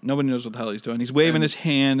this point. Nobody knows what the hell he's doing. He's waving his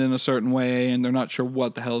hand in a certain way, and they're not sure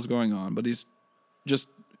what the hell is going on, but he's just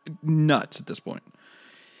nuts at this point.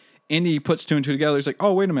 Indy puts two and two together. He's like,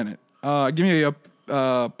 "Oh, wait a minute. Give me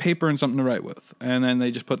a paper and something to write with." And then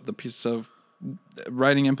they just put the piece of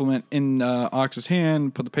writing implement in Ox's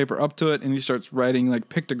hand, put the paper up to it, and he starts writing like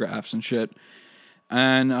pictographs and shit.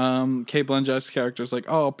 And Kate Blanchett's character is like,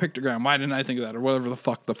 "Oh, pictogram. Why didn't I think of that?" Or whatever the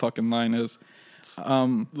fuck the fucking line is.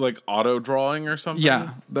 like auto drawing or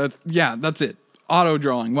something. That's it. Auto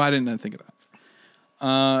drawing. Why didn't I think of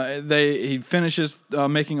that? He finishes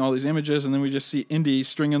making all these images, and then we just see Indy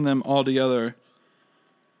stringing them all together.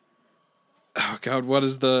 Oh God, what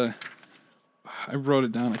is the? I wrote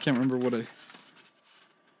it down. I can't remember what I.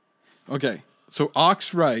 Okay, so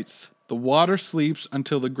Ox writes, "The water sleeps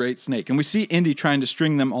until the great snake," and we see Indy trying to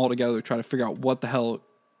string them all together, try to figure out what the hell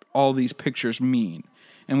all these pictures mean,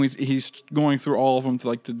 and he's going through all of them to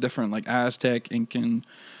like the different like Aztec, Incan,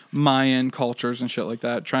 Mayan cultures and shit like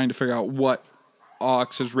that, trying to figure out what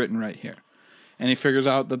Ox has written right here, and he figures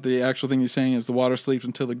out that the actual thing he's saying is the water sleeps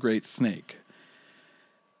until the great snake.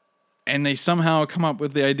 And they somehow come up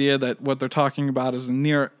with the idea that what they're talking about is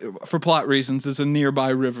for plot reasons, is a nearby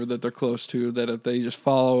river that they're close to, that if they just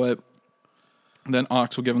follow it, then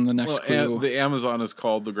Ox will give them the next clue. The Amazon is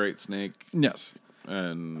called the Great Snake. Yes.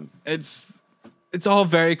 And it's all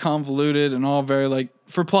very convoluted and all very, like,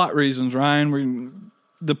 for plot reasons, Ryan,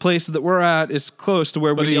 the place that we're at is close to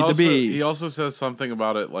where we need to be. He also says something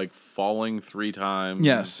about it, like, falling 3 times.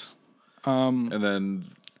 Yes. And then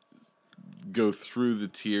go through the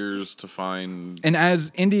tiers to find... And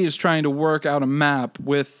as Indy is trying to work out a map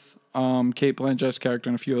with Cate Blanchett's character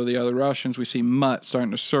and a few of the other Russians, we see Mutt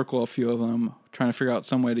starting to circle a few of them, trying to figure out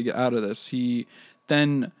some way to get out of this. He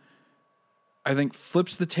then, I think,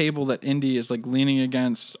 flips the table that Indy is like leaning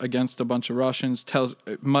against a bunch of Russians.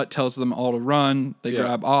 Mutt tells them all to run. They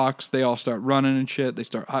grab Ox. They all start running and shit.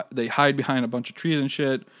 They hide behind a bunch of trees and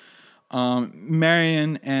shit.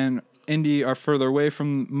 Marion and Indy are further away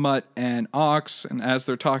from Mutt and Ox, and as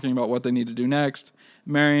they're talking about what they need to do next,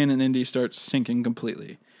 Marion and Indy start sinking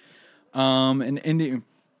completely. And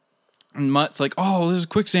Mutt's like, "Oh, this is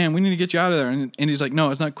quicksand. We need to get you out of there." And Indy's like, "No,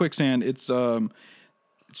 it's not quicksand. It's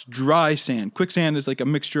dry sand. Quicksand is like a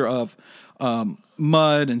mixture of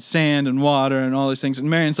mud and sand and water and all these things." And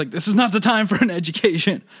Marion's like, "This is not the time for an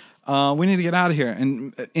education. We need to get out of here."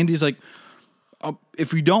 And Indy's like,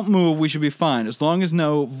 "If we don't move, we should be fine. As long as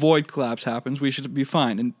no void collapse happens, we should be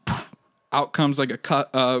fine." And poof, out comes like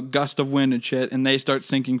a gust of wind and shit, and they start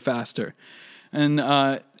sinking faster. And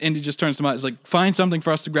Indy just turns to Mutt, is like, "Find something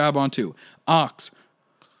for us to grab onto. Ox,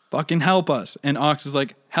 fucking help us." And Ox is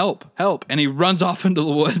like, "Help, help." And he runs off into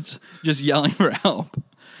the woods, just yelling for help.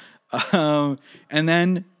 And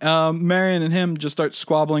then Marion and him just start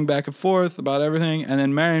squabbling back and forth about everything. And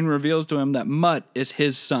then Marion reveals to him that Mutt is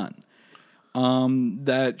his son.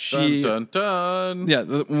 That she... Dun, dun, dun. Yeah,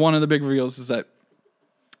 one of the big reveals is that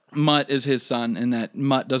Mutt is his son, and that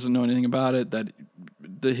Mutt doesn't know anything about it, that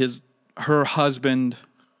her husband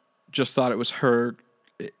just thought it was her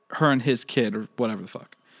and his kid, or whatever the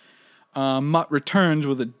fuck. Mutt returns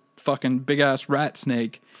with a fucking big-ass rat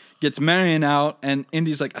snake, gets Marion out, and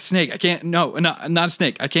Indy's like, "A snake, I can't, no, not a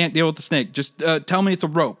snake, I can't deal with the snake, just tell me it's a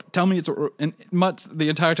rope, tell me it's a rope." And Mutt, the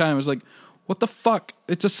entire time, was like, "What the fuck?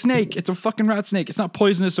 It's a snake. It's a fucking rat snake. It's not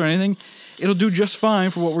poisonous or anything. It'll do just fine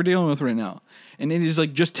for what we're dealing with right now." And Indy's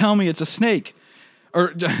like, "Just tell me it's a snake.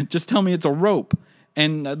 Or just tell me it's a rope."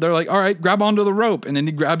 And they're like, "All right, grab onto the rope." And then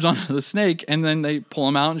he grabs onto the snake, and then they pull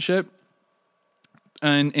him out and shit.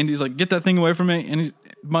 And Indy's like, "Get that thing away from me." And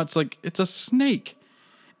Mutt's like, "It's a snake."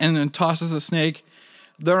 And then tosses the snake.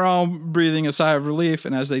 They're all breathing a sigh of relief.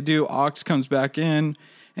 And as they do, Ox comes back in,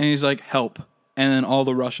 and he's like, "Help." And then all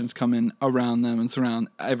the Russians come in around them and surround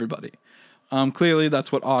everybody. Clearly,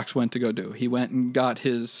 that's what Ox went to go do. He went and got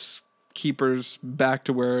his keepers back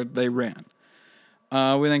to where they ran.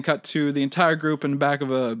 We then cut to the entire group in the back of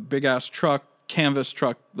a big-ass truck, canvas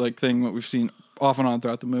truck-like thing that we've seen off and on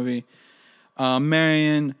throughout the movie.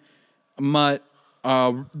 Marion, Mutt,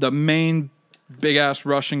 the main big-ass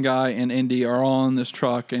Russian guy, and Indy are all in this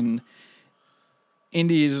truck, and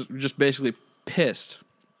Indy is just basically pissed.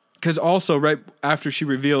 Because also, right after she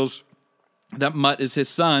reveals that Mutt is his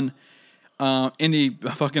son, Indy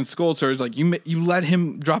fucking scolds her. Is like, you let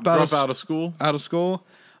him drop out of school? Out of school.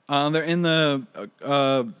 They're in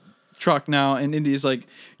the truck now, and Indy's like,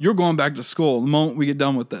 "You're going back to school the moment we get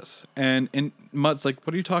done with this." And Mutt's like,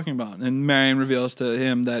 "What are you talking about?" And Marion reveals to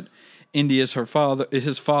him that Indy is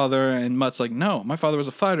his father, and Mutt's like, "No, my father was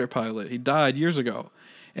a fighter pilot. He died years ago."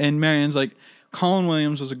 And Marion's like, "Colin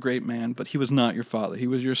Williams was a great man, but he was not your father. He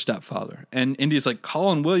was your stepfather." And Indy's like,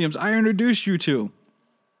 "Colin Williams, I introduced you to."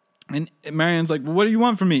 And Marion's like, "Well, what do you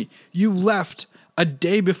want from me? You left a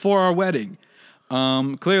day before our wedding."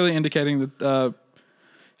 Clearly indicating that the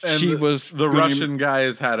Russian guy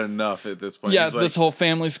has had enough at this point. Yes, this whole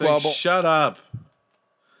family squabble. Like, shut up.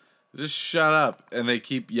 Just shut up. And they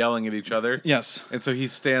keep yelling at each other. Yes. And so he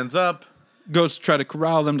stands up. Goes to try to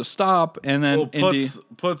corral them to stop, and then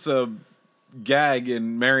puts a gag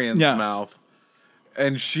in Marion's mouth.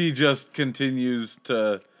 and she just continues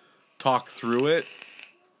to talk through it.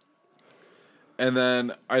 And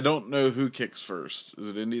then I don't know who kicks first. Is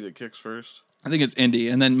it Indy that kicks first? I think it's Indy,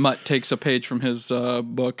 and then Mutt takes a page from his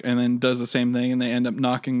book and then does the same thing, and they end up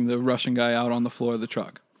knocking the Russian guy out on the floor of the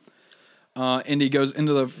truck. Indy goes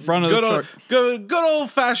into the front of the truck. Good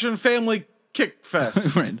old-fashioned family kick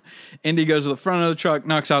fest. Right. Indy goes to the front of the truck,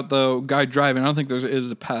 knocks out the guy driving. I don't think there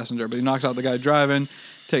is a passenger, but he knocks out the guy driving,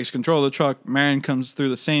 takes control of the truck. Marion comes through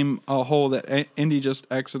the same hole that Indy just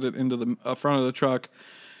exited into the front of the truck.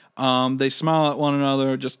 They smile at one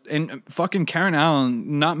another, and fucking Karen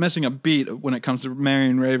Allen not missing a beat when it comes to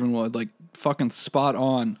Marion Ravenwood, like fucking spot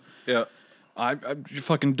on. Yeah. I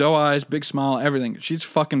fucking doe eyes, big smile, everything. She's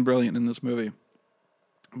fucking brilliant in this movie.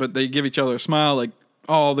 But they give each other a smile, like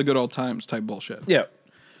all the good old times type bullshit. Yeah.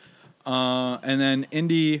 And then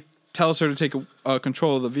Indy tells her to take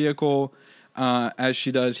control of the vehicle. As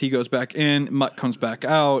she does, he goes back in. Mutt comes back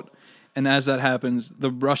out, and as that happens,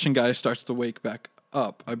 the Russian guy starts to wake back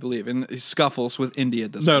up, I believe, and he scuffles with Indy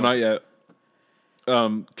at this point. No, not yet.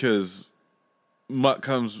 Because Mutt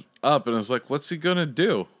comes up and is like, "What's he gonna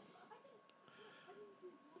do?"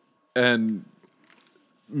 And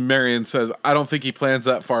Marion says, "I don't think he plans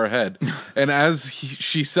that far ahead." And as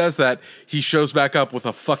she says that, he shows back up with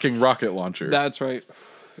a fucking rocket launcher. That's right.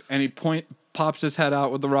 And he pops his head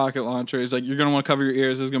out with the rocket launcher. He's like, "You're gonna want to cover your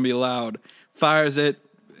ears. It's gonna be loud." Fires it.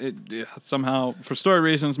 It somehow, for story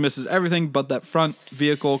reasons, misses everything but that front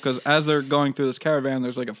vehicle, because as they're going through this caravan,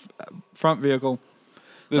 there's like a front vehicle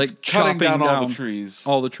that's like cutting chopping down all the trees.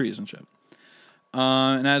 All the trees and shit.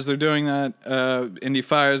 And as they're doing that, Indy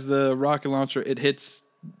fires the rocket launcher. It hits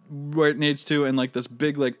where it needs to, and like this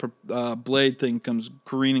big like blade thing comes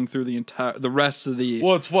careening through the rest of the...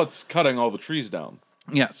 Well, it's what's cutting all the trees down.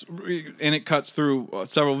 Yes, and it cuts through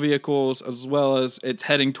several vehicles, as well as it's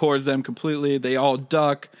heading towards them completely. They all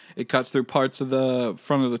duck. It cuts through parts of the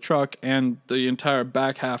front of the truck and the entire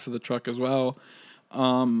back half of the truck as well.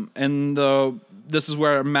 This is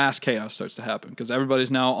where mass chaos starts to happen, because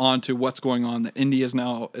everybody's now on to what's going on. That Indy has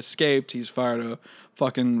now escaped. He's fired a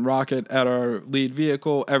fucking rocket at our lead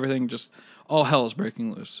vehicle. Everything just... all hell is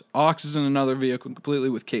breaking loose. Ox is in another vehicle completely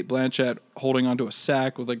with Cate Blanchett holding onto a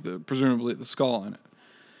sack with like presumably the skull in it.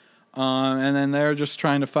 And then they're just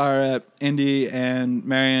trying to fire at Indy and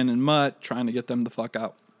Marion and Mutt, trying to get them the fuck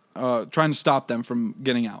out. Trying to stop them from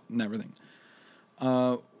getting out and everything.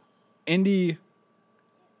 Indy,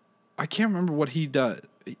 I can't remember what he does.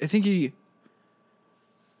 I think he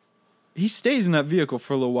stays in that vehicle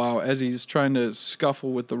for a little while as he's trying to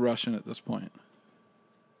scuffle with the Russian at this point.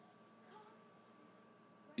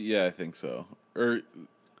 Yeah, I think so. Or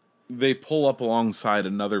they pull up alongside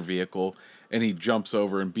another vehicle, and he jumps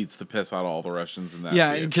over and beats the piss out of all the Russians in that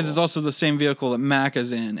Yeah, vehicle. because it's also the same vehicle that Mac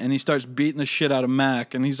is in, and he starts beating the shit out of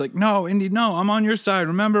Mac, and he's like, "No, Indy, no, I'm on your side.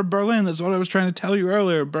 Remember Berlin? That's what I was trying to tell you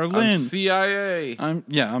earlier. Berlin. I'm CIA.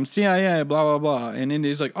 I'm CIA, blah, blah, blah." And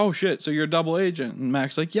Indy's like, "Oh, shit, so you're a double agent." And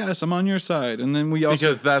Mac's like, "Yes, I'm on your side." And then we also...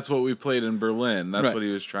 Because that's what we played in Berlin. That's Right. what he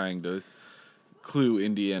was trying to clue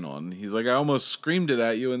Indy in on. He's like, "I almost screamed it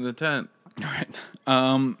at you in the tent." All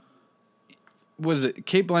right. What is it?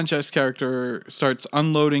 Cate Blanchett's character starts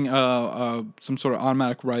unloading some sort of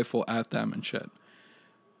automatic rifle at them and shit.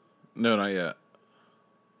 No, not yet.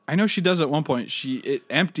 I know she does at one point. It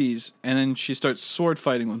empties, and then she starts sword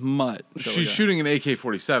fighting with Mutt. She's shooting an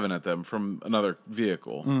AK-47 at them from another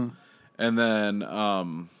vehicle. And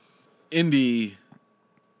then Indy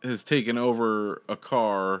has taken over a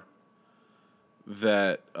car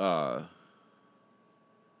that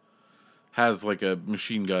has like a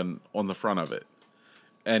machine gun on the front of it.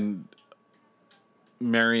 And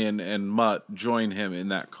Marion and Mutt join him in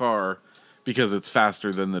that car because it's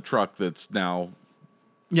faster than the truck that's now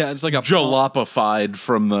it's like a jalopified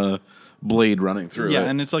from the blade running through it. Yeah,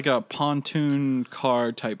 and it's like a pontoon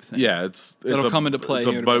car type thing. Yeah, it'll come into play. It's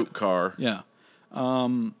a boat car. Yeah.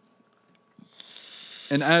 And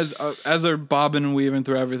as they're bobbing and weaving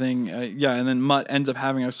through everything, and then Mutt ends up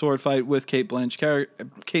having a sword fight with Cate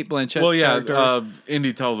Blanchett's Well, yeah, character.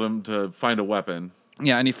 Indy tells him to find a weapon.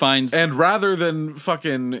 Yeah, and he finds And rather than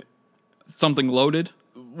fucking something loaded.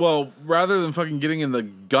 getting in the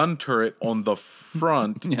gun turret on the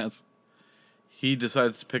front, Yes. he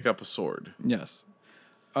decides to pick up a sword. Yes.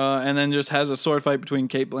 And then just has a sword fight between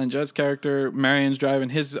Cate Blanchett's character. Marion's driving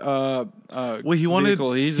his Well, he wanted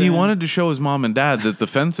vehicle wanted to show his mom and dad that the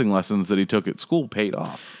fencing lessons that he took at school paid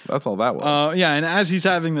off. That's all that was. And as he's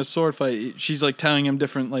having this sword fight, she's like telling him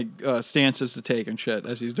different like stances to take and shit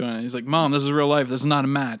as he's doing it. He's like, "Mom, this is real life. This is not a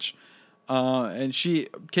match." And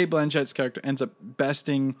Cate Blanchett's character ends up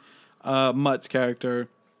besting Mutt's character.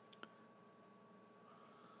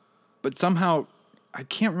 but somehow I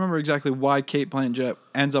can't remember exactly why Kate Blanchett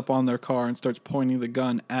ends up on their car and starts pointing the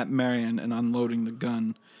gun at Marion and unloading the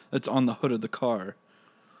gun that's on the hood of the car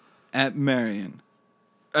at Marion.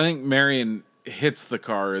 I think Marion hits the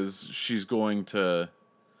car as she's going to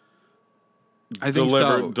I think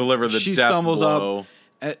deliver the she death stumbles blow.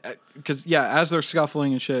 up because as they're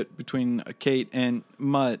scuffling and shit between Kate and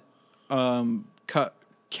Mutt,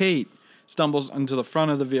 Kate stumbles into the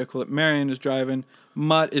front of the vehicle that Marion is driving.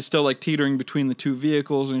 Mutt is still like teetering between the two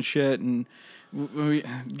vehicles and shit, and we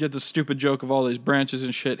get the stupid joke of all these branches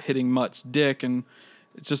and shit hitting Mutt's dick, and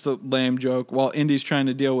it's just a lame joke. While Indy's trying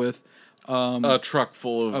to deal with A truck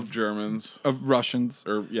full of Germans. of Russians.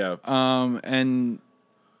 And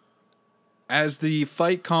As the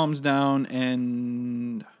fight calms down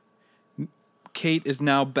and Kate is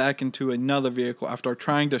now back into another vehicle after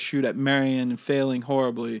trying to shoot at Marion and failing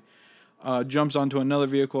horribly, jumps onto another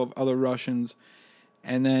vehicle of other Russians.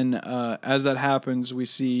 And then as that happens, we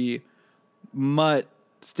see Mutt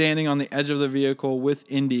standing on the edge of the vehicle with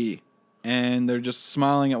Indy, and they're just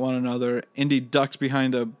smiling at one another. Indy ducks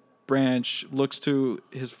behind a branch, looks to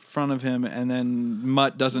his front of him, and then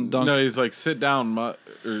Mutt doesn't dunk. No, he's like, sit down, Mutt,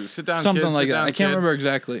 or sit down, something kid, like sit that. down, I can't kid. remember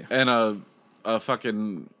exactly. And a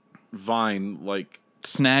fucking vine like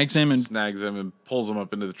Snags him and snags him and pulls him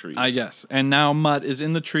up into the trees. I guess. And now Mutt is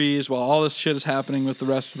in the trees while all this shit is happening with the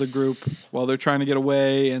rest of the group, while they're trying to get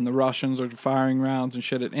away and the Russians are firing rounds and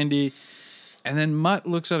shit at Indy. And then Mutt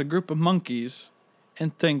looks at a group of monkeys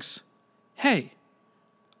and thinks, hey,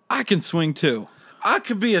 I can swing too. I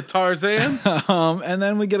could be a Tarzan. And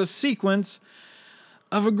then we get a sequence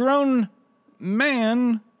of a grown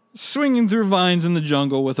man swinging through vines in the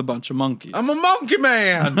jungle with a bunch of monkeys. I'm a monkey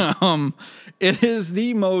man. It is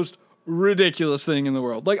the most ridiculous thing in the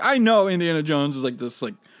world. Like, I know Indiana Jones is like this,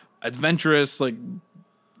 like, adventurous, like,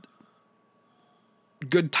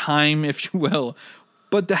 good time, if you will.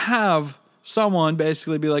 But to have someone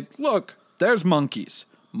basically be like, look, there's monkeys.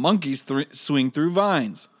 Monkeys swing through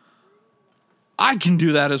vines. I can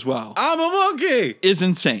do that as well. I'm a monkey. Is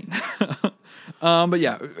insane. But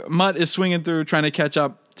yeah, Mutt is swinging through, trying to catch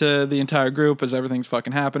up to the entire group as everything's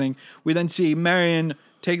fucking happening. We then see Marion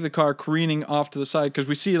take the car careening off to the side because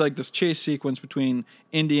we see like this chase sequence between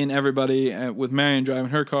Indy and everybody, with Marion driving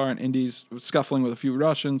her car and Indy's scuffling with a few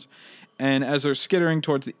Russians. And as they're skittering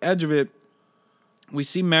towards the edge of it, we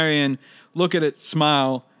see Marion look at it,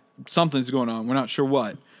 smile. Something's going on. We're not sure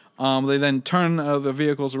what. They then turn the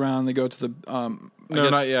vehicles around. They go to the... No,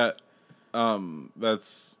 not yet.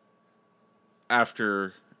 That's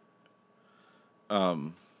after...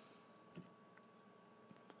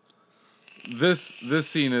 This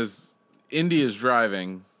scene is Indy is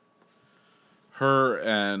driving, her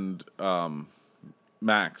and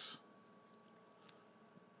Mac,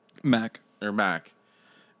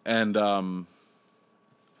 and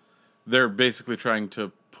they're basically trying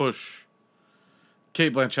to push.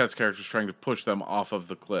 Kate Blanchett's character is trying to push them off of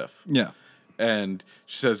the cliff. Yeah. And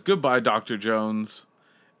she says, "Goodbye, Dr. Jones,"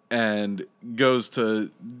 and goes to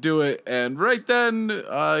do it. And right then,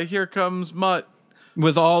 here comes Mutt.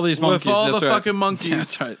 With all these monkeys. With all that's the right. fucking monkeys. Yeah,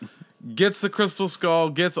 that's right. Gets the crystal skull,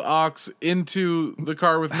 gets Ox into the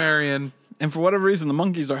car with Marion. And for whatever reason, the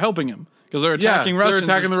monkeys are helping him because they're attacking Russians.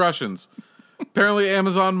 They're attacking the Russians. Apparently,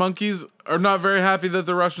 Amazon monkeys are not very happy that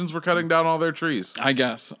the Russians were cutting down all their trees. I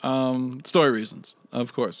guess. Story reasons,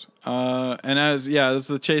 of course. And as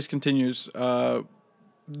the chase continues,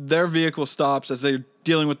 their vehicle stops as they're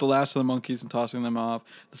dealing with the last of the monkeys and tossing them off.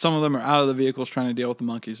 Some of them are out of the vehicles trying to deal with the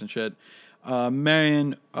monkeys and shit.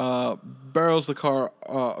 Marion barrels the car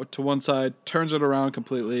to one side, turns it around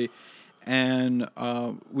completely, and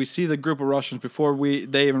we see the group of Russians before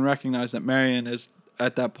they even recognize that Marion is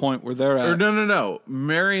at that point where they're at. Or no.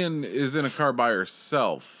 Marion is in a car by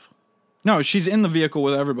herself. No, she's in the vehicle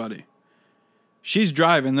with everybody. She's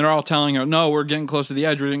driving. They're all telling her, no, we're getting close to the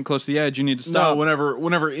edge. We're getting close to the edge. You need to stop. No,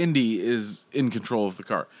 whenever Indy is in control of the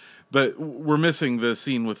car. But we're missing the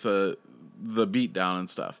scene with the beat down and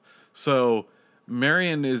stuff. So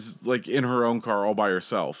Marion is like in her own car all by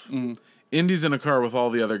herself. Mm-hmm. Indy's in a car with all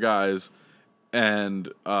the other guys,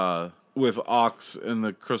 and with Ox and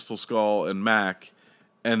the Crystal Skull and Mac.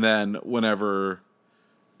 And then whenever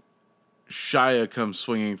Shia comes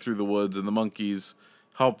swinging through the woods and the monkeys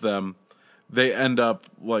help them, they end up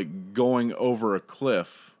like going over a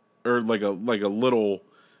cliff or like a little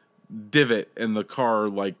divot, and the car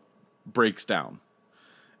like breaks down.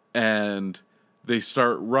 And they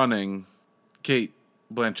start running. Kate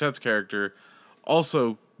Blanchett's character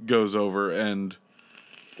also goes over, and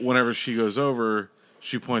whenever she goes over,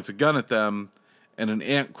 she points a gun at them, and an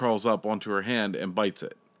ant crawls up onto her hand and bites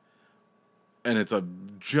it. and it's a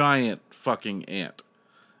giant fucking ant.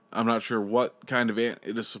 I'm not sure what kind of ant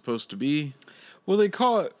it is supposed to be. Well, they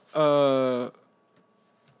call it a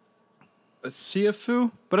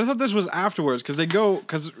Siafu, but I thought this was afterwards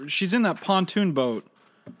because she's in that pontoon boat.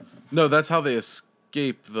 No, that's how they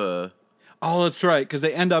escape the. Oh, that's right, because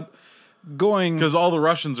they end up going Because all the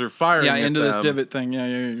Russians are firing. yeah at into this them, divot thing. Yeah,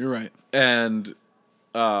 you're right. and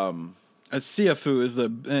A Siafu is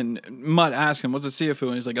and Mutt asks him, what's a Siafu?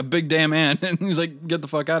 And he's like, a big damn ant. And he's like, get the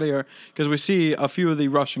fuck out of here. Because we see a few of the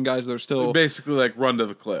Russian guys that are still... basically like run to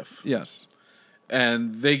the cliff. Yes.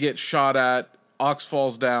 And they get shot at. Ox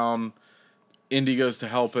falls down. Indy goes to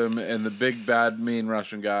help him, and the big bad mean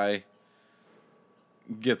Russian guy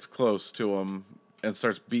gets close to him and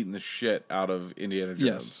starts beating the shit out of Indiana Jones.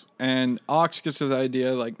 Yes. And Ox gets his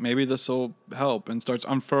idea, like, maybe this will help, and starts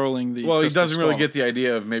unfurling the Well, he crystal doesn't really skull. get the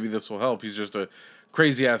idea of maybe this will help. He's just a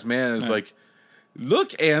crazy ass man. Is like,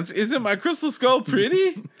 look, ants, isn't my crystal skull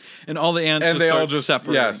pretty? And all the ants And just they all start just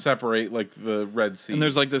separating. separate like the Red Sea. And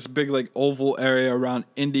there's like this big like oval area around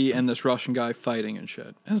Indy and this Russian guy fighting and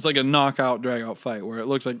shit. And it's like a knockout, drag out fight where it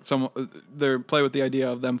looks like they play with the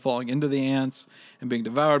idea of them falling into the ants and being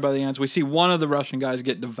devoured by the ants. We see one of the Russian guys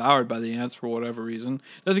get devoured by the ants for whatever reason.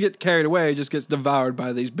 Doesn't get carried away, just gets devoured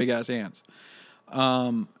by these big ass ants.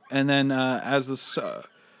 And then as this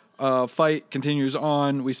fight continues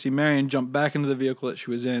on, we see Marion jump back into the vehicle that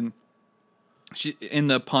she was in. She in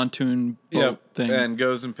the pontoon boat thing. And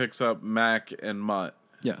goes and picks up Mac and Mutt.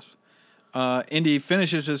 Yes. Indy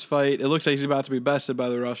finishes his fight. It looks like he's about to be bested by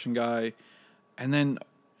the Russian guy. And then...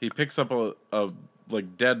 He picks up a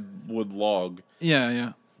like dead wood log.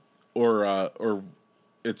 Yeah. Or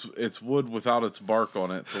it's wood without its bark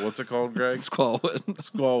on it. So what's it called, Greg? Squallwood.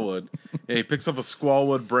 Squallwood. Yeah, he picks up a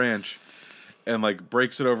squallwood branch and like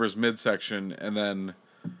breaks it over his midsection and then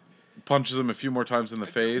punches him a few more times in the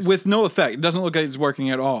face. With no effect. It doesn't look like it's working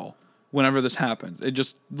at all whenever this happens. It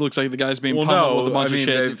just looks like the guy's being pummeled with a bunch of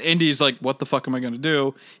shit. And Indy's like, what the fuck am I going to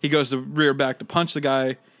do? He goes to rear back to punch the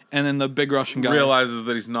guy, and then the big Russian guy... realizes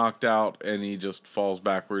that he's knocked out, and he just falls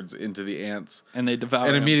backwards into the ants. And they devour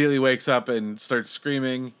and him. immediately wakes up and starts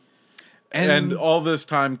screaming. And all this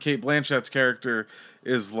time, Cate Blanchett's character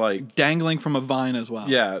is like... dangling from a vine as well.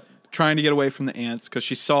 Yeah. Trying to get away from the ants because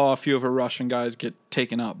she saw a few of her Russian guys get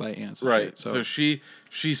taken out by ants. Right. Shit, so she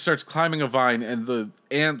starts climbing a vine, and the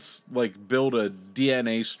ants like build a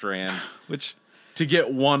DNA strand which to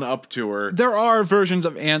get one up to her. there are versions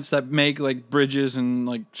of ants that make like bridges and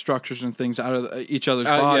like structures and things out of each other's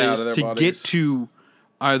bodies out of their to bodies. get to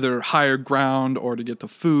either higher ground or to get to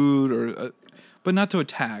food or, but not to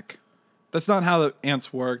attack. That's not how the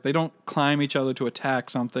ants work. They don't climb each other to attack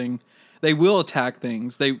something. They will attack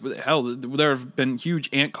things. There have been huge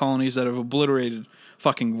ant colonies that have obliterated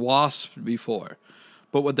fucking wasps before.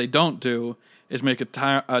 But what they don't do is make a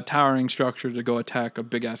towering structure to go attack a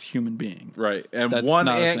big ass human being. Right. And That's one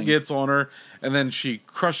not a ant thing. gets on her, and then she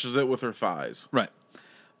crushes it with her thighs. Right.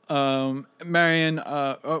 Marion.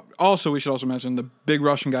 Also, we should also mention the big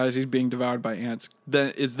Russian guy as he's being devoured by ants.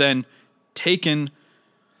 Is then taken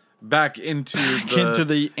Back into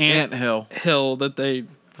the ant hill that they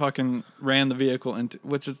fucking ran the vehicle into,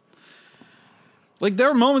 which is like there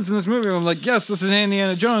are moments in this movie where I'm like, yes, this is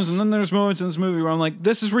Indiana Jones, and then there's moments in this movie where I'm like,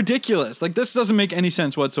 this is ridiculous. Like this doesn't make any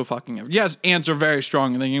sense whatsoever. Yes, ants are very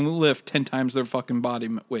strong and they can lift 10 times their fucking body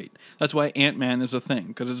weight. That's why Ant-Man is a thing,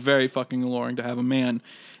 because it's very fucking alluring to have a man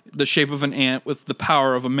the shape of an ant with the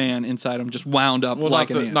power of a man inside him just wound up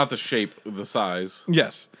like an ant. Not the shape, the size.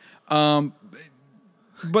 Yes.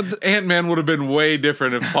 But Ant-Man would have been way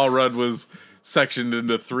different if Paul Rudd was sectioned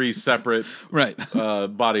into 3 separate right.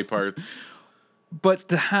 body parts. But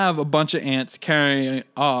to have a bunch of ants carrying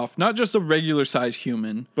off, not just a regular sized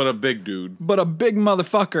human, But a big dude. but a big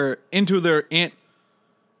motherfucker into their ant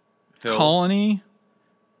Hill. colony,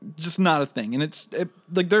 just not a thing. And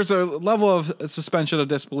like there's a level of suspension of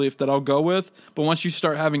disbelief that I'll go with. But once you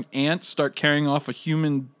start having ants start carrying off a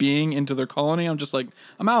human being into their colony, I'm just like,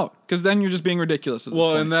 I'm out. Because then you're just being ridiculous at this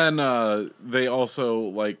point. And then they also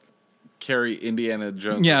like carry Indiana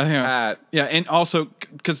Jones' Yeah. hat. Yeah, and also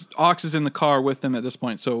because Ox is in the car with them at this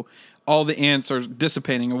point, so all the ants are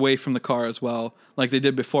dissipating away from the car as well, like they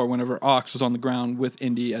did before whenever Ox was on the ground with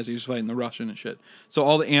Indy as he was fighting the Russian and shit. So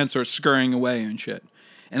all the ants are scurrying away and shit.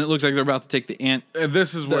 And it looks like they're about to take the ant. And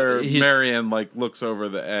this is where Marion like looks over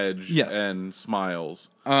the edge Yes. and smiles.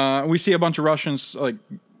 We see a bunch of Russians like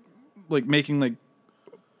making like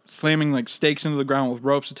slamming like stakes into the ground with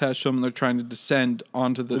ropes attached to them. They're trying to descend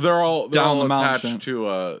onto the. They're all down the attached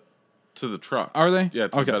mountain. to the truck. Are they? Yeah,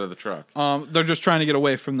 to the bed of the truck. They're just trying to get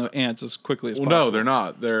away from the ants as quickly as possible. No, they're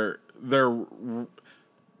not.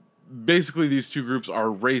 basically these two groups are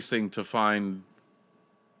racing to find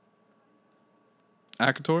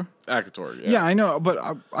Akator? Akator. Yeah, I know, but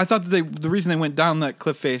I thought that the reason they went down that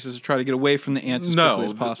cliff face is to try to get away from the ants as quickly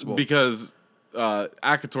as possible. Because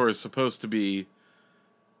Akator is supposed to be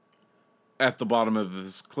at the bottom of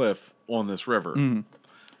this cliff on this river.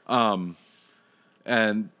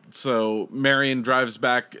 And so Marion drives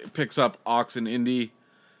back, picks up Ox and Indy,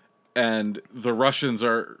 and the Russians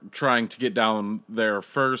are trying to get down there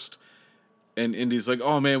first. And Indy's like,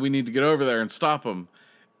 oh man, we need to get over there and stop them.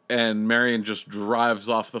 And Marion just drives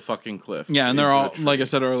off the fucking cliff. Yeah, and they're all, like I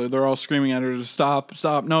said earlier, they're all screaming at her to stop,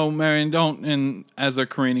 no, Marion, don't. And as they're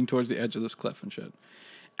careening towards the edge of this cliff and shit.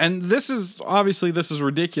 And this is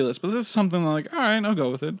ridiculous, but this is something like, all right, I'll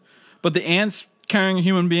go with it. But the ants carrying a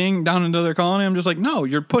human being down into their colony, I'm just like, no,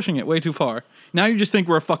 you're pushing it way too far. Now you just think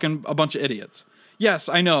we're a bunch of idiots. Yes,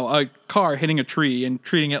 I know, a car hitting a tree and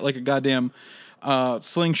treating it like a goddamn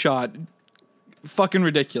slingshot, fucking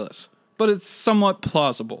ridiculous. But it's somewhat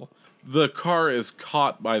plausible. The car is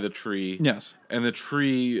caught by the tree. Yes. And the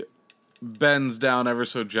tree bends down ever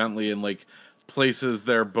so gently and like places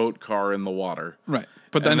their boat car in the water. Right.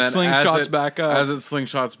 But then slingshots back up. As it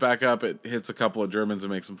slingshots back up, it hits a couple of Germans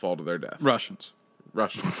and makes them fall to their death. Russians.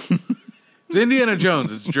 It's Indiana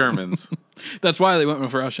Jones. It's Germans. That's why they went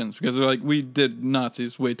with Russians, because they're like, we did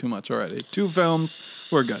Nazis way too much already. 2 films,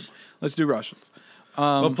 we're good. Let's do Russians.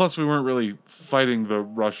 Well, plus we weren't really fighting the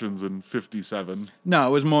Russians in 57. No, it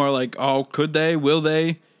was more like, oh, could they? Will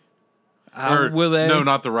they? Will they? No,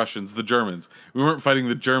 not the Russians, the Germans. We weren't fighting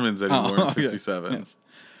the Germans anymore in 57. Yes.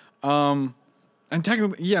 And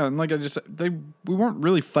technically, yeah, and like I just said, we weren't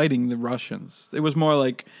really fighting the Russians. It was more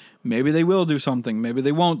like, maybe they will do something, maybe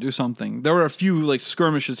they won't do something. There were a few like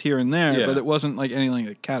skirmishes here and there, but it wasn't like anything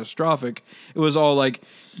like catastrophic. It was all like,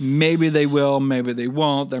 maybe they will, maybe they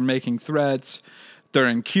won't. They're making threats. They're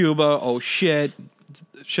in Cuba. Oh shit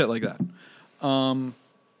like that.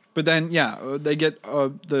 But then they get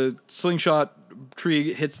the slingshot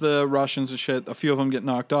tree hits the Russians and shit. A few of them get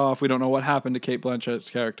knocked off. We don't know what happened to Cate Blanchett's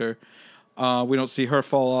character. We don't see her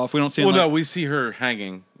fall off. We don't see. Well, we see her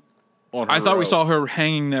hanging. On her I thought rope. we saw her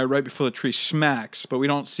hanging there right before the tree smacks, but we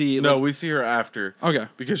don't see. No, we see her after. Okay,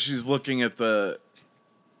 because she's looking at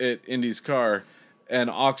Indy's car, and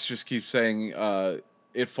Ox just keeps saying,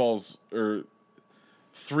 "It falls," or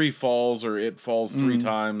 3 falls, or it falls 3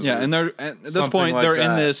 times. Yeah, and they're at this point like they're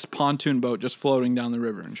in this pontoon boat just floating down the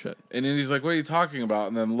river and shit. And Indy's like, "What are you talking about?"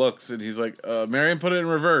 And then looks, and he's like, "Marion, put it in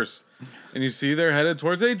reverse." And you see they're headed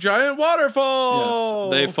towards a giant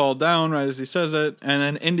waterfall. Yes, they fall down right as he says it, and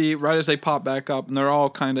then Indy, right as they pop back up, and they're all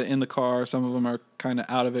kind of in the car. Some of them are kind of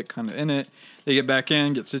out of it, kind of in it. They get back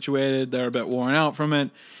in, get situated. They're a bit worn out from it.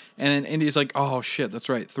 And then Indy's like, "Oh shit, that's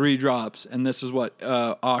right, 3 drops." And this is what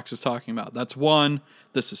Ox is talking about. That's 1.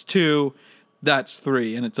 This is 2. That's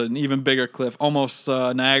 3, and it's an even bigger cliff, almost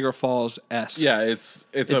Niagara Falls-esque. Yeah, it's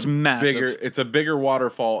massive. It's a bigger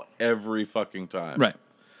waterfall every fucking time. Right.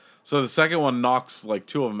 So the second one knocks like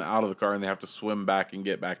 2 of them out of the car, and they have to swim back and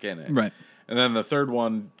get back in it. Right. And then the third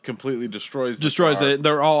one completely destroys car. It.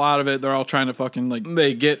 They're all out of it. They're all trying to fucking like.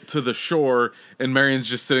 They get to the shore, and Marion's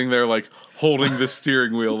just sitting there like holding the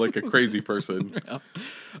steering wheel like a crazy person. Yeah.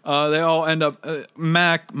 They all end up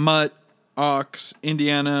Mac, Mutt, Ox,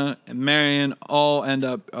 Indiana, and Marion all end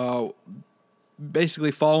up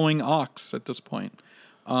basically following Ox at this point.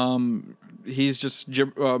 He's just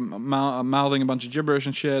mouthing a bunch of gibberish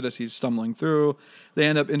and shit as he's stumbling through. They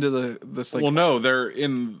end up into this like. Well, no, they're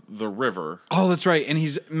in the river. Oh, that's right, and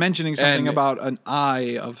he's mentioning something about an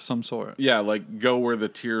eye of some sort. Yeah, like go where the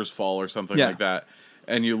tears fall or something like that.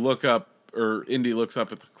 And you look up, or Indy looks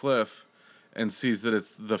up at the cliff and sees that it's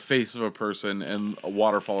the face of a person, and a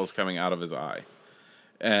waterfall is coming out of his eye.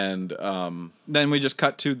 And then we just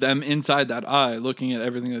cut to them inside that eye, looking at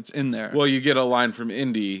everything that's in there. Well, you get a line from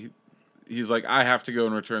Indy. He's like, "I have to go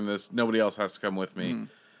and return this. Nobody else has to come with me."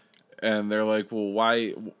 And they're like, "Well,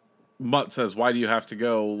 why?" Mutt says, "Why do you have to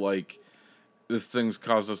go? Like, this thing's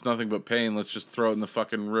caused us nothing but pain. Let's just throw it in the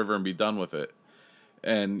fucking river and be done with it."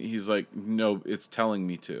 And he's like, "No, it's telling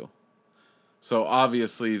me to." So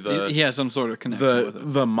obviously he has some sort of connection with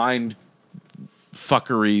it. The mind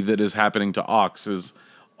fuckery that is happening to Ox is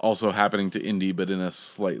also happening to Indy, but in a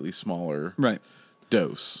slightly smaller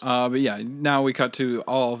dose. But yeah, now we cut to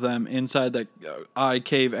all of them inside that eye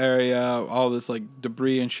cave area. All this like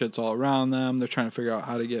debris and shit's all around them. They're trying to figure out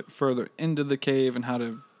how to get further into the cave and how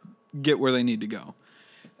to get where they need to go.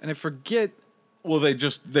 And I forget. Well,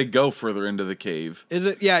 they go further into the cave. Is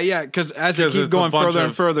it? Yeah. Because as they keep going further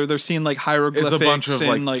and further, they're seeing like hieroglyphics. It's a bunch of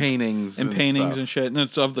and, like paintings and shit. And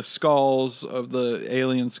it's of the skulls, of the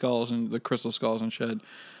alien skulls and the crystal skulls and shit.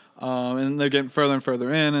 And they're getting further and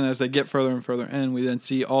further in, and as they get further and further in, we then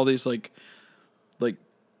see all these like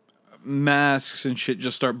masks and shit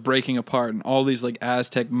just start breaking apart, and all these like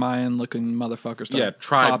Aztec Mayan looking motherfuckers start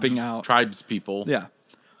popping out. Tribes people. Yeah.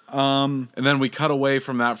 And then we cut away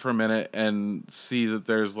from that for a minute and see that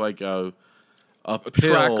there's like a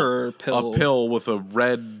tracker pill. A pill with a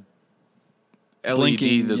red LED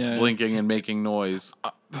Blinking, that's yeah. blinking and making noise.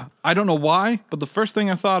 I don't know why, but the first thing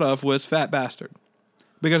I thought of was Fat Bastard.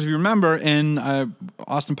 Because if you remember in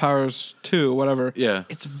Austin Powers 2, whatever, Yeah.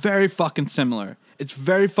 it's very fucking similar. It's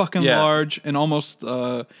very fucking Yeah. large and almost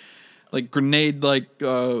like grenade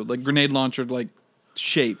launcher like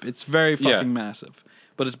shape. It's very fucking massive.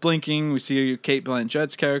 But it's blinking. We see Kate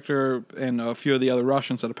Blanchett's character and a few of the other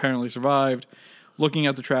Russians that apparently survived, looking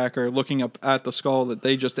at the tracker, looking up at the skull that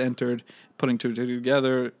they just entered, putting two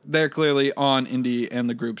together. They're clearly on Indy and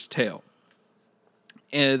the group's tail.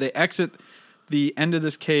 And they exit the end of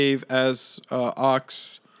this cave as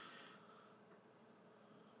Ox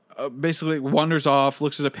basically wanders off,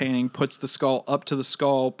 looks at a painting, puts the skull up to the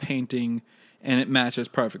skull painting, and it matches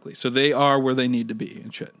perfectly. So they are where they need to be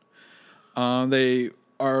and shit. They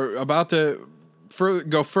are about to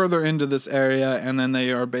go further into this area, and then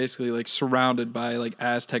they are basically like surrounded by like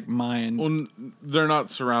Aztec Mayan. Well, they're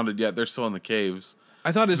not surrounded yet. They're still in the caves.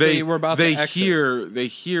 I thought they were about to exit. They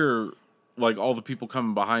hear like all the people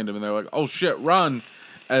coming behind them, and they're like, "Oh shit, run!"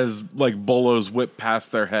 As like bolos whip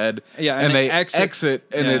past their head. Yeah, and they exit,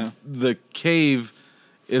 and yeah. the cave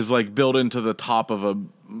is like built into the top of a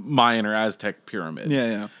Mayan or Aztec pyramid.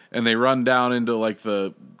 Yeah. And they run down into like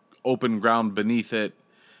the open ground beneath it,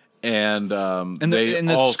 and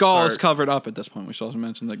the skull is covered up at this point. We should also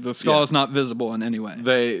mention like the skull is not visible in any way.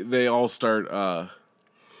 They all start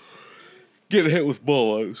getting hit with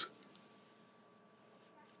bolos.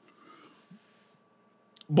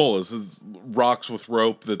 Bolas is rocks with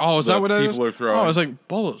rope that is that what people are throwing. Oh, I was like,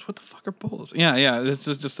 bolos? What the fuck are bolos? Yeah. This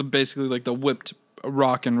is just basically like the whipped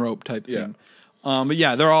rock and rope type thing. But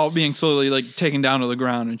yeah, they're all being slowly like taken down to the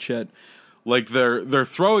ground and shit. Like they're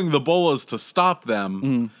throwing the bolas to stop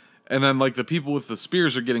them, and then like the people with the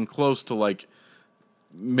spears are getting close to like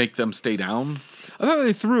make them stay down. I thought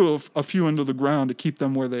they threw a few into the ground to keep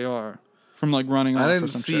them where they are from like running off. I didn't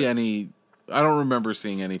see any. I don't remember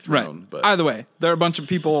seeing any thrown. Right. But either way, there are a bunch of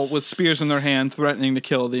people with spears in their hand threatening to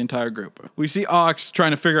kill the entire group. We see Ox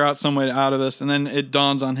trying to figure out some way out of this, and then it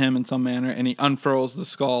dawns on him in some manner, and he unfurls the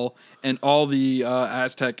skull, and all the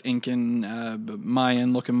Aztec, Incan,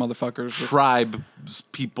 Mayan-looking motherfuckers, tribe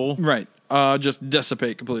people, right, just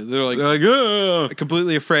dissipate completely. They're like Ugh.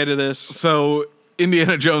 completely afraid of this. So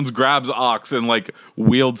Indiana Jones grabs Ox and like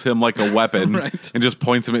wields him like a weapon, Right. and just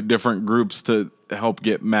points him at different groups to help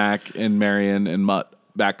get Mac and Marion and Mutt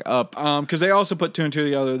back up. Because they also put two and two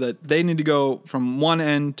together that they need to go from one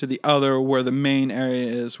end to the other where the main area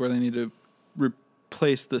is, where they need to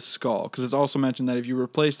replace the skull. Because it's also mentioned that if you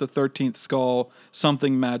replace the 13th skull,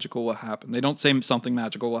 something magical will happen. They don't say something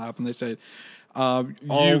magical will happen. They say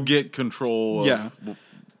you get control of... Yeah.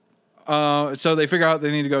 So they figure out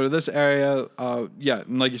they need to go to this area.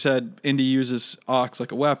 And like you said, Indy uses Ox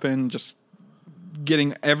like a weapon, just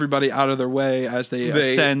getting everybody out of their way as they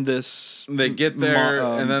ascend this. They get there,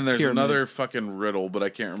 and then there's pyramid. another fucking riddle, but I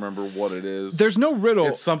can't remember what it is. There's no riddle.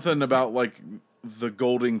 It's something about like the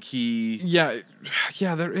golden key. Yeah,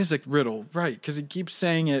 there is a riddle, right? Because he keeps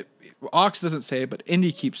saying it. Ox doesn't say it, but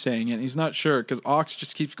Indy keeps saying it. And he's not sure because Ox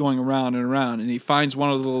just keeps going around and around, and he finds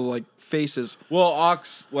one of the little like faces. Well,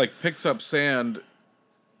 Ox like picks up sand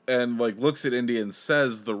and like looks at Indy and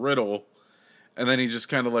says the riddle, and then he just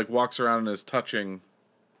kind of like walks around and is touching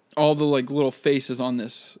all the like little faces on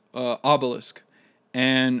this obelisk,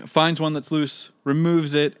 and finds one that's loose,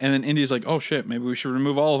 removes it, and then Indy's like, "Oh shit, maybe we should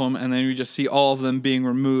remove all of them." And then you just see all of them being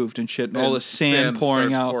removed and shit, and all the sand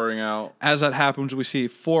pouring out. As that happens, we see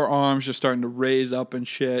 4 arms just starting to raise up and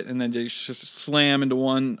shit, and then they just slam into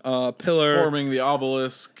one pillar, forming the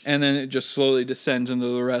obelisk, and then it just slowly descends into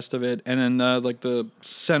the rest of it, and then like the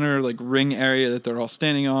center like ring area that they're all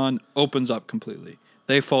standing on opens up completely.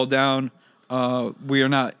 They fall down. We are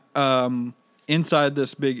not inside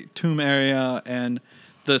this big tomb area, and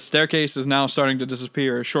the staircase is now starting to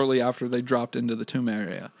disappear shortly after they dropped into the tomb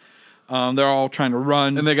area. They're all trying to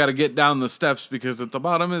run. And they got to get down the steps because at the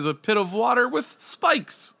bottom is a pit of water with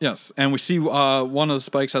spikes. Yes, and we see one of the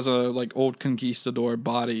spikes has a like old conquistador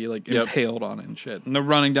body like impaled on it and shit. And they're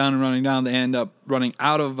running down and running down. They end up running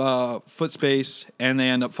out of foot space, and they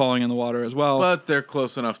end up falling in the water as well. But they're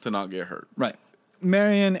close enough to not get hurt. Right.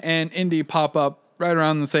 Marion and Indy pop up right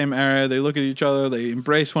around the same area. They look at each other. They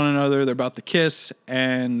embrace one another. They're about to kiss.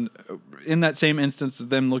 And in that same instance of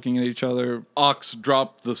them looking at each other, Ox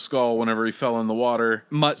dropped the skull whenever he fell in the water.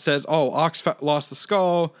 Mutt says, "Oh, Ox lost the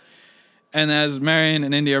skull." And as Marion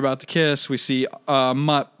and Indy are about to kiss, we see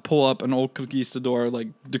Mutt pull up an old conquistador, like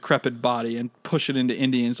decrepit body, and push it into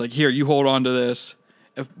Indy. And it's like, "Here, you hold on to this,"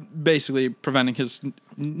 basically preventing his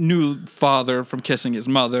new father from kissing his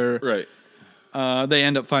mother. Right. They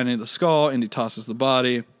end up finding the skull. Indy tosses the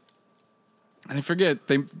body, and I forget,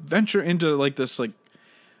 they venture into like this like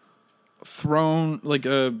throne, like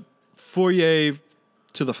a foyer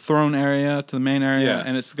to the throne area, to the main area, Yeah.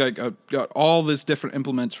 and it's like got all these different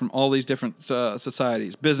implements from all these different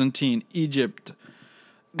societies: Byzantine, Egypt,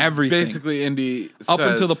 everything. Basically, Indy up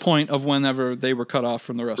says, until the point of whenever they were cut off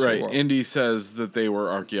from the rest of the right. world. Indy says that they were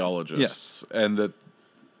archaeologists, and that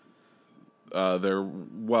their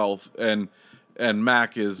wealth and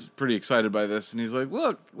Mac is pretty excited by this, and he's like,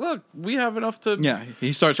 "Look, we have enough to Yeah,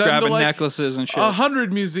 he starts send to, grabbing like, necklaces and shit.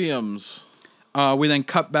 100 museums." We then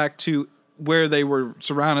cut back to where they were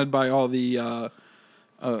surrounded by all the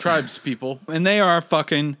Tribes people. and they are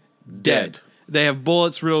fucking dead. Dead. They have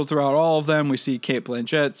bullets riddled throughout all of them. We see Kate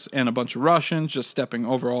Blanchett's and a bunch of Russians just stepping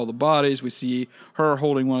over all the bodies. We see her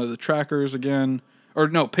holding one of the trackers again, or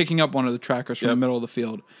no, picking up one of the trackers from the middle of the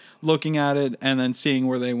field, looking at it, and then seeing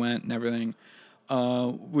where they went and everything.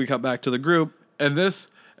 We cut back to the group. And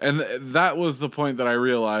that was the point that I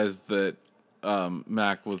realized that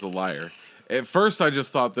Mac was a liar. At first, I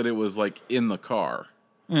just thought that it was like in the car,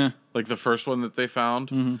 Yeah. like the first one that they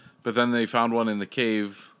found. But then they found one in the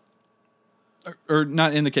cave. Or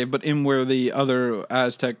not in the cave, but in where the other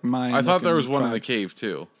Aztec Mayan. I thought there was one in tribe- the cave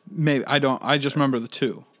too. Maybe I don't. I just remember the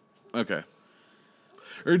two. Okay.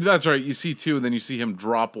 Or that's right. You see two, and then you see him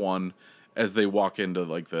drop one as they walk into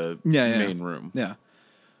like the main room. Yeah.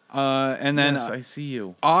 And then Yes, I see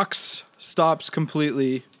you. Ox stops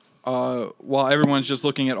completely while everyone's just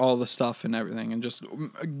looking at all the stuff and everything and just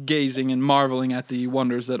gazing and marveling at the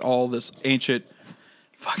wonders that all this ancient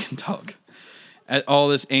fucking dog at all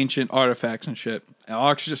this ancient artifacts and shit. And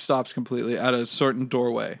Ox just stops completely at a certain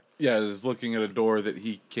doorway. Yeah, just looking at a door that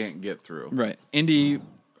he can't get through. Right. Indy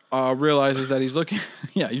realizes that he's looking.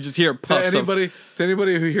 Yeah, you just hear To puffs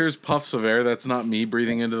anybody who hears puffs of air, that's not me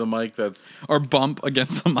breathing into the mic. or bump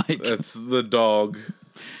against the mic. That's the dog.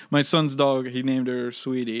 My son's dog, he named her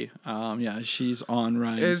Sweetie. Yeah, she's on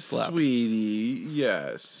Ryan's lap. Sweetie.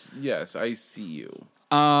 Yes, I see you.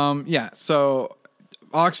 Yeah, so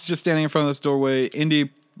Ox is just standing in front of this doorway. Indy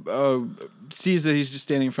sees that he's just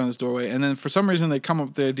standing in front of this doorway, and then for some reason they come up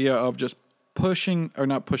with the idea of just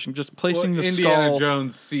just placing the Indiana skull.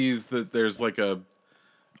 Jones sees that there's like a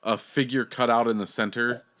figure cut out in the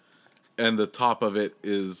center, and the top of it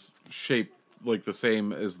is shaped like the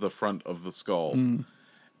same as the front of the skull.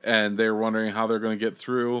 And they're wondering how they're going to get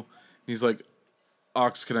through. He's like,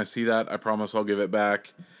 "Ox, can I see that? I promise I'll give it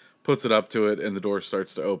back." Puts it up to it, and the door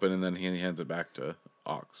starts to open, and then he hands it back to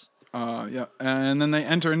Ox. Yeah, and then they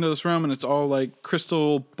enter into this room, and it's all like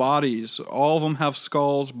crystal bodies. All of them have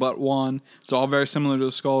skulls, but one. It's all very similar to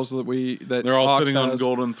the skulls that They're all Ox sitting on has.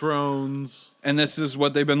 golden thrones. And this is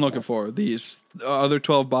what they've been looking for. These other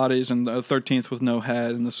 12 bodies and the 13th with no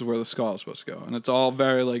head, and this is where the skull is supposed to go. And it's all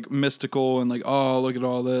very like mystical and like, oh, look at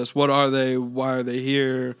all this. What are they? Why are they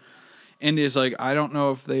here? Indy's like, I don't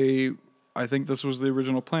know if they. I think this was the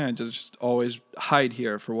original plan, to just always hide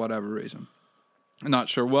here for whatever reason. I'm not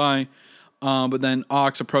sure why. But then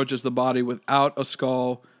Ox approaches the body without a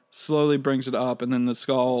skull, slowly brings it up, and then the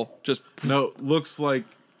skull just. No, looks like.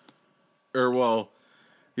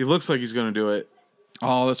 He looks like he's going to do it.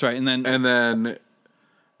 Oh, that's right. And then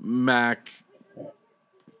Mac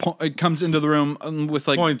it comes into the room with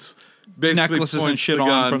like basically necklaces and shit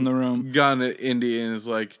on from the room. Gun at Indy and is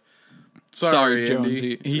like, Sorry, Indy.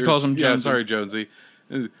 Jonesy. He calls him Yeah, Jonesy. sorry, Jonesy.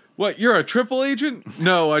 What, you're a triple agent?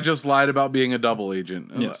 No, I just lied about being a double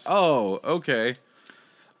agent. I'm Yes. like, oh, okay.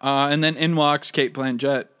 And then in walks Kate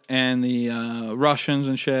Blanchett and the Russians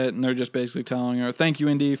and shit, and they're just basically telling her, "Thank you,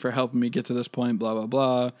 Indy, for helping me get to this point." Blah blah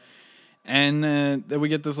blah. And then we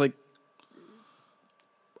get this like,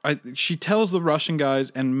 she tells the Russian guys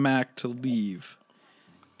and Mac to leave,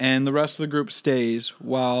 and the rest of the group stays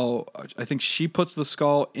while I think she puts the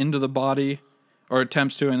skull into the body, or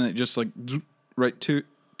attempts to, and it just like zoop, right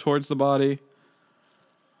towards the body.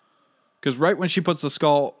 Because right when she puts the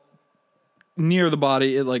skull near the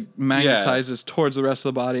body, it like magnetizes towards the rest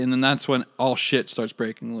of the body, and then that's when all shit starts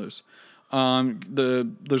breaking loose.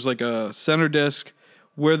 There's like a center disc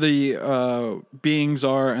where the beings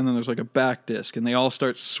are, and then there's like a back disc, and they all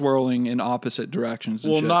start swirling in opposite directions.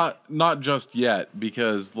 And Well, shit. not just yet,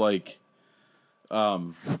 because like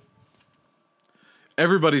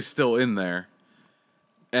everybody's still in there,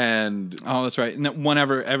 and Oh, that's right. And then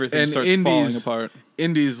whenever everything starts falling Indy's apart.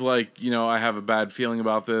 Indy's like, I have a bad feeling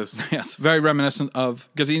about this. Yes, very reminiscent of,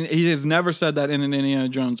 because he has never said that in an Indiana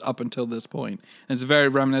Jones up until this point. And it's very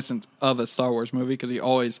reminiscent of a Star Wars movie because he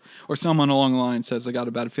always, or someone along the line says, I got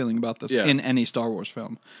a bad feeling about this in any Star Wars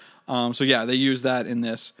film. So yeah, they use that in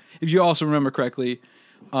this. If you also remember correctly,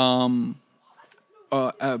 Revenge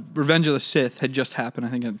of the Sith had just happened, I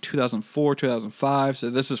think, in 2004, 2005. So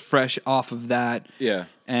this is fresh off of that. Yeah.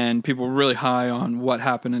 And people were really high on what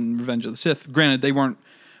happened in Revenge of the Sith. Granted, they weren't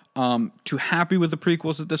too happy with the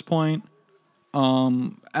prequels at this point.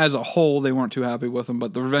 As a whole, they weren't too happy with them.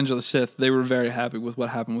 But the Revenge of the Sith, they were very happy with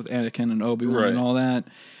what happened with Anakin and Obi-Wan and all that.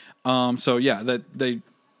 So yeah, that they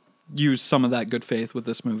used some of that good faith with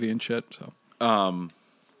this movie and shit. So.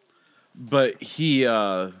 But he,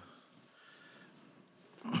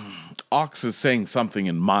 Ox is saying something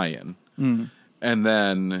in Mayan, and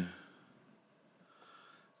then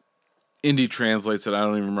Indy translates it. I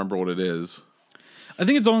don't even remember what it is. I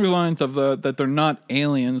think it's along the lines of that they're not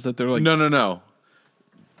aliens, that they're like... No.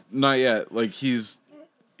 Not yet. Like, he's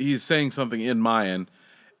saying something in Mayan,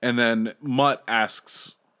 and then Mutt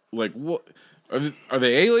asks, like, what... Are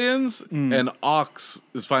they aliens? And Ox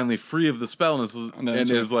is finally free of the spell and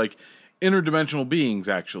is like interdimensional beings,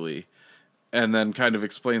 actually. And then kind of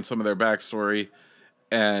explains some of their backstory.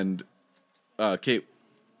 And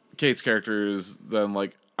Kate's character is then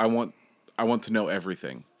like, I want to know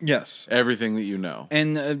everything. Yes. Everything that you know.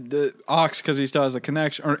 And the Ox, because he still has a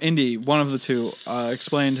connection, or Indy, one of the two,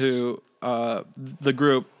 explained to the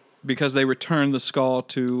group, because they returned the skull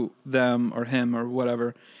to them or him or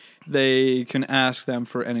whatever, they can ask them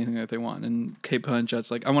for anything that they want. And Kate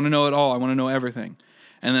Blanchett's like, I want to know it all. I want to know everything.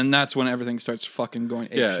 And then that's when everything starts fucking going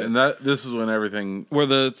apeshit. Yeah, and this is when everything... Where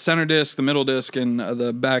the center disc, the middle disc, and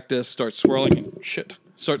the back disc start swirling.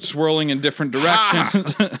 Start swirling in different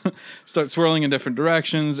directions. Start swirling in different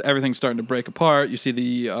directions. Everything's starting to break apart. You see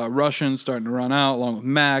the Russians starting to run out along with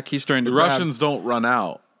Mac. He's starting to Russians don't run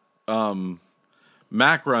out.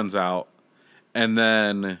 Mac runs out, and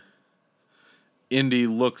then Indy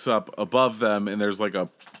looks up above them, and there's like a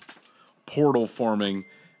portal forming.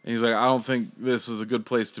 And he's like, I don't think this is a good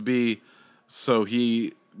place to be. So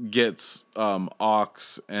he gets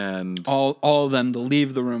Ox and all of them to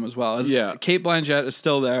leave the room as well. As Kate Blanchett is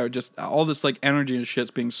still there, just all this like energy and shit's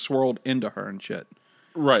being swirled into her and shit.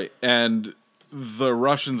 Right. And the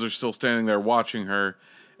Russians are still standing there watching her,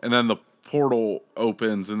 and then the portal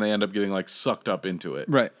opens and they end up getting like sucked up into it.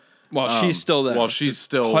 Right. While she's still there. While she's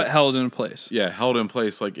still held in place. Yeah, held in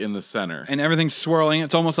place like in the center. And everything's swirling.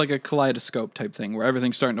 It's almost like a kaleidoscope type thing where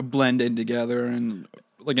everything's starting to blend in together and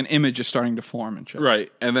like an image is starting to form and shit. Right.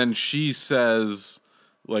 And then she says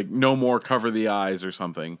like, no more cover the eyes or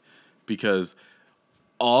something, because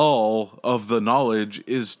all of the knowledge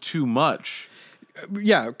is too much.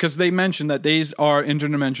 Yeah, because they mentioned that these are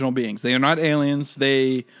interdimensional beings. They are not aliens.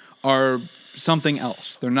 They are something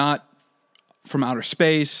else. They're not from outer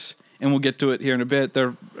space. And we'll get to it here in a bit.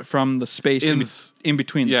 They're from the space in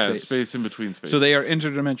between the space. Yeah, space in between spaces. So they are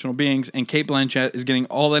interdimensional beings, and Kate Blanchett is getting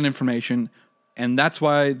all that information, and that's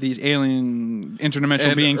why these alien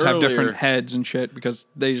interdimensional beings have different heads and shit, because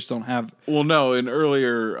they just don't have... Well, no, in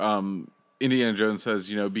earlier, Indiana Jones says,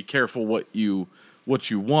 be careful what you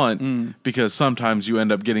want, because sometimes you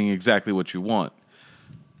end up getting exactly what you want.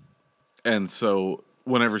 And so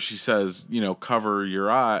whenever she says, cover your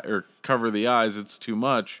eye, or cover the eyes, it's too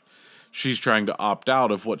much... She's trying to opt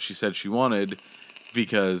out of what she said she wanted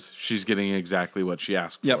because she's getting exactly what she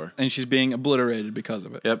asked for. And she's being obliterated because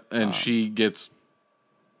of it. Yep, and she gets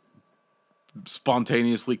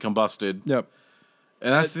spontaneously combusted. Yep.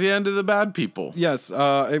 And that's the end of the bad people. Yes,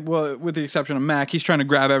 well, with the exception of Mac, he's trying to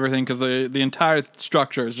grab everything because the entire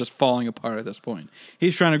structure is just falling apart at this point.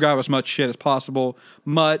 He's trying to grab as much shit as possible.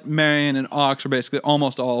 Mutt, Marion, and Ox are basically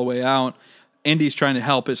almost all the way out. Indy's trying to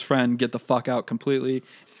help his friend get the fuck out completely.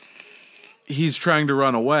 He's trying to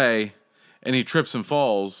run away, and he trips and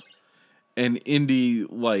falls, and Indy,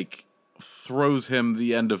 like, throws him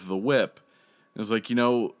the end of the whip. It's like,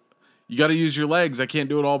 you got to use your legs. I can't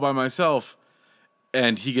do it all by myself.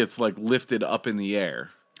 And he gets, like, lifted up in the air.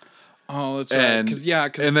 Oh, that's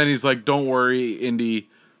right. And then he's like, don't worry, Indy,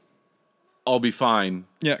 I'll be fine.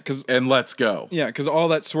 Yeah, and let's go. Yeah, because all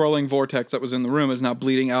that swirling vortex that was in the room is now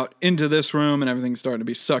bleeding out into this room, and everything's starting to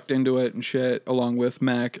be sucked into it and shit, along with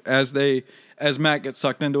Mac. As Mac gets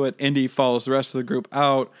sucked into it, Indy follows the rest of the group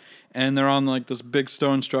out, and they're on like this big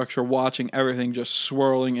stone structure, watching everything just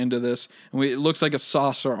swirling into this. And it looks like a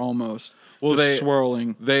saucer almost. Well,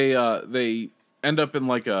 swirling. They end up in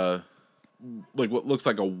like like what looks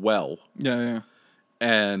like a well, Yeah.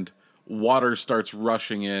 and water starts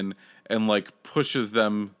rushing in and like pushes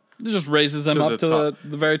them. It just raises them To up the to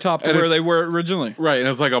the very top to And where it's- they were originally. Right, and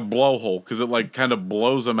it's like a blowhole because it like kind of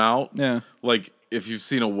blows them out. Yeah. Like if you've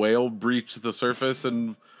seen a whale breach the surface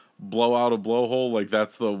and blow out a blowhole, like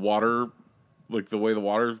that's the water, like the way the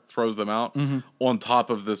water throws them out on top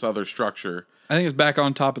of this other structure. I think it's back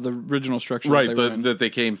on top of the original structure. Right, that they were in. that they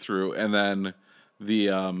came through, and then the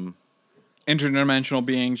Interdimensional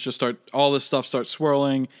beings just start. All this stuff starts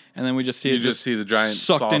swirling, and then we just see you it just see the giant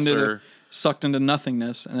sucked saucer sucked into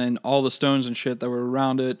nothingness, and then all the stones and shit that were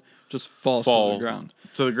around it just falls to the ground.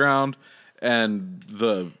 to the ground, and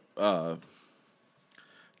the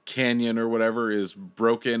canyon or whatever is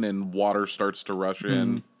broken, and water starts to rush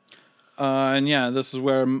in. And yeah, this is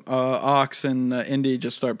where Ox and Indy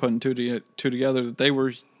just start putting two together. That they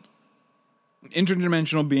were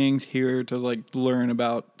interdimensional beings here to like learn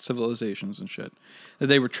about civilizations and shit. That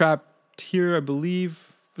they were trapped here, I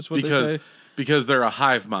believe, is what they say. Because they're a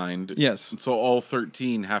hive mind. Yes. And so all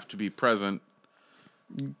 13 have to be present.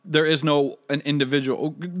 There is no an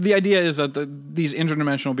individual. The idea is that these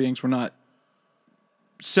interdimensional beings were not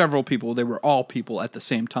several people. They were all people at the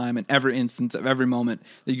same time in every instance of every moment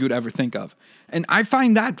that you would ever think of. And I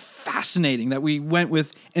find that fascinating that we went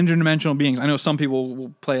with interdimensional beings. I know some people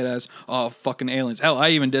will play it as, oh, fucking aliens. Hell, I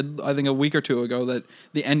even did, I think a week or two ago, that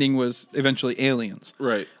the ending was eventually aliens.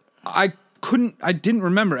 Right. I didn't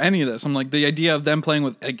remember any of this. I'm like, the idea of them playing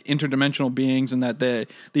with like interdimensional beings and that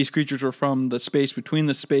these creatures were from the space between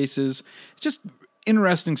the spaces, just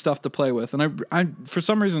interesting stuff to play with. And I for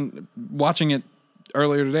some reason, watching it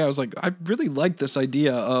earlier today, I was like, I really like this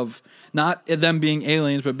idea of not them being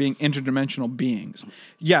aliens, but being interdimensional beings.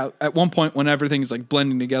 Yeah, at one point when everything is like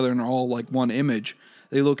blending together and are all like one image,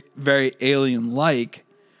 they look very alien-like.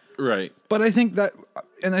 Right. But I think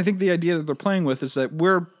the idea that they're playing with is that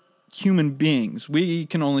we're human beings. We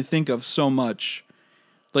can only think of so much.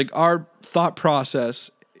 Like, our thought process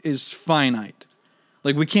is finite.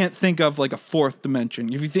 Like, we can't think of like a fourth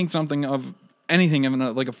dimension. If you think something of anything in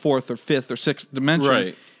like a fourth or fifth or sixth dimension,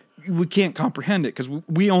 Right. we can't comprehend it because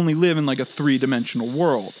we only live in like a 3-dimensional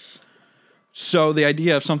world. So the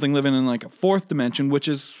idea of something living in like a fourth dimension, which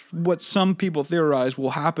is what some people theorize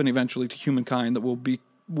will happen eventually to humankind, that will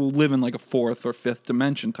live in like a fourth or fifth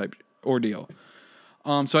dimension type ordeal.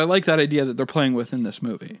 So I like that idea that they're playing with in this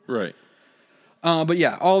movie. Right. But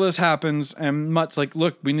yeah, all this happens, and Mutt's like,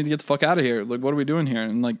 look, we need to get the fuck out of here. Like, what are we doing here?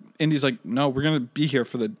 And like, Indy's like, no, we're going to be here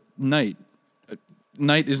for the night.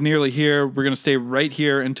 Night is nearly here. We're going to stay right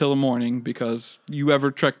here until the morning, because you ever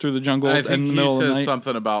trek through the jungle I in think the middle he of the says night?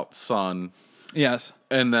 something about sun. Yes.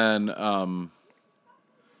 And then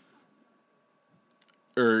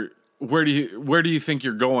or where do you think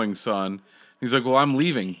you're going, son? He's like, well, I'm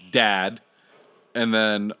leaving, Dad. And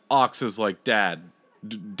then Ox is like, Dad?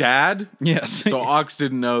 Yes. So Ox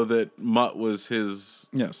didn't know that Mutt was his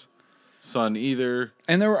Yes. son either.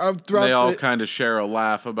 And there were They all kind of share a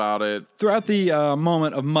laugh about it. throughout the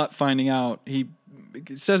moment of Mutt finding out, he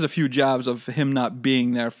says a few jabs of him not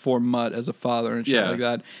being there for Mutt as a father and shit like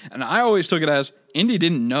that. And I always took it as Indy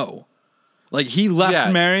didn't know. Like, he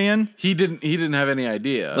left Marion. He didn't have any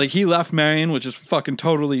idea. Like, he left Marion, which is fucking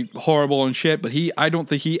totally horrible and shit, but I don't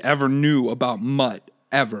think he ever knew about Mutt,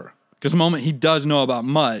 ever. Because the moment he does know about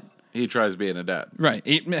Mutt, he tries being a dad. right.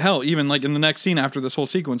 Hell, even like in the next scene after this whole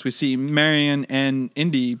sequence, we see Marion and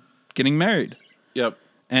Indy getting married. Yep.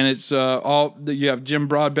 And it's you have Jim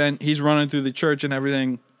Broadbent. He's running through the church and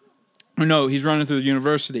everything. Or no, he's running through the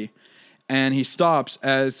university. And he stops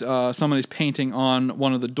as somebody's painting on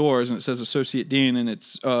one of the doors, and it says Associate Dean, and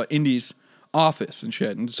it's Indy's office and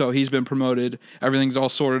shit. And so he's been promoted. Everything's all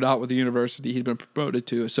sorted out with the university. He's been promoted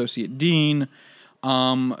to Associate Dean.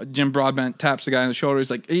 Jim Broadbent taps the guy on the shoulder.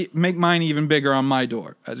 He's like, hey, make mine even bigger on my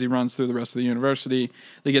door, as he runs through the rest of the university.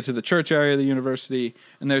 They get to the church area of the university,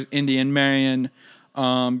 and there's Indy and Marion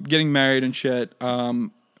getting married and shit.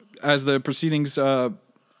 As the proceedings end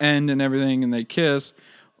and everything, and they kiss,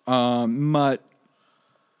 Mutt,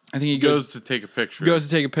 I think he goes to take a picture. Goes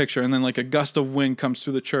to take a picture, and then like a gust of wind comes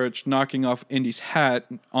through the church, knocking off Indy's hat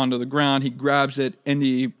onto the ground. He grabs it.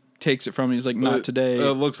 Indy takes it from him. He's like, not today.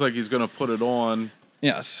 It looks like he's going to put it on.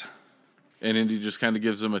 Yes. And Indy just kind of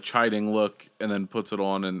gives him a chiding look and then puts it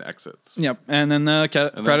on and exits. Yep. And then the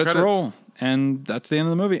credits roll. And that's the end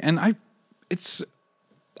of the movie. And I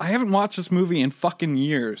haven't watched this movie in fucking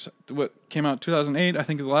years. What came out 2008? I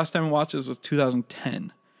think the last time I watched this was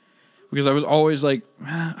 2010. Because I was always like,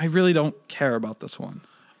 I really don't care about this one.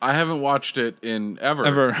 I haven't watched it in ever.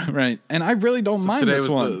 Ever, right. And I really don't mind this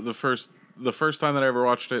one. Today was the first time that I ever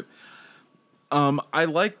watched it.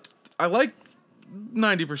 I I like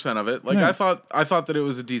 90% of it. Like Yeah. I thought that it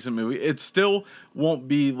was a decent movie. It still won't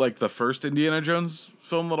be like the first Indiana Jones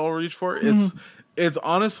film that I'll reach for. It's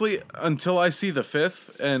honestly, until I see the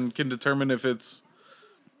fifth and can determine if it's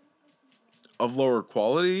of lower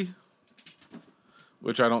quality,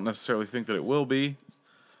 which I don't necessarily think that it will be.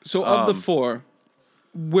 So of the four,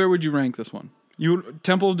 where would you rank this one?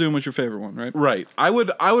 Temple of Doom was your favorite one, right? Right. I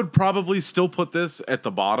would probably still put this at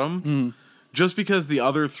the bottom, just because the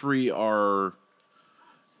other three are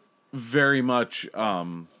very much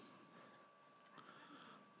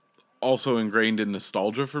also ingrained in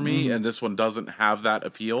nostalgia for me, and this one doesn't have that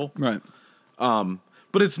appeal. Right.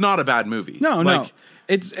 But it's not a bad movie. No.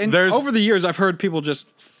 It's over the years I've heard people just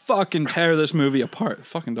fucking tear this movie apart.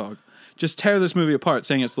 Fucking dog. Just tear this movie apart,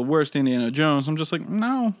 saying it's the worst Indiana Jones. I'm just like,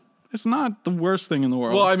 no, it's not the worst thing in the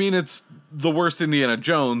world. Well, I mean, it's the worst Indiana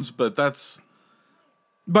Jones, but that's...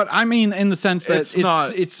 But I mean, in the sense that It's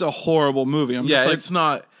it's a horrible movie. I'm just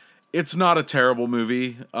like, it's not a terrible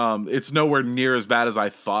movie. It's nowhere near as bad as I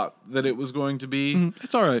thought that it was going to be.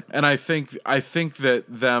 it's all right. And I think that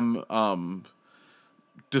them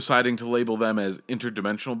deciding to label them as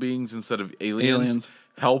interdimensional beings instead of aliens.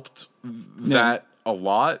 Helped that a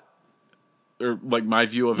lot, or like my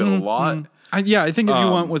view of it a lot. I think if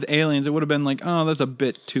you went with aliens, it would have been like, oh, that's a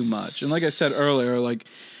bit too much. And like I said earlier, like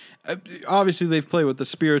obviously they've played with the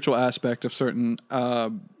spiritual aspect of certain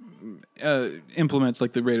implements,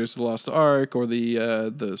 like the Raiders of the Lost Ark or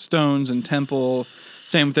the stones and temple.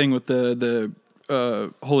 Same thing with the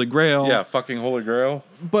Holy Grail. Yeah, fucking Holy Grail.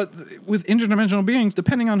 But with interdimensional beings,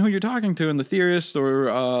 depending on who you're talking to, and the theorist or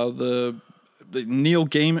the Neil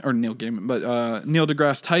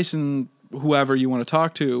deGrasse Tyson, whoever you want to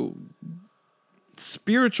talk to,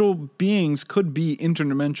 spiritual beings could be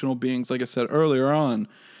interdimensional beings, like I said earlier on,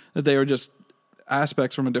 that they are just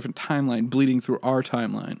aspects from a different timeline bleeding through our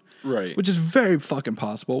timeline. Right. Which is very fucking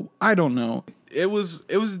possible. I don't know. It was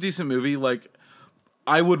a decent movie. Like,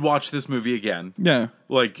 I would watch this movie again. Yeah.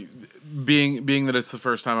 Like, being that it's the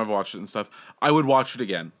first time I've watched it and stuff, I would watch it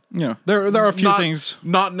again. Yeah. There are a few things.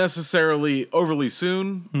 Not necessarily overly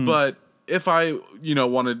soon, but if I,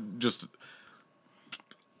 wanted just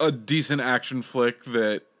a decent action flick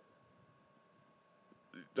that,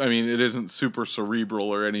 I mean, it isn't super cerebral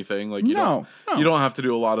or anything. Like, you don't have to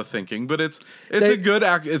do a lot of thinking, but it's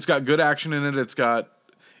got good action in it. It's got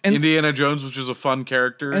Indiana Jones, which is a fun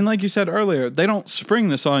character. And like you said earlier, they don't spring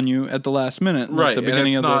this on you at the last minute, like right? the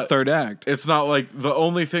beginning of the third act. It's not like the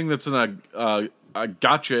only thing that's in a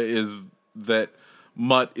gotcha is that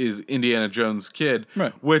Mutt is Indiana Jones' kid,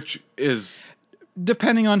 right? Which is,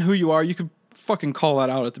 depending on who you are, you could fucking call that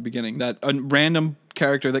out at the beginning. That a random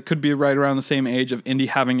character that could be right around the same age of Indy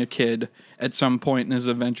having a kid at some point in his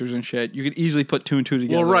adventures and shit. You could easily put two and two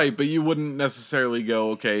together. Well, right, but you wouldn't necessarily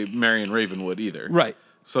go, okay, Marion Ravenwood either. Right.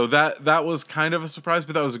 So that was kind of a surprise,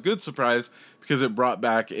 but that was a good surprise because it brought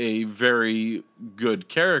back a very good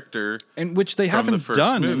character. And which they haven't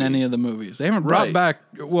done in any of the movies. They haven't brought back,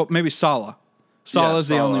 well, maybe Sala. Sala's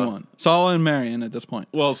the only one. Sala and Marion at this point.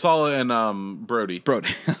 Well, Sala and Brody,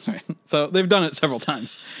 that's right. So they've done it several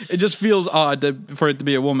times. It just feels odd for it to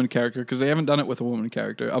be a woman character because they haven't done it with a woman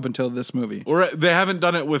character up until this movie. Or they haven't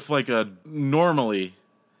done it with normally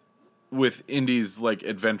with Indy's like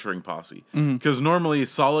adventuring posse. Because normally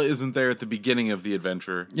Sala isn't there at the beginning of the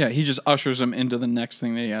adventure. Yeah, he just ushers him into the next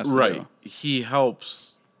thing that he has to do. Right. He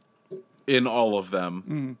helps in all of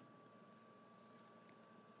them.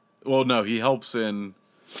 Well, no, he helps in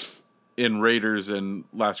Raiders and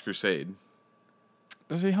Last Crusade.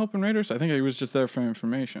 Does he help in Raiders? I think he was just there for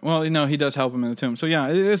information. Well, no, he does help him in the tomb. So yeah,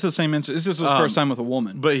 it's the same incident. It's just the first time with a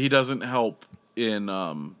woman. But he doesn't help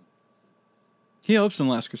in... He helps in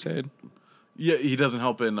Last Crusade. Yeah, he doesn't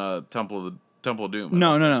help in Temple of Doom.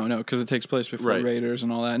 No, because it takes place before Raiders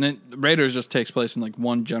and all that. And Raiders just takes place in like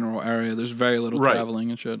one general area. There's very little traveling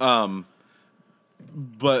and shit.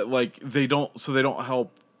 But like they don't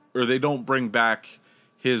help, or they don't bring back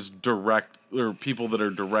his direct, or people that are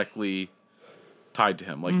directly tied to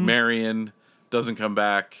him. Like Marion doesn't come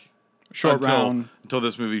back. Short Round. Until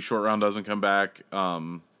this movie, Short Round doesn't come back.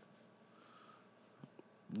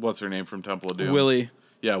 What's her name from Temple of Doom? Willie.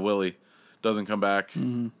 Yeah, Willie doesn't come back.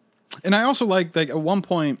 And I also like at one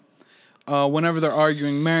point, whenever they're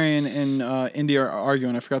arguing, Marion and Indy are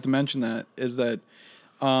arguing. I forgot to mention that is that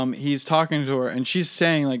he's talking to her and she's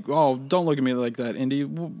saying like, "Oh, don't look at me like that, Indy.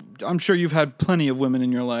 I'm sure you've had plenty of women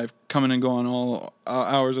in your life coming and going all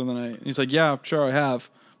hours of the night." And he's like, "Yeah, sure I have,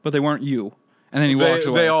 but they weren't you." And then he walks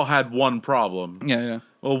away. They all had one problem. Yeah.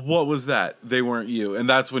 Well, what was that? They weren't you. And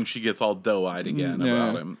that's when she gets all doe-eyed again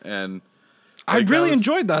about him. And I really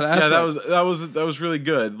enjoyed that aspect. Yeah, that was really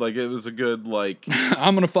good. Like it was a good like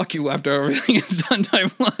I'm gonna fuck you after everything is done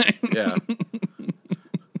type line. Yeah.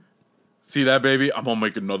 See that baby? I'm gonna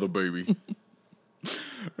make another baby.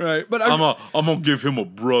 Right, but I'm gonna give him a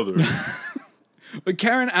brother. But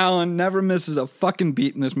Karen Allen never misses a fucking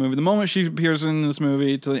beat in this movie. The moment she appears in this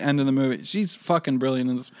movie to the end of the movie, she's fucking brilliant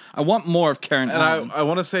in this. I want more of Karen Allen. And I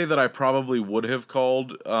want to say that I probably would have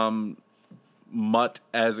called Mutt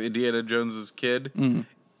as Indiana Jones's kid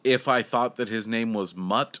if I thought that his name was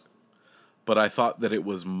Mutt, but I thought that it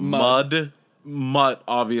was Mud. Mutt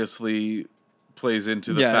obviously plays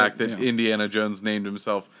into the fact that Indiana Jones named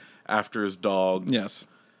himself after his dog. Yes.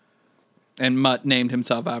 And Mutt named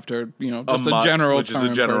himself after, just a general which is a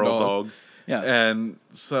general dog. Yeah. And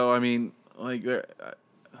so, I mean, like,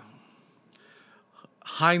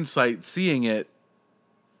 hindsight, seeing it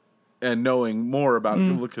and knowing more about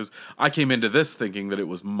it, because I came into this thinking that it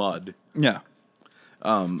was Mud. Yeah.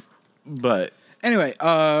 But anyway,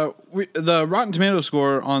 the Rotten Tomatoes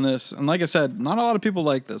score on this, and like I said, not a lot of people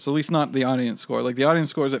like this, at least not the audience score. Like the audience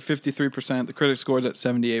score is at 53%, the critic score is at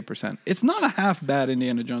 78%. It's not a half bad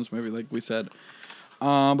Indiana Jones movie, like we said.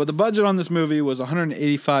 But the budget on this movie was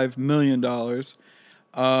 $185 million.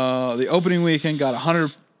 The opening weekend got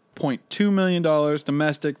 $100.2 million,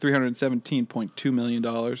 domestic $317.2 million,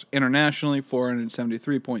 internationally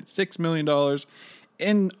 $473.6 million,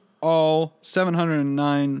 in all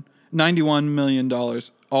 $91 million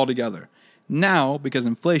altogether. Now, because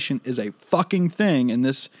inflation is a fucking thing, and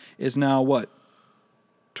this is now,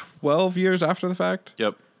 12 years after the fact?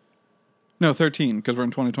 Yep. No, 13, because we're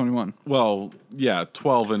in 2021. Well, yeah,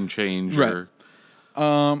 12 and change. Right.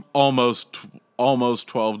 Or almost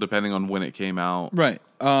 12, depending on when it came out. Right.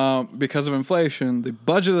 Because of inflation, the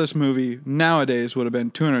budget of this movie nowadays would have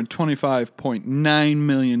been $225.9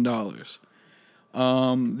 million.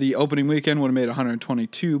 The opening weekend would have made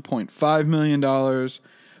 $122.5 million,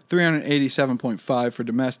 $387.5 for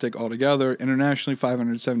domestic altogether, internationally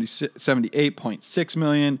 $578.6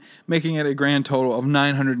 million, making it a grand total of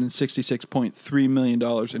 $966.3 million in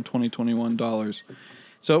 2021 dollars.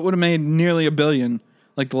 So it would have made nearly $1 billion,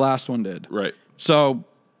 like the last one did. Right. So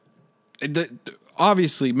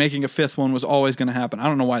obviously, making a fifth one was always going to happen. I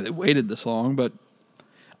don't know why they waited this long, but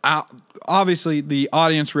obviously the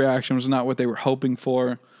audience reaction was not what they were hoping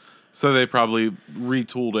for. So they probably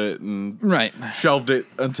retooled it and shelved it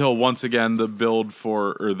until once again the build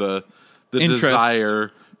for, or the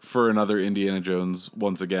desire for another Indiana Jones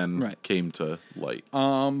once again came to light.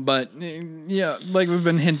 But yeah, like we've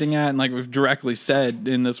been hinting at and like we've directly said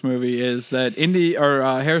in this movie is that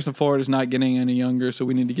Harrison Ford is not getting any younger, so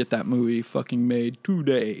we need to get that movie fucking made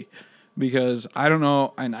today. Because I don't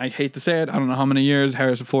know, and I hate to say it, I don't know how many years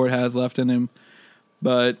Harrison Ford has left in him.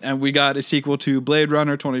 And we got a sequel to Blade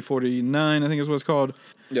Runner 2049, I think is what it's called.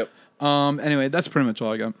 Yep. Anyway, that's pretty much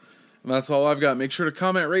all I got. That's all I've got. Make sure to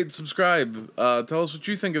comment, rate, and subscribe. Tell us what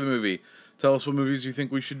you think of the movie. Tell us what movies you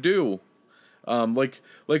think we should do. Like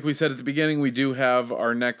we said at the beginning, we do have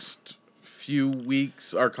our next few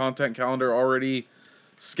weeks, our content calendar already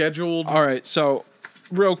scheduled. All right, so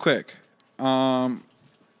real quick.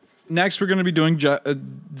 Next, we're going to be doing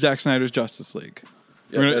Zack Snyder's Justice League.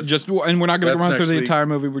 We're not going to run through the entire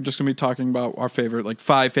movie. We're just going to be talking about our favorite,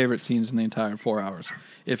 5 favorite scenes in the entire 4 hours,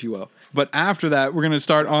 if you will. But after that, we're going to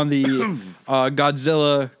start on the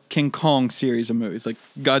Godzilla King Kong series of movies, like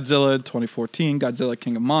Godzilla 2014, Godzilla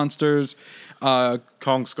King of Monsters,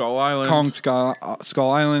 Kong Skull Island,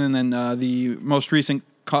 Skull Island, and then the most recent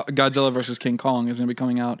Godzilla versus King Kong is going to be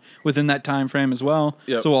coming out within that time frame as well.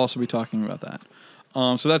 Yep. So we'll also be talking about that.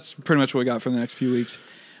 So that's pretty much what we got for the next few weeks.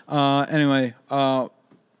 Anyway,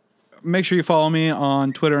 make sure you follow me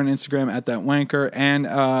on Twitter and Instagram at @thatwanker, and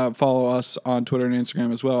follow us on Twitter and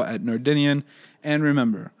Instagram as well at Nerdinian. And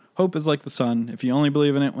remember, hope is like the sun. If you only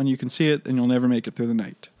believe in it when you can see it, then you'll never make it through the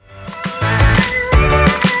night.